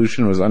two-state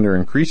solution was under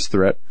increased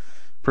threat,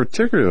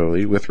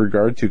 particularly with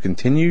regard to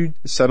continued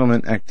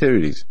settlement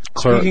activities.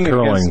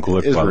 Caroline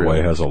Glick, by the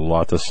way, has a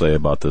lot to say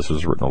about this,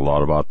 has written a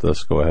lot about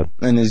this. Go ahead.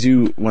 And as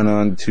you went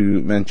on to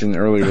mention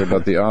earlier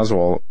about the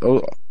Oslo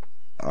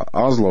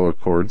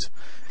Accords,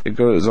 it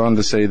goes on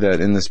to say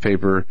that in this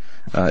paper,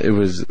 it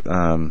was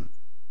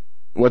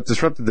what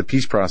disrupted the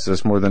peace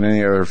process more than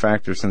any other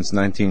factor since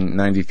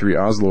 1993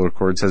 Oslo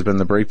Accords has been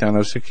the breakdown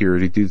of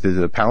security due to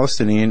the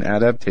Palestinian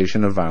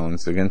adaptation of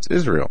violence against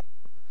Israel.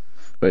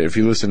 But if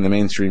you listen to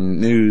mainstream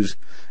news,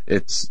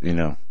 it's,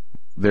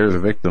 they're the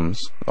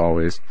victims,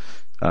 always.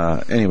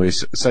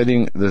 Anyways,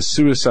 citing the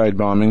suicide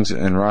bombings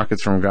and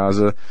rockets from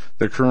Gaza,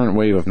 the current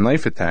wave of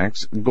knife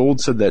attacks,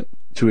 Gold said that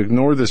to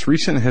ignore this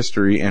recent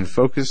history and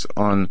focus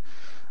on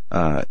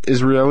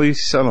Israeli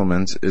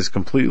settlements is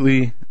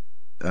completely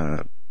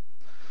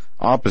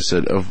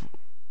opposite of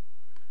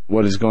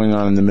what is going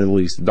on in the Middle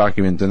East. The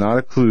document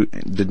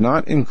did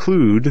not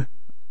include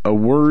a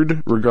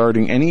word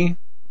regarding any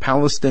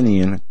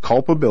Palestinian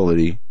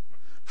culpability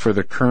for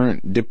the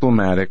current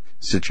diplomatic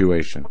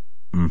situation.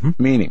 Mm-hmm.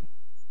 Meaning,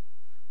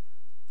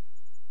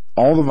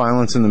 all the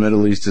violence in the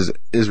Middle East is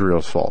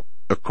Israel's fault,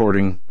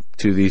 according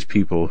to these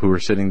people who are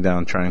sitting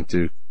down trying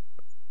to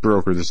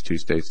broker this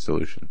two-state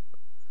solution.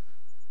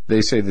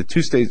 They say the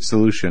two-state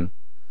solution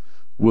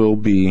will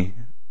be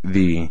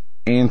the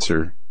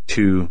answer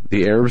to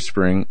the Arab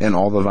Spring and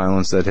all the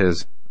violence that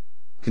has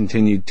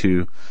continued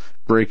to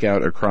break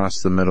out across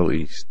the Middle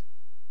East.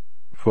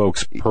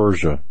 Folks,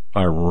 Persia,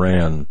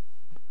 Iran,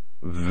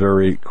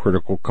 very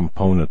critical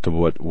component to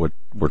what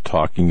we're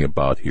talking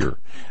about here.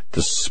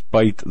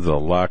 Despite the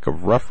lack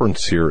of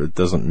reference here, it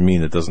doesn't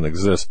mean it doesn't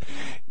exist.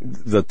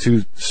 The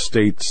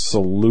two-state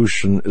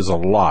solution is a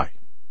lie.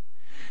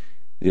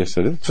 Yes,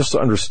 it is. Just to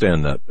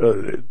understand that.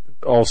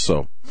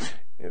 Also,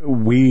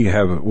 we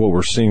have what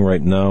we're seeing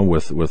right now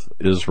with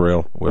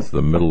Israel, with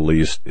the Middle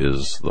East,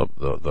 is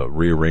the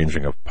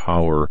rearranging of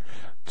power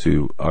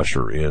to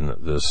usher in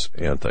this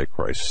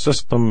Antichrist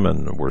system,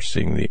 and we're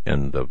seeing the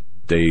end of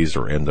days,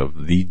 or end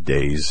of the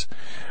days,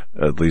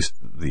 at least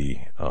the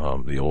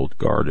old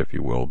guard, if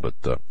you will, but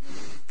the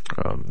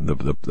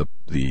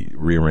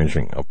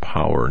rearranging of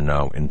power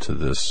now into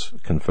this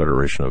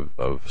confederation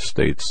of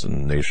states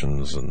and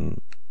nations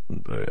and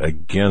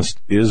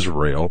against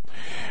Israel,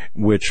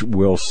 which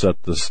will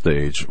set the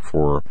stage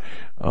for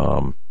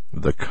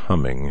the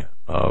coming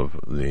of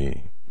the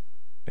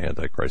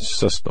Antichrist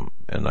system.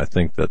 And I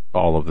think that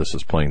all of this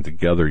is playing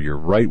together. You're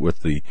right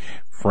with the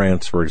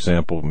France, for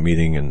example,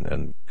 meeting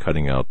and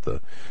cutting out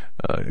the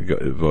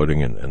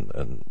voting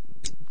and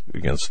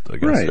against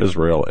right.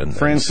 Israel and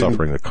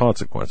suffering the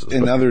consequences.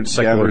 And other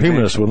secular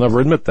humanists will never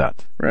admit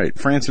that. Right.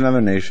 France and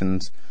other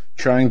nations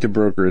trying to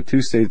broker a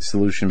two-state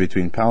solution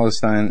between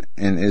Palestine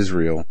and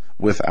Israel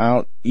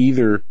without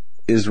either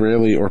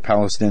Israeli or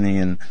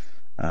Palestinian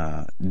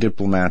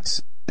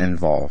diplomats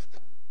involved.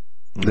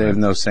 Right. They have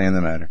no say in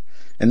the matter.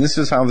 And this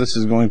is how this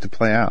is going to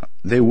play out.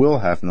 They will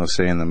have no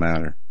say in the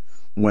matter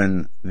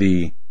when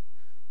the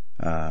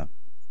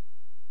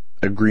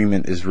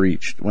agreement is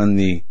reached, when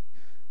the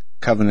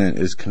covenant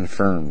is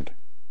confirmed.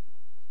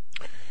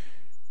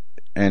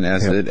 And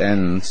as it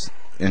ends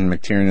in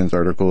McTiernan's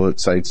article,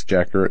 it cites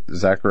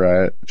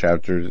Zechariah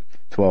chapter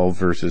 12,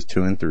 verses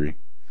 2 and 3.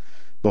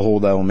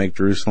 Behold, I will make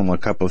Jerusalem a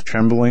cup of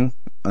trembling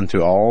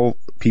unto all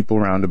people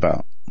round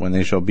about, when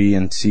they shall be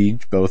in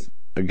siege both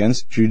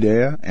against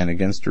Judea and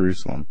against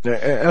Jerusalem.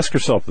 Ask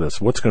yourself this: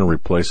 what's going to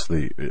replace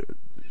the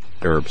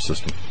Arab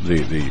system,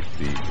 the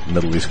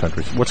Middle East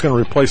countries? What's going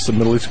to replace the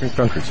Middle Eastern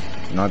countries?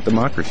 Not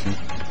democracy.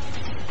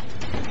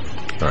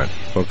 All right,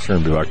 folks, we're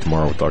going to be back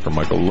tomorrow with Dr.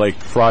 Michael Lake.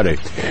 Friday,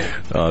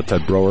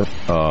 Ted Broer.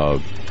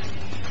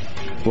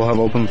 We'll have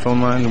open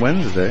phone line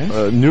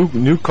Wednesday.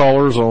 New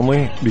callers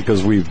only,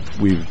 because we've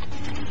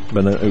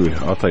been,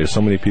 I'll tell you,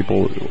 so many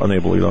people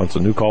unable to get on. So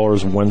new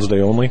callers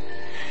Wednesday only.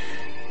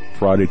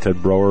 Friday,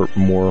 Ted Broer.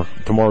 More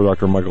tomorrow,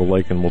 Dr. Michael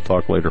Lake, and we'll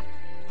talk later.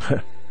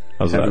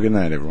 How's that? Have a good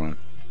night, everyone.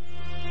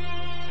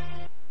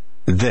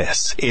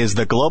 This is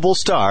the Global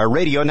Star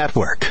Radio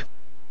Network.